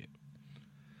bathroom issue.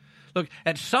 Look,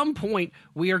 at some point,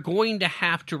 we are going to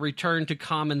have to return to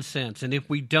common sense, and if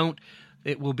we don't,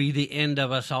 it will be the end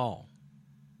of us all.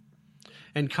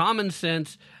 And common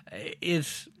sense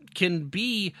can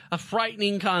be a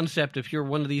frightening concept if you're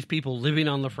one of these people living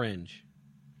on the fringe.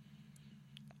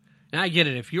 Now, I get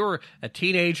it. If you're a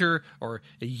teenager or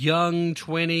a young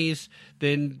 20s,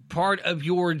 then part of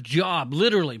your job,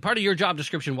 literally, part of your job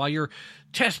description while you're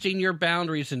testing your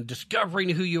boundaries and discovering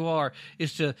who you are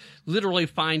is to literally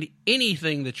find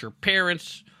anything that your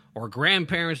parents or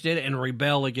grandparents did and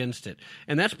rebel against it.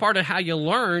 And that's part of how you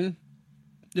learn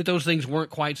that those things weren't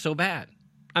quite so bad.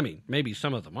 I mean, maybe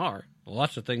some of them are.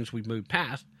 Lots of things we've moved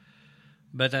past.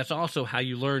 But that's also how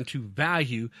you learn to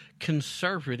value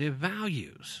conservative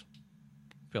values.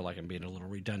 I feel like I'm being a little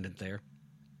redundant there.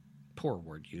 Poor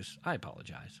word use. I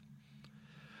apologize.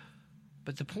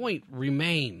 But the point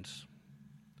remains.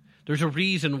 There's a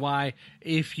reason why,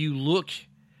 if you look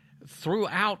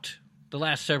throughout the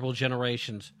last several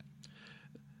generations,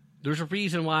 there's a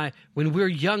reason why when we're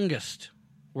youngest,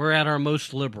 we're at our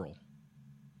most liberal.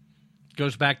 It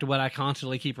goes back to what I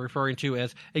constantly keep referring to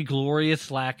as a glorious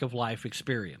lack of life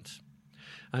experience.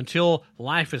 Until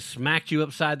life has smacked you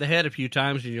upside the head a few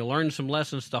times and you learn some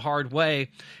lessons the hard way,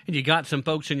 and you got some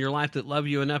folks in your life that love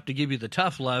you enough to give you the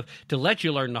tough love, to let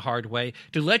you learn the hard way,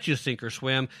 to let you sink or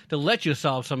swim, to let you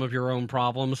solve some of your own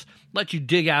problems, let you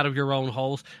dig out of your own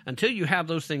holes, until you have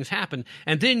those things happen.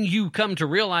 And then you come to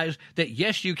realize that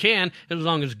yes, you can, as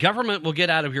long as government will get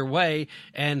out of your way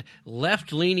and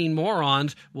left-leaning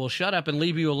morons will shut up and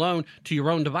leave you alone to your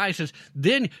own devices.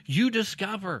 Then you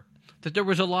discover that there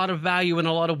was a lot of value and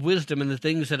a lot of wisdom in the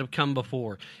things that have come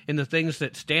before, in the things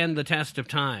that stand the test of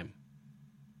time.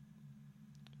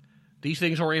 These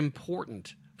things are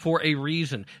important for a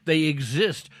reason. They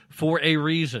exist for a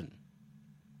reason.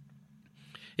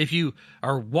 If you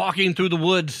are walking through the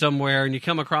woods somewhere and you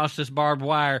come across this barbed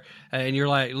wire and you're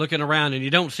like looking around and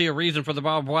you don't see a reason for the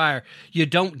barbed wire, you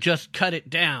don't just cut it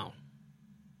down.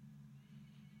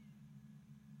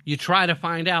 You try to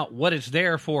find out what it's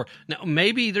there for. Now,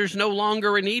 maybe there's no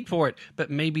longer a need for it, but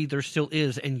maybe there still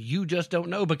is, and you just don't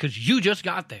know because you just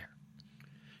got there.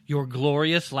 Your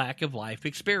glorious lack of life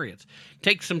experience.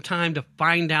 Take some time to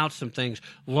find out some things,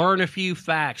 learn a few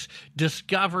facts,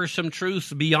 discover some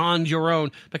truths beyond your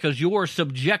own, because your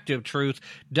subjective truth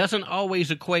doesn't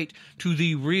always equate to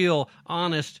the real,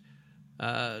 honest,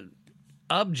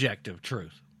 objective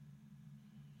truth.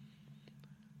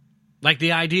 Like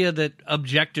the idea that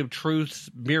objective truth's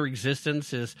mere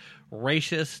existence is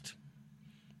racist,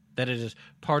 that it is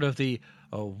part of the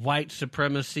white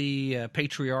supremacy,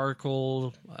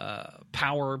 patriarchal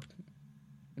power,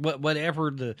 whatever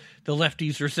the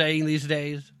lefties are saying these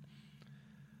days.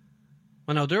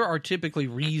 Well, no, there are typically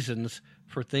reasons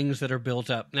for things that are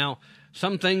built up. Now,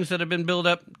 some things that have been built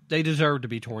up, they deserve to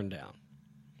be torn down.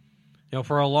 You know,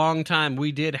 for a long time,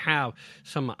 we did have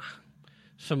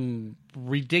some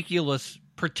ridiculous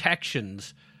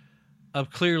protections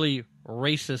of clearly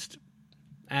racist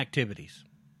activities.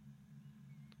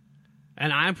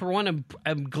 And I, for one,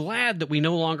 am glad that we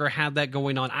no longer have that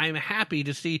going on. I'm happy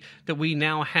to see that we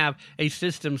now have a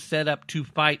system set up to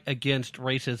fight against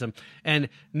racism. And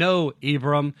no,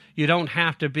 Ibram, you don't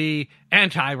have to be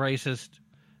anti-racist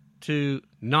to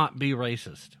not be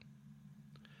racist.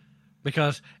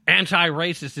 Because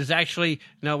anti-racist is actually,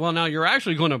 now you're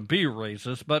actually going to be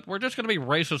racist, but we're just going to be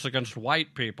racist against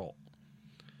white people.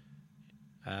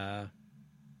 Ibram,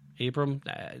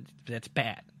 that's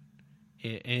bad.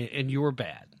 And you're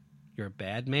bad. You're a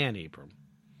bad man, Ibram.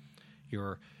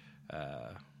 You're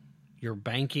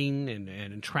banking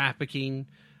and trafficking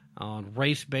on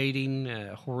race baiting,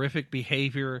 horrific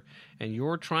behavior, and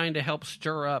you're trying to help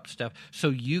stir up stuff so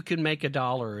you can make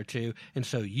 $1 or $2, and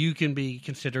so you can be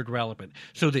considered relevant,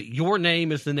 so that your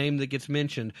name is the name that gets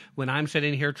mentioned when I'm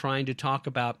sitting here trying to talk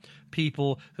about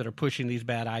people that are pushing these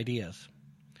bad ideas.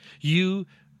 You,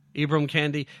 Ibram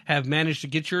Kendi, have managed to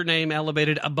get your name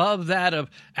elevated above that of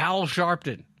Al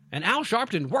Sharpton. And Al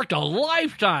Sharpton worked a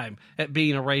lifetime at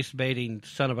being a race-baiting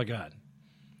son of a gun.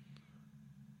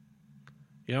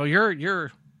 You know,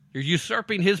 you're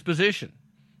usurping his position.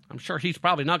 I'm sure he's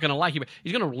probably not going to like you, but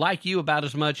he's going to like you about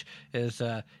as much as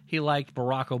he liked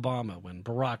Barack Obama when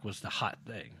Barack was the hot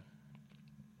thing.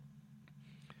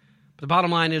 But the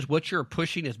bottom line is what you're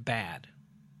pushing is bad.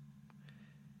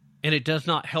 And it does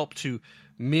not help to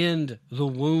mend the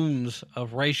wounds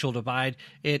of racial divide.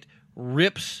 It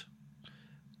rips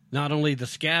not only the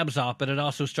scabs off, but it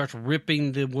also starts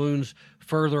ripping the wounds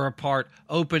further apart,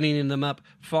 opening them up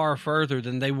far further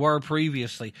than they were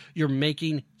previously. You're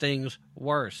making things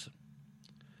worse.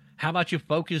 How about you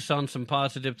focus on some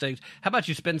positive things? How about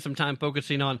you spend some time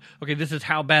focusing on, okay, this is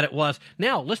how bad it was.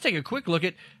 Now, let's take a quick look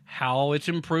at how it's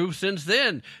improved since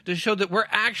then to show that we're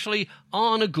actually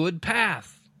on a good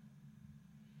path.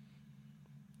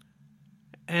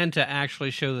 And to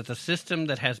actually show that the system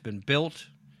that has been built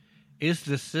is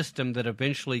the system that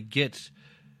eventually gets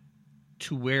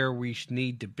to where we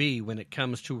need to be when it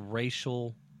comes to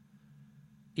racial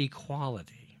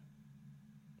equality.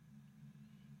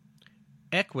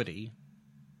 Equity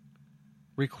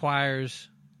requires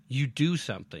you do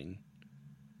something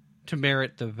to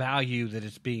merit the value that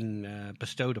is being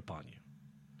bestowed upon you.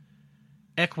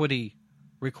 Equity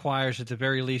requires, at the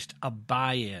very least, a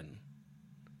buy-in.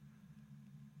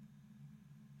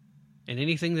 And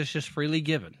anything that's just freely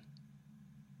given,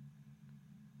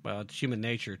 well, it's human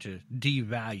nature to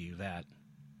devalue that.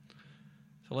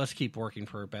 So let's keep working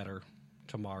for a better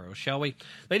tomorrow, shall we?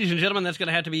 Ladies and gentlemen, that's going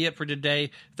to have to be it for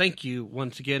today. Thank you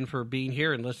once again for being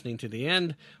here and listening to the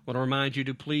end. I want to remind you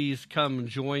to please come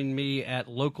join me at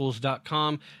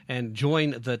locals.com and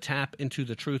join the Tap Into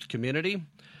the Truth community.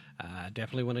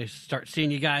 Definitely want to start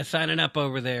seeing you guys signing up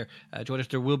over there. Join us.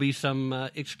 There will be some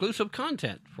exclusive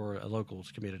content for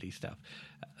Locals community stuff.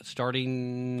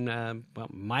 Starting,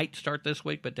 might start this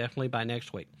week, but definitely by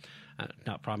next week.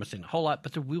 Not promising a whole lot,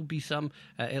 but there will be some,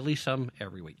 at least some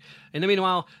every week. In the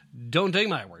meanwhile, don't take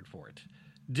my word for it.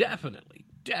 Definitely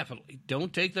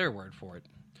don't take their word for it.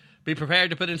 Be prepared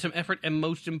to put in some effort, and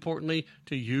most importantly,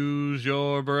 to use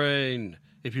your brain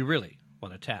if you really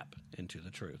want to tap into the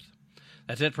truth.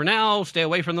 That's it for now. Stay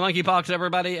away from the monkeypox,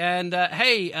 everybody. And,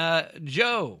 hey,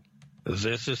 Joe,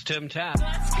 this is Tim Tapp.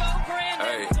 Let's go, Brandon.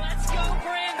 Hey. Let's go,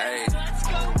 Brandon. Hey. Let's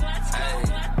go. Let's go. Hey.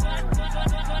 Let's go, Brandon.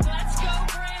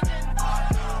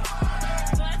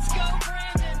 Let's go,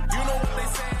 Brandon. You know what they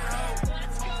say, ho.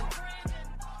 Let's go,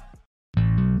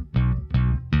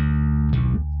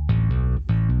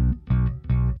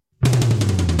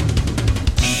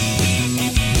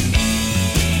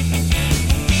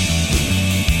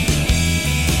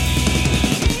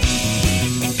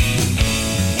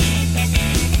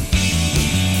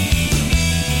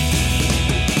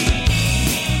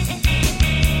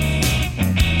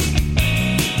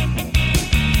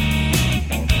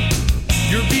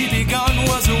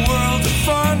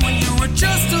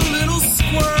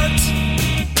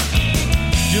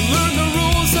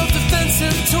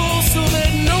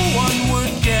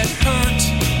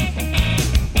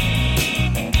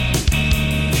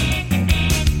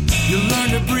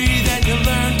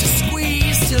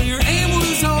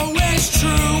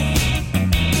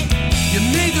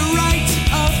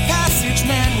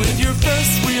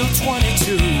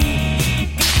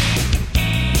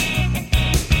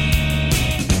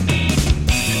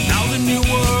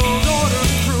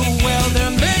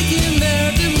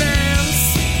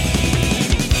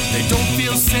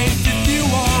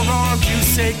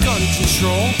 gun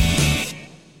control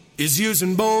is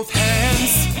using both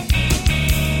hands.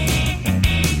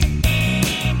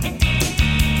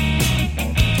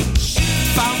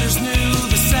 Founders knew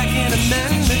the Second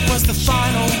Amendment was the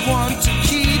final one to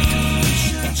keep,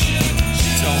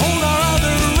 to hold our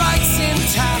other rights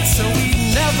intact so we'd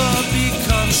never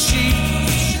become sheep.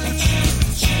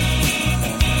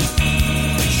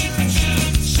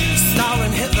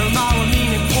 Stalin, Hitler, Mao,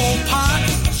 and Pol Pot,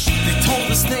 they told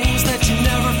us things that you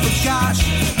never forgot.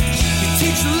 You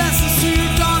teach the lessons to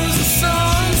your daughters and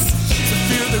sons, to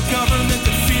fear the government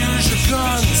that fears your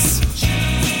guns.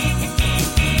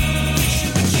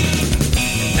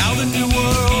 Now the New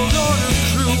World Order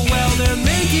crew, well, they're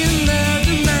making their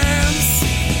demands.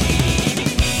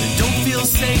 They don't feel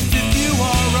safe if you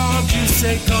are armed. You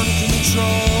say gun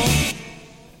control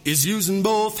is using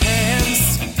both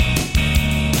hands.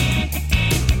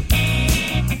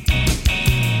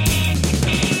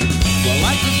 Well,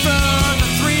 I prefer the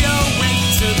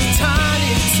 308 to the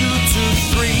tiny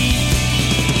 223.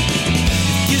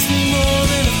 It gives me more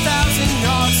than 1,000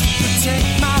 yards to protect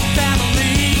my family.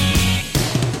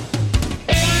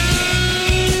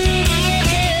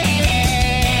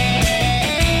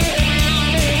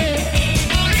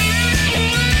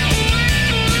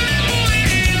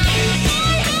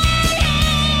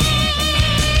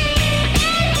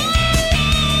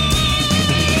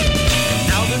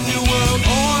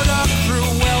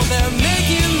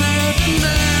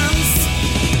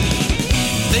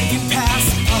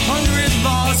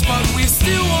 But we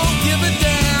still won't give a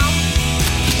damn.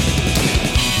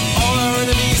 All our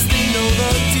enemies, they know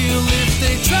the deal. If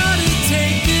they try to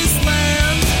take this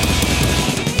land,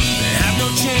 they have no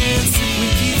chance if we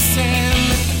keep saying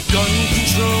gun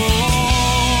control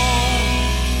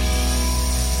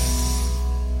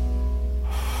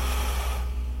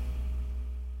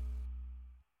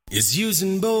is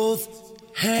using both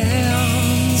hands.